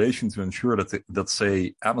regulation to ensure that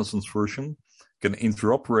say Amazon's version can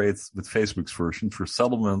interoperate with Facebook's version for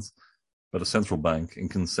settlement by the central bank and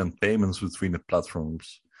can send payments between the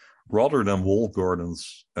platforms rather than walled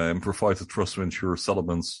gardens and provide the trust to ensure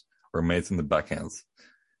settlements are made in the back end.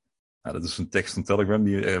 Nou, dat is een tekst van Telegram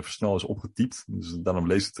die even snel is opgetypt. Dus daarom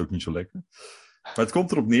leest het ook niet zo lekker. Maar het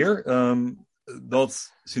komt erop neer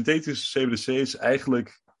dat synthetische CBDC's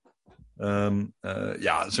eigenlijk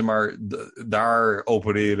zeg maar, daar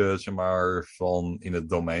opereren zeg maar, van in het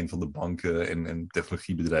domein van de banken en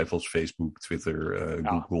technologiebedrijven als Facebook, Twitter,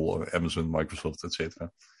 Google, Amazon, Microsoft, et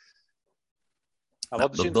cetera.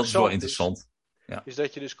 Wat dus dat is wel interessant. Is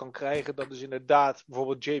dat je dus kan krijgen dat dus inderdaad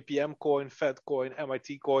bijvoorbeeld JPM coin, Fed coin,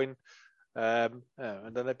 MIT coin. En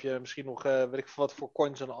dan heb je misschien nog weet ik wat voor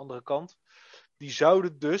coins aan de andere kant. Die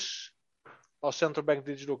zouden dus als central bank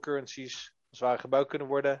digital currencies als het ware gebruikt kunnen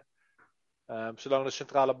worden. Zolang de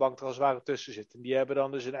centrale bank er als het ware tussen zit. En die hebben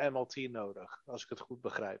dan dus een MLT nodig, als ik het goed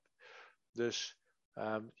begrijp. Dus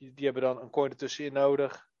die hebben dan een coin ertussenin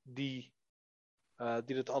nodig die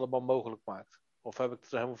dat allemaal mogelijk maakt. Of heb ik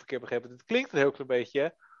het helemaal verkeerd begrepen? Het klinkt een heel klein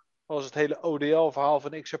beetje als het hele ODL-verhaal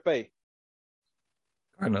van XRP. I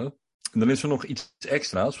know. En dan is er nog iets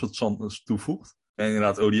extra's wat Sanders toevoegt. En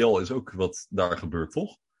inderdaad, ODL is ook wat daar gebeurt,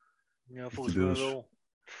 toch? Ja, volgens mij wel.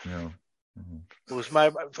 Ja. Volgens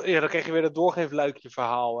mij, dan krijg je weer dat doorgeefluikje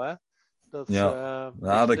verhaal, hè? Dat,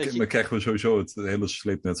 dan krijgen we sowieso het hele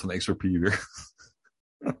sleepnet van XRP weer.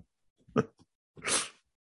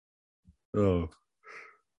 Oh.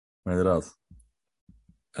 Maar inderdaad.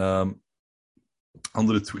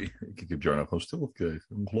 Andere tweet. Ik heb Jarno gewoon stil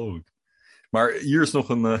gekregen. Ongelooflijk. Maar hier is nog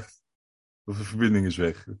een verbinding is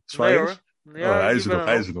weg. Zwaaiers? Nee, hoor. Ja, hij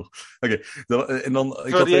is er nog. Oké. En dan,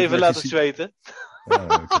 ik had die even laten zweten.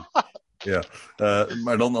 Ja,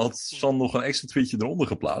 maar dan had San nog een extra tweetje eronder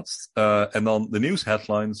geplaatst. En dan de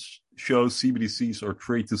nieuwsheadlines show CBDC's are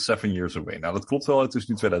 3 to 7 years away. Nou, dat klopt wel. Het is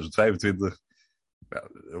nu 2025. Ja,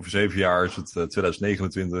 over 7 jaar is het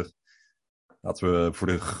 2029. Laten we voor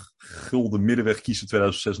de gulden middenweg kiezen.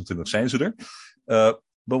 2026 zijn ze er.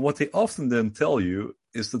 But what they often then tell you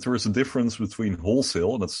is that there is a difference between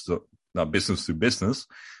wholesale, that's business to business,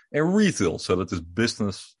 and retail. So that is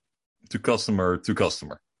business to customer to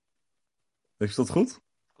customer. Is dat goed?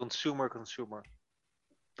 Consumer.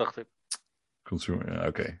 Dacht ik. Consumer, ja,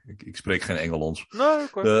 oké. Ik spreek geen Engels. Nee,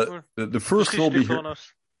 the first will be here.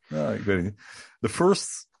 Ja, ik weet het niet. The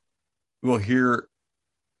first will hear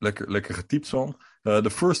lekker getypt zo.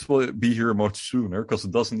 The first will be here much sooner, because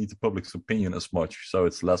it doesn't need the public's opinion as much, so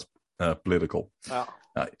it's less political. Ja.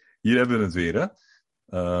 Nou, hier hebben we het weer, hè.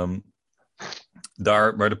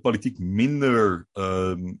 Daar waar de politiek minder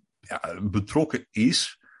betrokken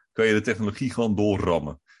is, kan je de technologie gewoon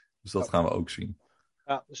doorrammen. Dus dat gaan we ook zien.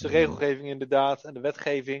 Ja, dus de regelgeving inderdaad en de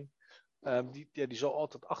wetgeving, die zal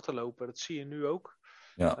altijd achterlopen. Dat zie je nu ook.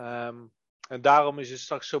 Ja. En daarom is het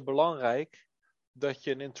straks zo belangrijk dat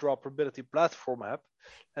je een interoperability platform hebt.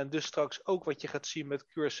 En dus straks ook wat je gaat zien met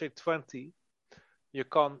QRC20. Je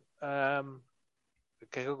kan, ik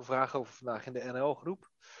kreeg ook een vraag over vandaag in de NL-groep.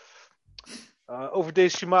 Over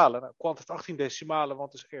decimalen. Nou, Quant heeft 18 decimalen,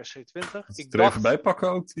 want het is ERC20. Ik dacht... even bijpakken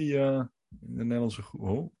ook die in de Nederlandse groep.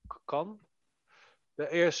 Oh. Kan. De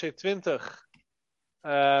ERC20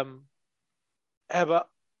 hebben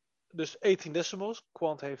dus 18 decimals.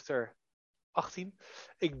 Quant heeft er 18.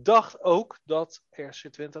 Ik dacht ook dat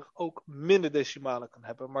ERC20 ook minder decimalen kan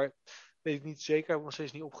hebben. Maar weet ik niet zeker. Ik heb nog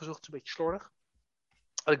steeds niet opgezocht. Het is een beetje slordig.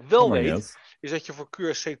 Wat ik wel weet, is dat je voor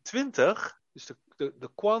QRC20, dus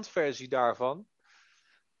de Quant versie daarvan,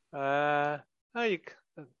 een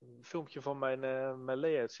filmpje van mijn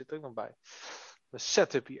layout zit er ook nog bij. Mijn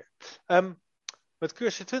setup hier. Met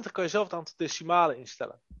QRC20 kan je zelf het aantal decimalen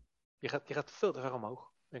instellen. Je gaat veel te ver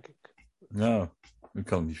omhoog, denk ik. Ja, ik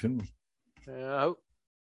kan het niet vinden.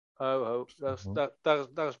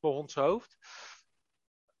 Daar is mijn hond zijn hoofd.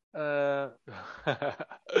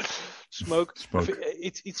 Smoke.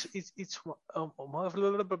 Iets omhoog.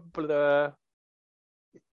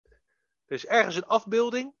 Er is ergens een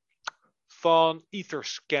afbeelding van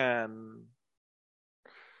Etherscan.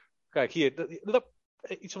 Kijk hier.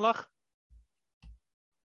 Iets omlaag.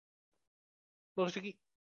 Nog een stukje.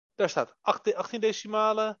 Daar staat 18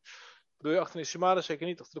 decimalen. Doe je 18 decimalen, zeker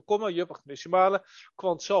niet achter de komma. Je hebt 18 decimalen.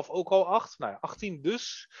 Quant zelf ook al 8. Nou ja, 18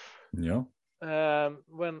 dus. Ja.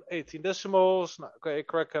 When 18 decimals. Nou, kan je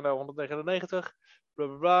cracken naar 199.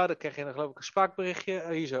 Blablabla. Dan krijg je geloof ik een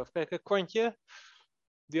spraakberichtje. Hier zo, even kijken. Quantje.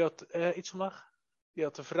 Die had iets omlaag. Die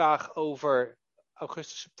had de vraag over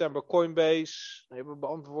augustus, september Coinbase. Die hebben we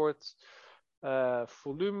beantwoord.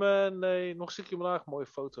 Volume. Nee, nog een stukje omlaag. Mooie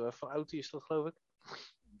foto van Auti is dat geloof ik.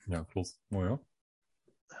 Ja, klopt. Mooi hoor.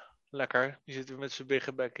 Lekker. Die zitten we met zijn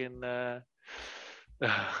biggebek in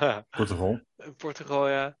Portugal. Portugal,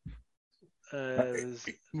 ja.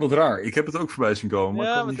 Wat raar. Ik heb het ook voorbij zien komen, maar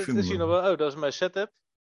ja, ik kan het niet vinden. Zien nog wel. Oh, dat is mijn setup.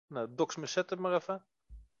 Nou, dox mijn setup maar even.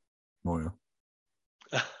 Mooi hoor.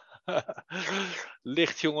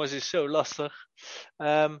 Licht, jongens, is zo lastig.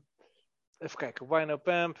 Even kijken. Wino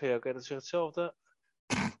Pamp. Ja, oké, dat is hetzelfde.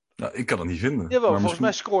 Nou, ik kan het niet vinden. Jawel, maar volgens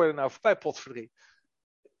mij scroll je er nou voorbij, potverdrie.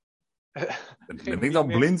 Ben ik dan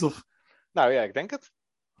blind of... Nou ja, ik denk het.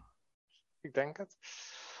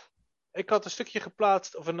 Ik had een stukje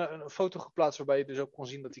geplaatst, of een foto geplaatst, waarbij je dus ook kon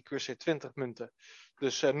zien dat die QC20 munten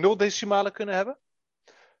dus 0 decimalen kunnen hebben.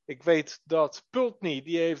 Ik weet dat Pultney,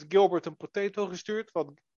 die heeft Gilbert een potato gestuurd,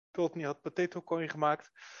 want Pultney had potato coin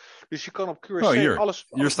gemaakt. Dus je kan op QRC alles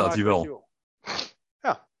hier staat hij wel. je wil.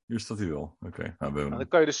 Ja. Hier staat hij wel. Oké. Nou, Dan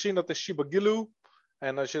kan je dus zien dat is Shiba Inu.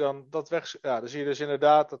 En als je dan dat weg... Ja, dan zie je dus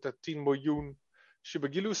inderdaad dat er 10 miljoen Shiba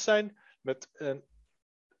Inus zijn. Met een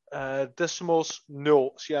decimals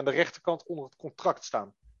 0. Zie je aan de rechterkant onder het contract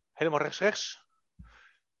staan. Helemaal rechts.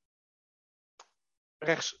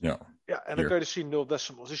 Rechts. Ja, en dan kan je dus zien 0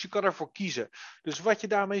 decimals. Dus je kan ervoor kiezen. Dus wat je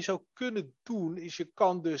daarmee zou kunnen doen, is je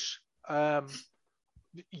kan dus een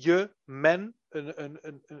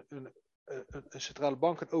centrale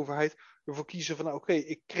bank, een overheid, ervoor kiezen van oké,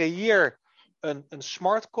 ik creëer een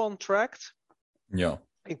smart contract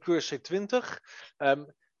in QRC20.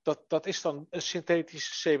 Dat is dan een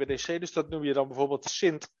synthetische CBDC, dus dat noem je dan bijvoorbeeld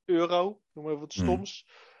Sint-Euro, noemen we wat stoms.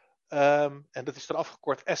 En dat is dan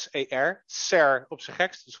afgekort SER, SER op zijn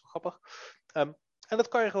gekst, dat is wel grappig. En dat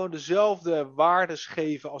kan je gewoon dezelfde waardes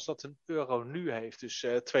geven als dat een euro nu heeft. Dus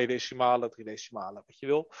 2 decimalen, 3 decimalen, wat je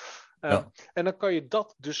wil. En dan kan je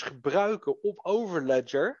dat dus gebruiken op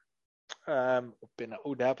Overledger, of binnen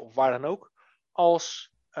ODAP of waar dan ook,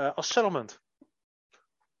 als settlement.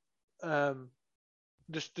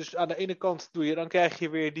 Dus aan de ene kant dan krijg je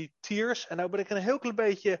weer die tiers. En nou ben ik een heel klein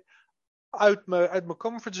beetje uit mijn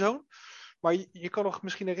comfortzone. Maar je kan nog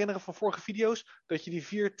misschien herinneren van vorige video's dat je die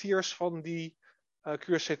 4 tiers van die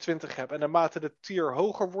QRC20 hebt. En naarmate de tier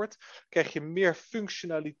hoger wordt, krijg je meer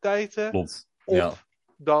functionaliteiten op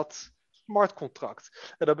dat smart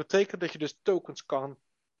contract. En dat betekent dat je dus tokens kan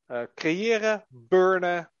creëren,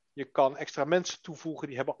 burnen. Je kan extra mensen toevoegen,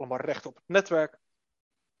 die hebben allemaal recht op het netwerk.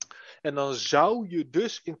 En dan zou je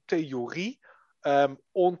dus in theorie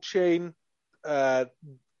on-chain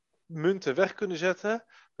munten weg kunnen zetten.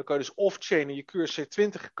 Dan kan je dus off-chain in je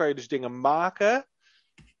QRC20 kan je dus dingen maken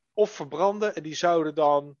of verbranden. En die zouden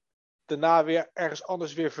dan daarna weer ergens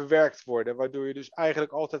anders weer verwerkt worden. Waardoor je dus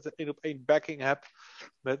eigenlijk altijd een 1-op-1 backing hebt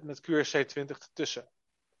met QRC20 ertussen.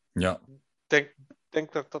 Ja. Denk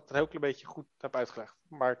dat ik dat een heel klein beetje goed heb uitgelegd.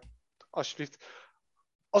 Maar alsjeblieft,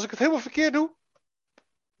 als ik het helemaal verkeerd doe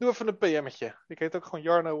even een PM'tje. Ik heet ook gewoon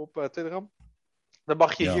Jarno op Telegram. Dan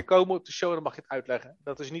mag je hier komen op de show en dan mag je het uitleggen.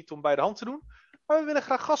 Dat is niet om bij de hand te doen. Maar we willen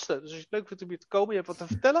graag gasten. Dus als je het leuk vindt om hier te komen, je hebt wat te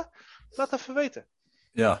vertellen, laat even weten.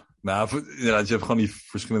 Ja, nou, je hebt gewoon die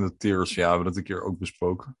verschillende tiers. Ja, we hebben dat een keer ook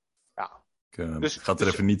besproken. Ja. Ik ga het er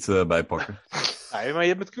even niet bij pakken. Nee, maar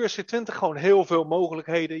je hebt met QRC20 gewoon heel veel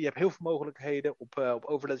mogelijkheden. Je hebt heel veel mogelijkheden op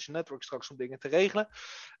Overledger Network straks om dingen te regelen.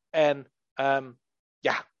 En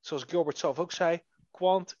zoals Gilbert zelf ook zei,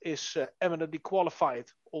 Quant is eminently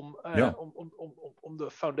qualified om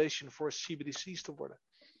de foundation voor CBDC's te worden.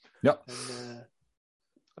 Ja.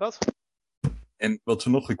 Wat? En wat ze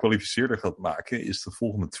nog gekwalificeerder gaat maken is de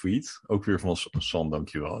volgende tweet. Ook weer van San,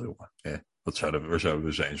 dankjewel, jongen. Waar zouden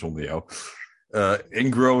we zijn zonder jou?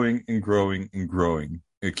 In growing.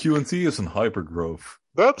 QNT is een hypergrowth.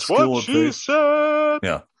 That's what she said!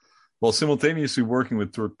 Ja. While simultaneously working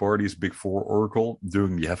with third parties, Big Four, Oracle,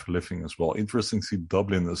 doing the heavy lifting as well. Interesting to see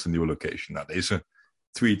Dublin as a new location. Nou, deze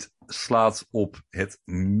tweet slaat op het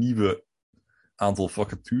nieuwe aantal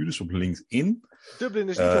vacatures op LinkedIn. Dublin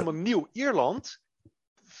is niet helemaal nieuw. Ierland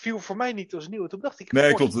viel voor mij niet als nieuw. Toen dacht ik,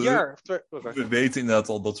 nee, klopt. We weten inderdaad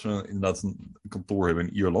al dat ze inderdaad een kantoor hebben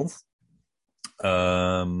in Ierland.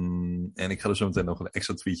 En ik ga er zo meteen nog een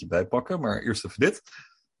extra tweetje bij pakken. Maar eerst even dit.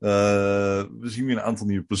 We zien weer een aantal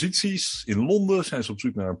nieuwe posities. In Londen zijn ze op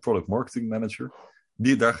zoek naar een product marketing manager.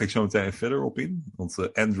 Daar ga ik zo meteen verder op in.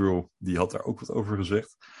 Want Andrew die had daar ook wat over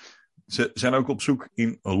gezegd. Ze zijn ook op zoek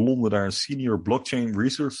in Londen naar een senior blockchain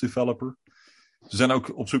research developer. Ze zijn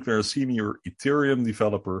ook op zoek naar een senior Ethereum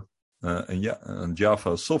developer. Een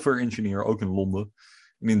Java software engineer, ook in Londen.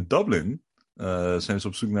 En in Dublin zijn ze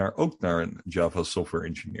op zoek naar een Java software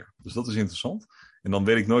engineer. Dus dat is interessant. En dan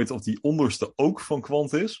weet ik nooit of die onderste ook van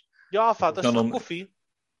Quant is. Java, dat is toch koffie?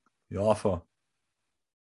 Java.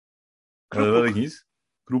 Dat weet ik niet.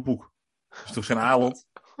 Kroephoek. Dat is toch geen eiland?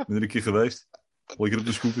 Ik ben er een keer geweest. Lekker op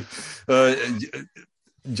de scooter.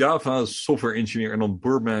 Java software engineer en dan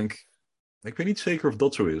Burbank. Ik weet niet zeker of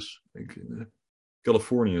dat zo is.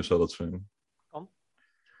 Californië zou dat zijn. Kan.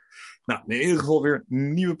 Nou, in ieder geval weer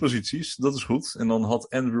nieuwe posities. Dat is goed. En dan had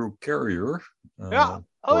Andrew Carrier... Ja,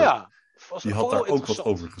 die had vooral daar ook wat interessant.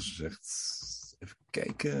 over gezegd. Even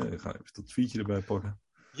kijken. Ik ga even dat tweetje erbij pakken.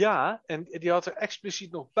 Ja, en die had er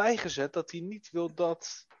expliciet nog bij gezet dat hij niet wil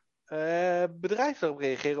dat bedrijven erop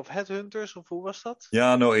reageren. Of headhunters, of hoe was dat?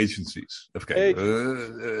 Ja, no agencies. Even kijken.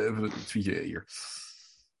 Agencies. Even het tweetje hier.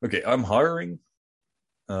 Oké, I'm hiring.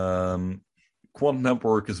 Quant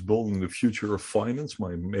Network is building the future of finance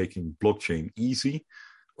by making blockchain easy.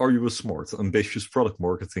 Are you a smart, ambitious product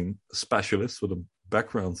marketing specialist with a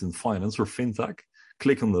background in finance or fintech?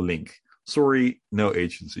 Click on the link. Sorry, no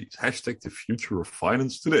agencies. Hashtag the future of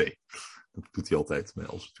finance today. Dat doet hij altijd met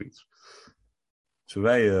al zijn tweets. Zullen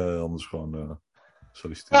wij anders gewoon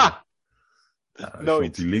solliciteren? Ah, Als je nooit.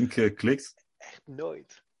 op die link klikt. Echt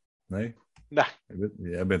nooit. Nee? Nee.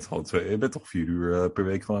 Jij bent toch 4 uur per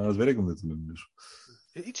week gewoon aan het werk om dit te doen. Dus.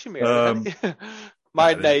 Ietsje meer.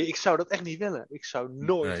 Maar nee, ik zou dat echt niet willen. Ik zou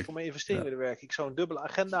nooit voor mijn investering willen werken. Ik zou een dubbele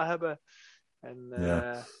agenda hebben. En,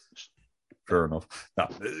 fair enough.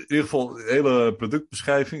 Nou, in ieder geval, de hele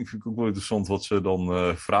productbeschrijving vind ik ook wel interessant wat ze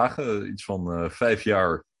dan vragen. Iets van 5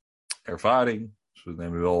 jaar ervaring. Dus we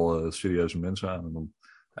nemen wel serieuze mensen aan. En dan,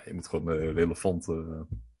 je moet gewoon een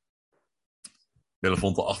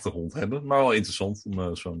relevante achtergrond hebben. Maar wel interessant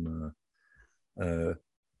om zo'n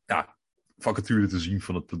vacature te zien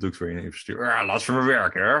van het product waar je in investeert. Laat ze maar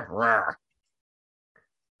werken, hè.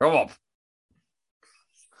 Kom op.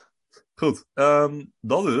 Goed,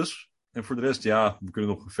 dat dus. En voor de rest, we kunnen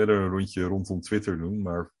nog verder een rondje rondom Twitter doen.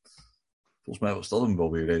 Maar volgens mij was dat hem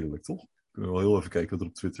wel weer redelijk, toch? Kunnen we wel heel even kijken wat er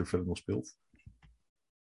op Twitter verder nog speelt.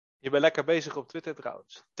 Je bent lekker bezig op Twitter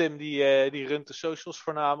trouwens. Tim die runt de socials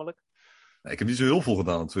voornamelijk. Nee, ik heb niet zo heel veel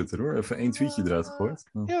gedaan op Twitter hoor. Even 1 tweetje eruit gegooid.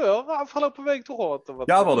 Jawel, maar afgelopen week toch wel wat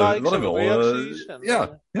ja, we likes hadden en wel. reacties.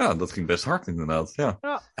 Ja, dat ging best hard inderdaad. Ja.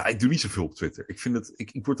 Ik doe niet zoveel op Twitter.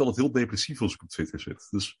 Ik word altijd heel depressief als ik op Twitter zit.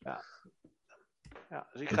 Dus... Ja,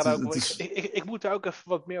 dus ik moet daar ook even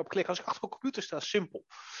wat meer op klikken. Als ik achter mijn computer sta, simpel.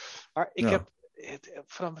 Maar ik heb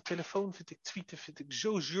vanaf mijn telefoon vind ik tweeten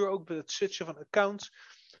zo zuur, ook bij het switchen van accounts.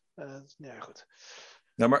 Goed.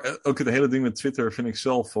 Ja, maar ook het hele ding met Twitter vind ik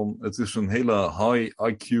zelf van, het is een hele high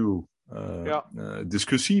IQ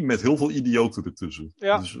discussie met heel veel idioten ertussen.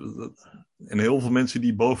 Ja. Dus, en heel veel mensen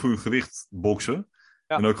die boven hun gewicht boksen.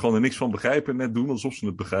 Ja. En ook gewoon er niks van begrijpen, net doen alsof ze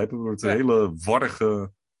het begrijpen. Het wordt een hele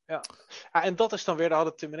warrige... Ja, en dat is dan weer, daar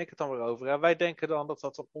hadden Tim en ik het dan weer over. Hè? Wij denken dan dat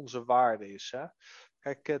dat onze waarde is. Hè?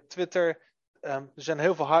 Kijk, Twitter, er zijn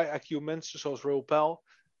heel veel high IQ mensen zoals Roel Pel,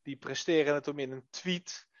 die presteren het om in een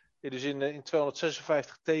tweet, dus in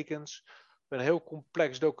 256 tekens, een heel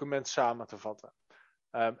complex document samen te vatten.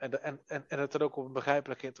 En het dan ook op een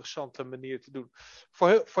begrijpelijke, interessante manier te doen.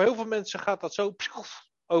 Voor heel veel mensen gaat dat zo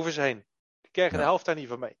over ze heen. Die krijgen de helft daar niet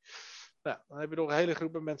van mee. Nou, dan heb je nog een hele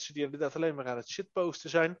groep mensen die inderdaad alleen maar aan het shitposten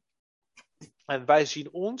zijn. En wij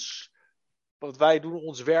zien ons, want wij doen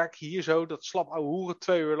ons werk hier zo, dat slap ouwe hoeren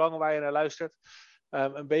 2 uur lang waar je naar luistert.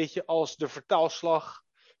 Een beetje als de vertaalslag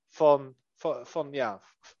van de bodem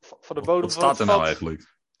van het vat. Wat staat er nou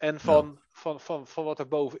eigenlijk? En van wat er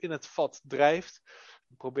boven in het vat drijft.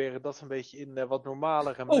 We proberen dat een beetje in wat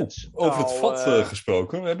normalere mensen. Over het vat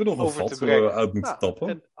gesproken. We hebben nog een vat uit moeten tappen.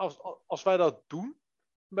 En als wij dat doen,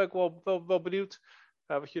 ben ik wel benieuwd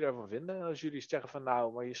wat jullie ervan vinden. En als jullie zeggen van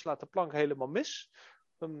maar je slaat de plank helemaal mis.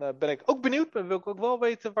 Dan ben ik ook benieuwd. En wil ik ook wel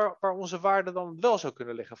weten waar onze waarde dan wel zou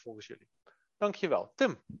kunnen liggen volgens jullie. Dankjewel.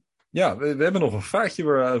 Tim. Ja, we hebben nog een vaartje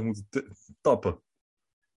waar we uit moeten tappen.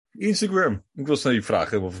 Instagram. Ik was die vraag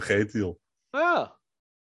helemaal vergeten, joh.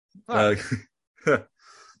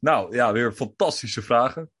 Weer fantastische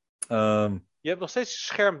vragen. Je hebt nog steeds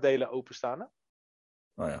schermdelen openstaan, hè?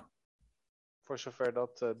 Oh ja. Voor zover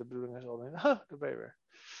dat de bedoeling is al. Daar ben je weer.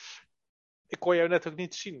 Ik kon jou net ook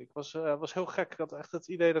niet zien. Ik was heel gek. Ik had echt het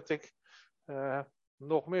idee dat ik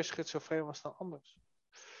nog meer schizofreen was dan anders.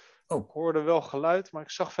 Ik hoorde wel geluid, maar ik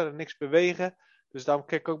zag verder niks bewegen. Dus daarom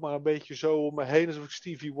keek ik ook maar een beetje zo om me heen, alsof ik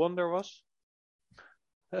Stevie Wonder was.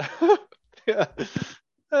 Ja.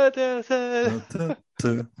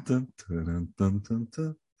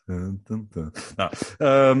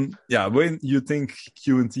 When you think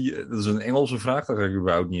QNT, dat is een Engelse vraag, dat ga ik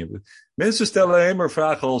überhaupt niet hebben. Mensen stellen alleen maar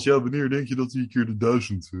vragen als, wanneer denk je dat hij een keer de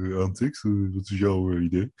 1000 aantikt? Wat is jouw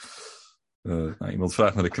idee? Iemand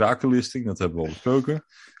vraagt naar de krakenlisting, dat hebben we al besproken.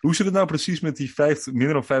 Hoe zit het nou precies met die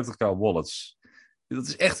minder dan 50k wallets? Dat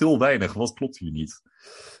is echt heel weinig, wat klopt hier niet?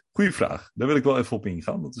 Goeie vraag, daar wil ik wel even op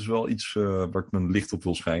ingaan. Dat is wel iets waar ik mijn licht op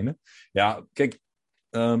wil schijnen. Ja, kijk,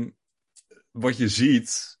 wat je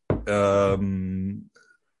ziet,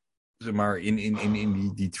 zeg maar,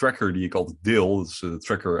 in die tracker die ik altijd deel, dat is de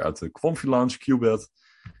tracker uit de Quamfi Launch, Qbit.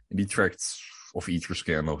 En die trackt, of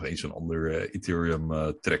Etherscan of eens een ander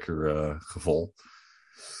Ethereum tracker geval.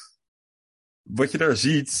 Wat je daar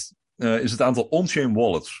ziet, is het aantal on-chain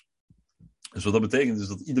wallets. Dus wat dat betekent is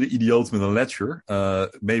dat iedere idioot met een ledger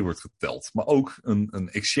mee wordt geteld. Maar ook een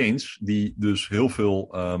exchange die dus heel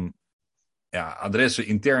veel adressen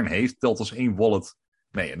intern heeft, telt als één wallet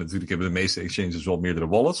mee. En natuurlijk hebben de meeste exchanges wel meerdere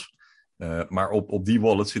wallets. Maar op die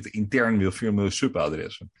wallet zitten intern weer veel meer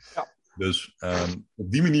subadressen. Ja. Dus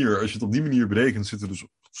op die manier, als je het op die manier berekent, zitten dus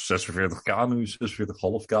 46k nu,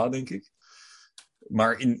 46,5k denk ik.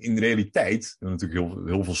 Maar in de realiteit, we hebben natuurlijk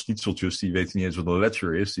heel veel schnitzeltjes die weten niet eens wat een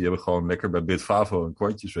ledger is. Die hebben gewoon lekker bij Bitfavo een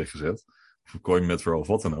kwartjes weggezet. Of een CoinMetro of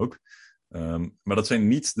wat dan ook. Maar dat zijn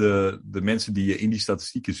niet de mensen die je in die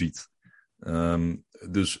statistieken ziet.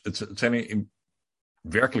 Dus het zijn er in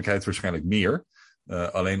werkelijkheid waarschijnlijk meer.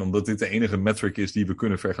 Alleen omdat dit de enige metric is die we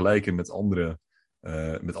kunnen vergelijken met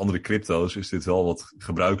andere crypto's, is dit wel wat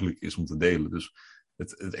gebruikelijk is om te delen. Dus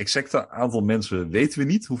het exacte aantal mensen weten we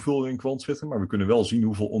niet hoeveel er in Quant zitten, maar we kunnen wel zien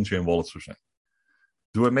hoeveel on-chain wallets er zijn.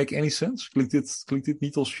 Do I make any sense? Klinkt dit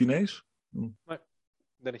niet als Chinees? Nee,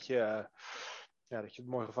 ik denk dat je het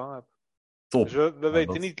mooi gevangen hebt. Top. Dus we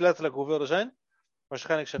weten niet letterlijk hoeveel er zijn.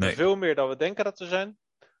 Waarschijnlijk zijn er veel meer dan we denken dat er zijn,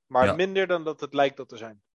 maar minder dan dat het lijkt dat er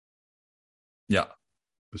zijn. Ja,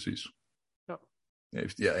 precies.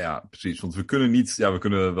 Ja, precies. Want we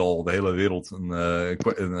kunnen wel de hele wereld een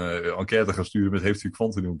enquête gaan sturen met heeft u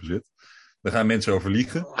kwantum in bezit. Daar gaan mensen over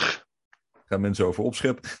liegen. Gaan mensen over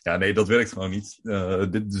opscheppen. Ja, nee, dat werkt gewoon niet.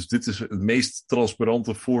 Dit is het meest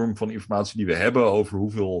transparante vorm van informatie die we hebben over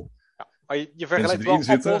hoeveel maar je vergelijkt wel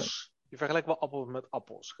appels. Je vergelijkt wel appels met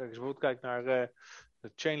appels. Kijk, als je bijvoorbeeld kijkt naar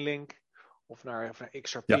de Chainlink of naar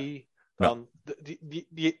XRP. Dan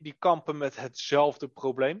die kampen met hetzelfde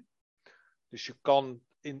probleem. Dus je kan,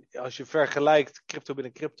 als je vergelijkt crypto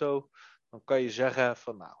binnen crypto, dan kan je zeggen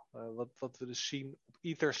van wat we dus zien op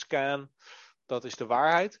Etherscan, dat is de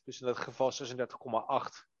waarheid. Dus in dat geval 46,8k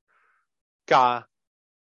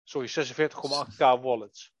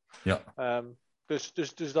wallets. Ja. Dus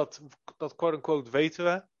dat quote-unquote weten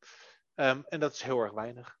we. En dat is heel erg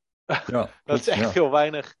weinig. Ja, dat is echt heel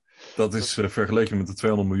weinig. Dat is vergeleken met de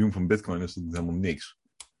 200 miljoen van Bitcoin is dat helemaal niks.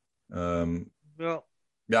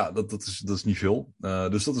 Ja, dat is niet veel.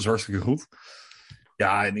 Dus dat is hartstikke goed.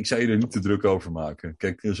 Ja, en ik zou je er niet te druk over maken.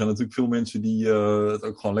 Kijk, er zijn natuurlijk veel mensen die het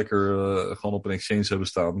ook gewoon lekker gewoon op een exchange hebben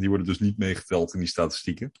staan. Die worden dus niet meegeteld in die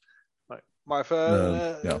statistieken. Nee. Maar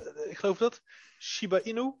even, ik geloof dat Shiba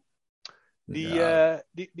Inu,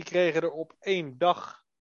 die kregen er op 1 dag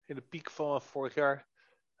in de piek van vorig jaar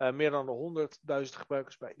meer dan 100.000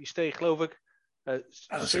 gebruikers bij. Die steeg, geloof ik,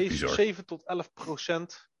 7 tot 11%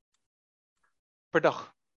 per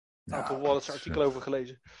dag. Een aantal wallets artikel over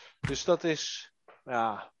gelezen. Dus dat is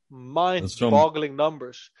mind-boggling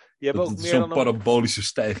numbers. Die hebben ook meer zo'n parabolische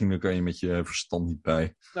stijging, daar kan je met je verstand niet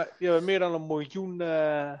bij. Die hebben meer dan 1 miljoen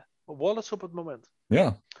wallets op het moment.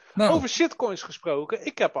 Ja. Over shitcoins gesproken.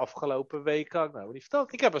 Ik heb afgelopen week, niet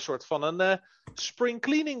verteld, ik heb een soort van een spring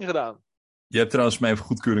cleaning gedaan. Je hebt trouwens mijn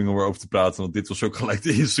goedkeuring om erover te praten, want dit was ook gelijk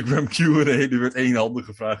de Instagram Q&A. Er werd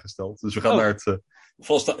eenhandige vraag gesteld. Dus we gaan naar het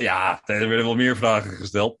vaste... Ja, er werden wel meer vragen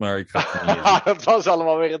gesteld, maar ik ga het het was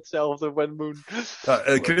allemaal weer hetzelfde, When Moon.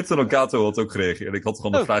 Crypto Nocato had ook gereageerd. Ik had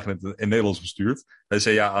gewoon de vraag in Nederlands gestuurd. Hij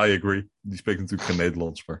zei ja, I agree. Die spreekt natuurlijk geen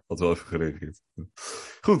Nederlands, maar had wel even gereageerd.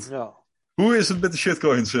 Goed. Ja. Hoe is het met de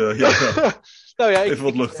shitcoins? Even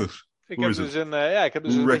wat luchtigs. Ik heb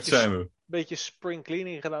dus een beetje spring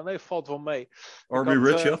cleaning gedaan. Nee, valt wel mee. Are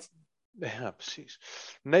we rich yet? Ja, precies.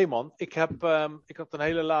 Nee man, ik had een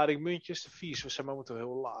hele lading muntjes. De fees zijn momenteel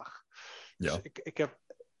heel laag. Ja. Dus ik heb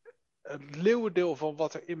het leeuwendeel van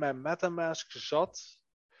wat er in mijn MetaMask zat.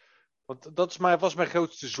 Want dat was mijn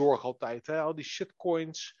grootste zorg altijd. Hè? Al die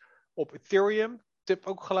shitcoins op Ethereum. Tip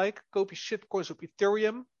ook gelijk. Koop je shitcoins op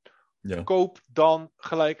Ethereum. Ja. Koop dan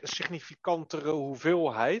gelijk een significantere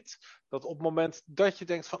hoeveelheid. Dat op het moment dat je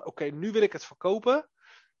denkt van oké, nu wil ik het verkopen.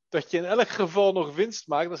 Dat je in elk geval nog winst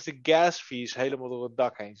maakt als de gas fees helemaal door het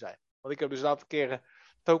dak heen zijn. Want ik heb dus een aantal keren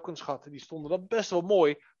tokens gehad en die stonden dan best wel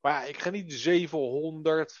mooi. Maar ja, ik ga niet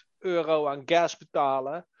 €700 aan gas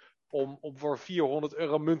betalen om voor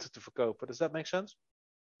 €400 munten te verkopen. Does that make sense?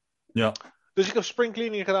 Ja. Dus ik heb spring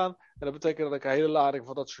cleaning gedaan. En dat betekent dat ik een hele lading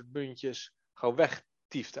van dat soort muntjes gewoon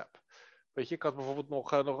wegtiefd heb. Weet je, ik had bijvoorbeeld nog,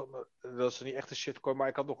 dat is niet echt een shitcoin, maar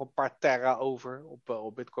ik had nog een paar Terra over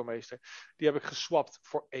op Bitcoin Meester. Die heb ik geswapt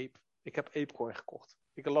voor Ape. Ik heb Apecoin gekocht.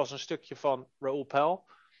 Ik las een stukje van Raoul Pal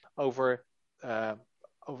over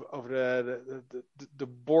over de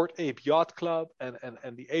Bored Ape Yacht Club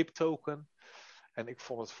en die Ape token. En ik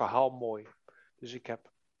vond het verhaal mooi. Dus ik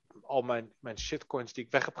heb al mijn shitcoins die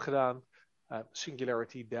ik weg heb gedaan.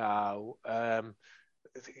 Singularity DAO.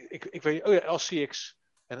 Ik weet niet, LCX.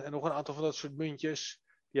 En nog een aantal van dat soort muntjes.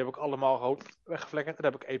 Die heb ik allemaal rood weggevlekkerd. En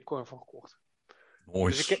daar heb ik Apecoin van gekocht.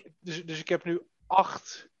 Nice. Dus ik heb nu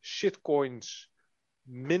 8 shitcoins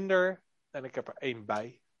minder. En ik heb er 1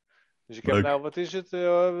 bij. Dus ik heb nou, wat is het?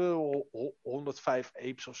 105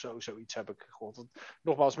 apes of zo. Zoiets heb ik gegooid.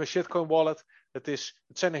 Nogmaals, mijn shitcoin wallet. Het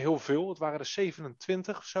zijn er heel veel. Het waren er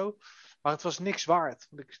 27 of zo. Maar het was niks waard.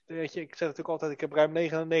 Want ik zeg natuurlijk altijd, ik heb ruim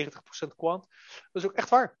 99% kwant. Dat is ook echt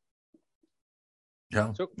waar.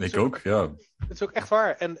 Ja, ik ook. Ja. Het is ook echt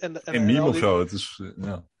waar. En meme of zo. Het is,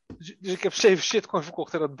 ja. Dus ik heb 7 shitcoin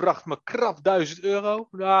verkocht en dat bracht me krap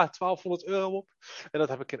 €1000. Nou, €1200 op. En dat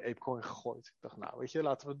heb ik in Apecoin gegooid. Ik dacht, nou, weet je,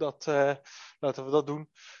 laten we dat doen.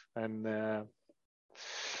 En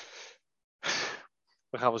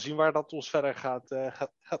we gaan wel zien waar dat ons verder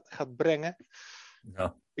gaat brengen.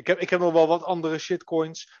 Ja. Ik heb nog wel wat andere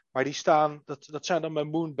shitcoins, maar die staan, dat zijn dan mijn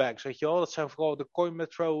moonbags, weet je wel. Dat zijn vooral de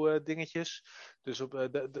CoinMetro dingetjes. Dus op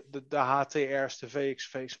de HTR's, de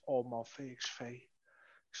VXV's, man, VXV.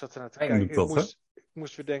 Ik zat er naar te kijken. Ik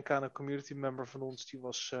moest weer denken aan een community member van ons, die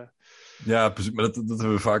was... Ja, precies, maar dat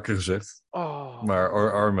hebben we vaker gezegd. Oh.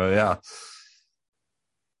 Maar arme, ja.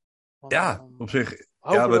 Ja, op zich...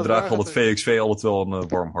 Ja, wij dragen al het VXV altijd wel een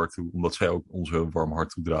warm hart toe. Omdat zij ook ons een warm hart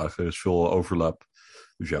toedragen. Er is veel overlap.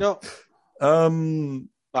 Dus ja. Nou,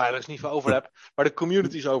 er is niet veel overlap. Maar de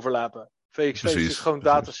communities overlappen. VXV is dus gewoon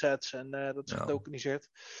datasets en dat is getokeniseerd.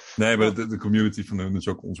 Nee, maar de community van hun is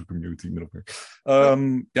ook onze community.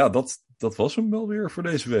 Ja, dat was hem wel weer voor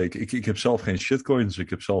deze week. Ik heb zelf geen shitcoins. Ik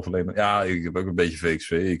heb zelf alleen... Ja, ik heb ook een beetje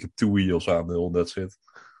VXV. Ik heb TUI als aandeel, that's it.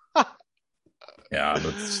 Ja,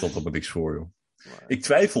 dat stelt er maar niks voor, joh. Ik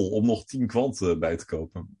twijfel om nog 10 kwant bij te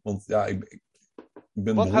kopen. Want ja, ik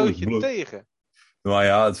ben... Wat houd je tegen? Nou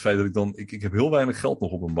ja, het feit dat ik dan... Ik heb heel weinig geld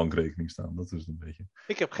nog op een bankrekening staan. Dat is het een beetje.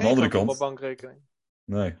 Ik heb geen geld op mijn bankrekening.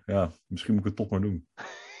 Nee, ja. Misschien moet ik het toch maar doen.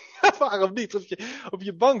 Waarom niet? Op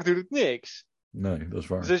je bank doet het niks. Nee, dat is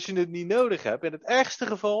waar. Dus als je het niet nodig hebt, in het ergste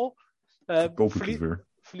geval... koop ik het weer.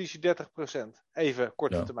 Verlies je 30%. Even,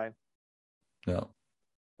 korte termijn. Ja.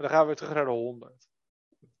 Maar dan gaan we weer terug naar de 100.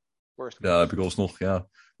 Ja, heb ik alsnog, ja.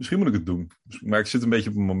 Misschien moet ik het doen. Maar ik zit een beetje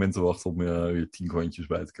op een moment te wachten om weer 10 kwantjes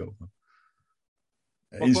bij te kopen.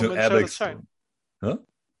 Wat voor moment zou dat zijn? Huh?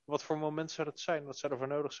 Wat voor moment zou dat zijn? Wat zou er voor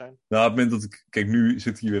nodig zijn? Nou, op het moment dat ik... Kijk, nu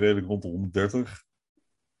zit hij weer redelijk rond de 130.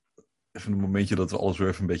 Even een momentje dat we alles weer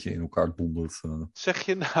even een beetje in elkaar dondert. Zeg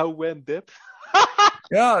je nou when dip?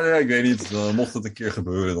 Ja, ik weet niet. Mocht het een keer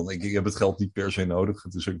gebeuren, dan ik heb het geld niet per se nodig.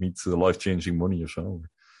 Het is ook niet life-changing money of zo.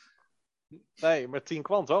 Nee, maar 10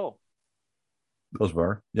 kwant wel. Dat is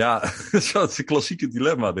waar. Ja, het is een klassieke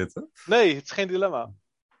dilemma dit, hè? Nee, het is geen dilemma.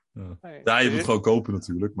 Ja, nee. Ja, je moet het gewoon kopen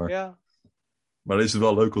natuurlijk. Maar, ja. Maar dan is het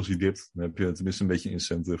wel leuk als hij dipt. Dan heb je tenminste een beetje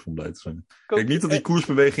incentive om blij te zijn. Kijk, niet dat die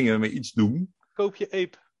koersbewegingen me iets doen. Koop je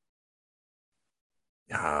ape?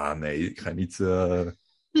 Ja, nee, ik ga niet...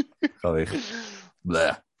 ga weg.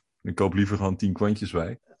 Bleh. Ik koop liever gewoon 10 kwantjes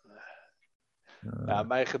bij. Ja,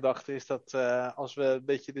 mijn gedachte is dat als we een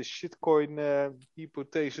beetje de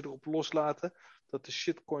shitcoin-hypothese erop loslaten, dat de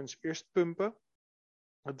shitcoins eerst pumpen.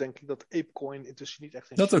 Dan denk ik dat Apecoin intussen niet echt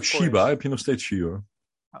een dat ook Shiba, heb je nog steeds Shiba?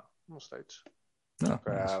 Ja, nog steeds. Ja,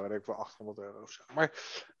 ja, weet ik wel, €800 of zo. Maar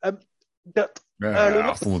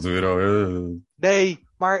 €800. Nee,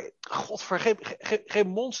 maar godver, geen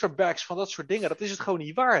monsterbags van dat soort dingen. Dat is het gewoon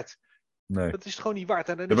niet waard. Nee. Dat is het gewoon niet waard.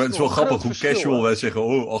 En dan ja, maar het is wel grappig hoe casual wij zeggen,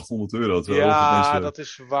 €800. Ja, mensen... dat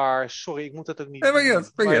is waar. Sorry, ik moet dat ook niet doen. Weet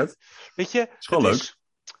je, het is gewoon leuk.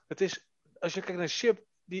 Het is, als je kijkt naar Ship,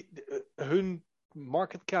 hun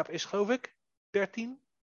market cap is geloof ik 13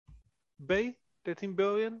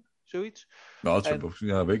 biljoen, zoiets. Nou, het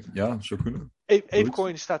zou kunnen.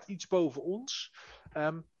 Apecoin staat iets boven ons.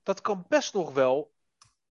 Dat kan best nog wel,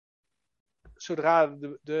 zodra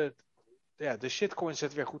de shitcoins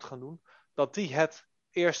het weer goed gaan doen, dat die het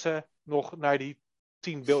eerste nog naar die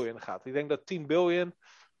 10 biljoen gaat. Ik denk dat 10 biljoen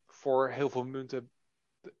voor heel veel munten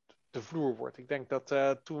de vloer wordt. Ik denk dat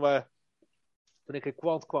toen ik in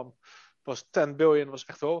Quant kwam, was 10 biljoen was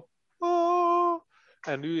echt wel... Oh,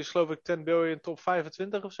 en nu is geloof ik 10 biljoen top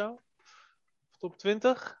 25 of zo. Of top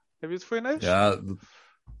 20. Heb je het voor je neus? Ja,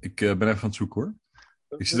 ik ben even aan het zoeken hoor.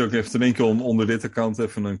 Ik zit ook even te denken om onder dit account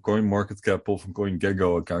even een CoinMarketCap of een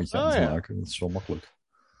CoinGecko accountje aan te maken. Dat is wel makkelijk.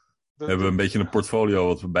 We hebben een beetje een portfolio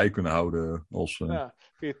wat we bij kunnen houden. Als, ja,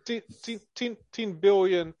 10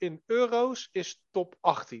 biljoen in euro's is top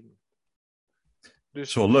 18. Dat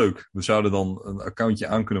is wel leuk. We zouden dan een accountje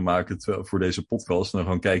aan kunnen maken voor deze podcast. En dan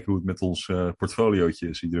gewoon kijken hoe het met ons portfoliootje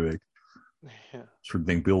is iedere week. Ja. Een soort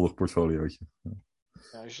denkbeeldig portfoliootje.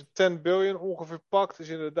 Ja, als je 10 biljoen ongeveer pakt, is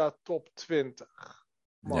inderdaad top 20.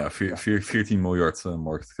 Ja, 14 miljard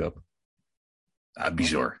market cap. Ja,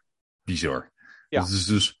 bizar. Bizar. Ja. Dat is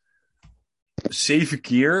dus 7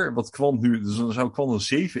 keer wat Quant nu... Dus dan zou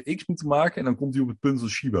Quant een 7x moeten maken en dan komt hij op het punt van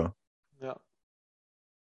Shiba. Ja.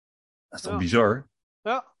 Dat is toch bizar?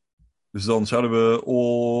 Ja. Dus dan zouden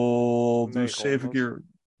we dus 7 keer...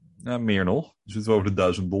 Ja, meer nog. Dan zitten we over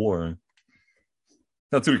de $1000.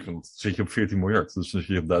 Ja, natuurlijk, want dan zit je op 14 miljard. Dus dan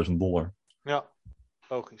zit je op $1000. Ja,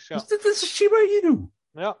 logisch. Ja. Dus dit is Shiba Inu.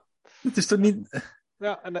 Ja. Dit is toch niet...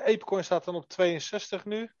 Ja, en de Apecoin staat dan op 62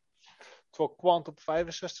 nu. Terwijl Quant op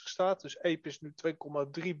 65 staat. Dus Ape is nu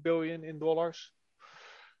 2,3 biljoen in dollars.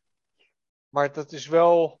 Maar dat is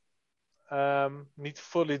wel niet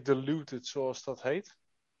fully diluted, zoals dat heet.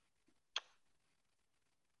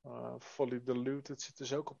 Fully diluted zit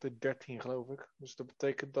dus ook op de 13, geloof ik. Dus dat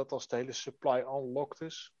betekent dat als de hele supply unlocked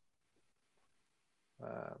is.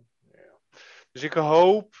 Yeah. Dus ik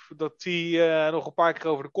hoop dat die nog een paar keer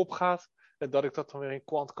over de kop gaat. En dat ik dat dan weer in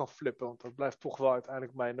Quant kan flippen. Want dat blijft toch wel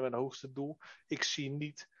uiteindelijk mijn hoogste doel. Ik zie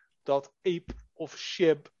niet dat Ape of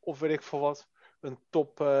SHIB of weet ik veel wat een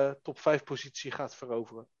top 5 positie gaat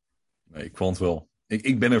veroveren. Nee, Quant wel.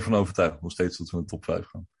 Ik ben ervan overtuigd nog steeds dat we in de top 5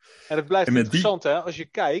 gaan. En het blijft interessant, hè? Als je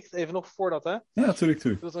kijkt, even nog voordat, hè? Ja,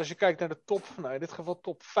 tuurlijk. Dat als je kijkt naar de top, nou in dit geval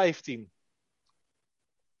top 15.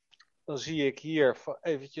 Dan zie ik hier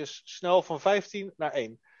eventjes snel van 15 naar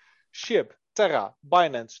 1. SHIB, Terra,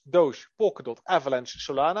 Binance, Doge, Polkadot, Avalanche,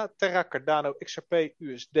 Solana, Terra, Cardano, XRP,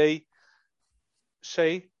 USD,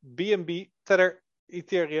 C, BNB, Tether,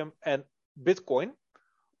 Ethereum en Bitcoin.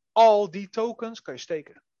 Al die tokens kan je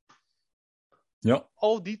steken. Ja.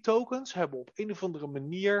 Al die tokens hebben op een of andere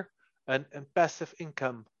manier een passive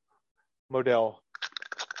income model.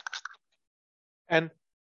 En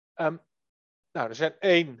nou, er zijn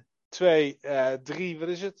 1, 2, 3, wat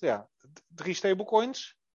is het? Ja, 3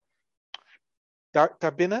 stablecoins.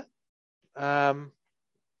 Daarbinnen.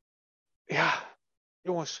 Ja,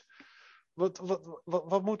 jongens.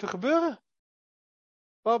 Wat moet er gebeuren?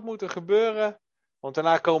 Wat moet er gebeuren? Want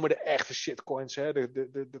daarna komen de echte shitcoins. Hè?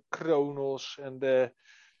 De Kronos en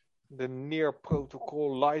de Near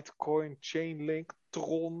Protocol, Litecoin, Chainlink,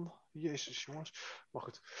 Tron. Jezus, jongens. Maar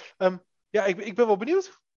goed. Ja, ik ben wel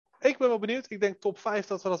benieuwd. Ik denk top 5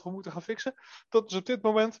 dat we dat wel moeten gaan fixen. Dat is op dit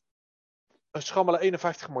moment een schammele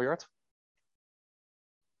 51 miljard.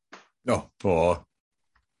 Ja,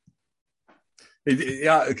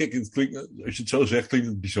 ja, kijk, het klinkt, als je het zo zegt, klinkt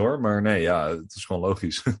het bizar. Maar nee, ja, het is gewoon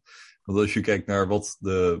logisch. Want als je kijkt naar wat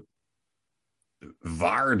de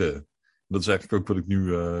waarde... Dat is eigenlijk ook wat ik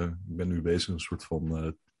nu... ik ben nu bezig een soort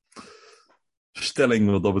van stelling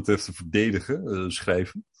wat dat betreft te verdedigen.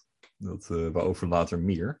 Schrijven. Waarover later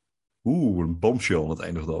meer. Een bombshell aan het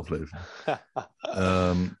einde van de aflevering.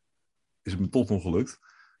 Is het me toch nog gelukt.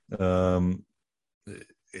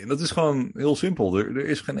 En dat is gewoon heel simpel. Er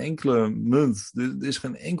is geen enkele munt. Er is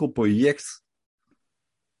geen enkel project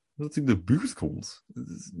dat in de buurt komt.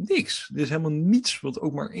 Niks. Er is helemaal niets wat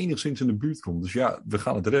ook maar enigszins in de buurt komt. Dus ja, we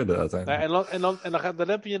gaan het redden uiteindelijk. Nee, dan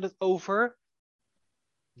heb je het over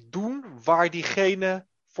doen waar diegene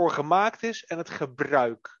voor gemaakt is en het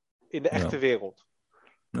gebruik in de echte wereld.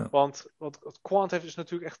 Ja. Want Quant heeft dus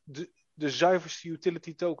natuurlijk echt de zuiverste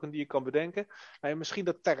utility token die je kan bedenken. Nou, misschien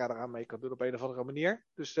dat Terra eraan mee kan doen op een of andere manier.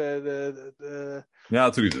 Dus ja,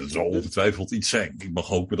 natuurlijk. Dat zal ongetwijfeld iets zijn. Ik mag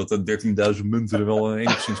hopen dat er 13.000 munten er wel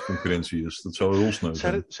enigszins concurrentie is. Dat zou heel snel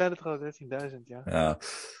zijn. Zijn het er al 13.000, ja. Ja.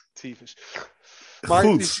 Tyfus. Maar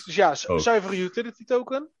dus ja, zuivere utility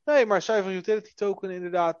token. Nee, maar zuivere utility token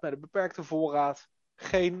inderdaad met een beperkte voorraad.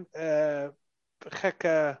 Geen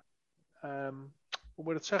gekke, hoe moet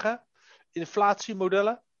je het zeggen?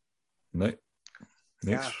 Inflatiemodellen. Nee,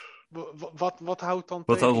 niks. Ja, wat houdt dan wat tegen?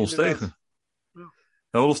 Wat houdt ons tegen? Ja.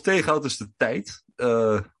 Wat ons tegenhoudt is de tijd.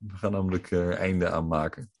 We gaan namelijk er einde aan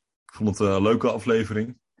maken. Ik vond het een leuke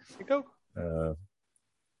aflevering. Ik ook. Ja,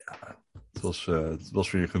 het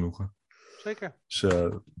was weer genoegen. Zeker. Dus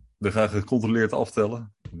we gaan gecontroleerd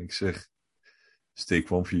aftellen. En ik zeg, stay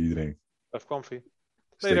comfy iedereen. Blijf comfy.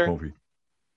 Stay comfy.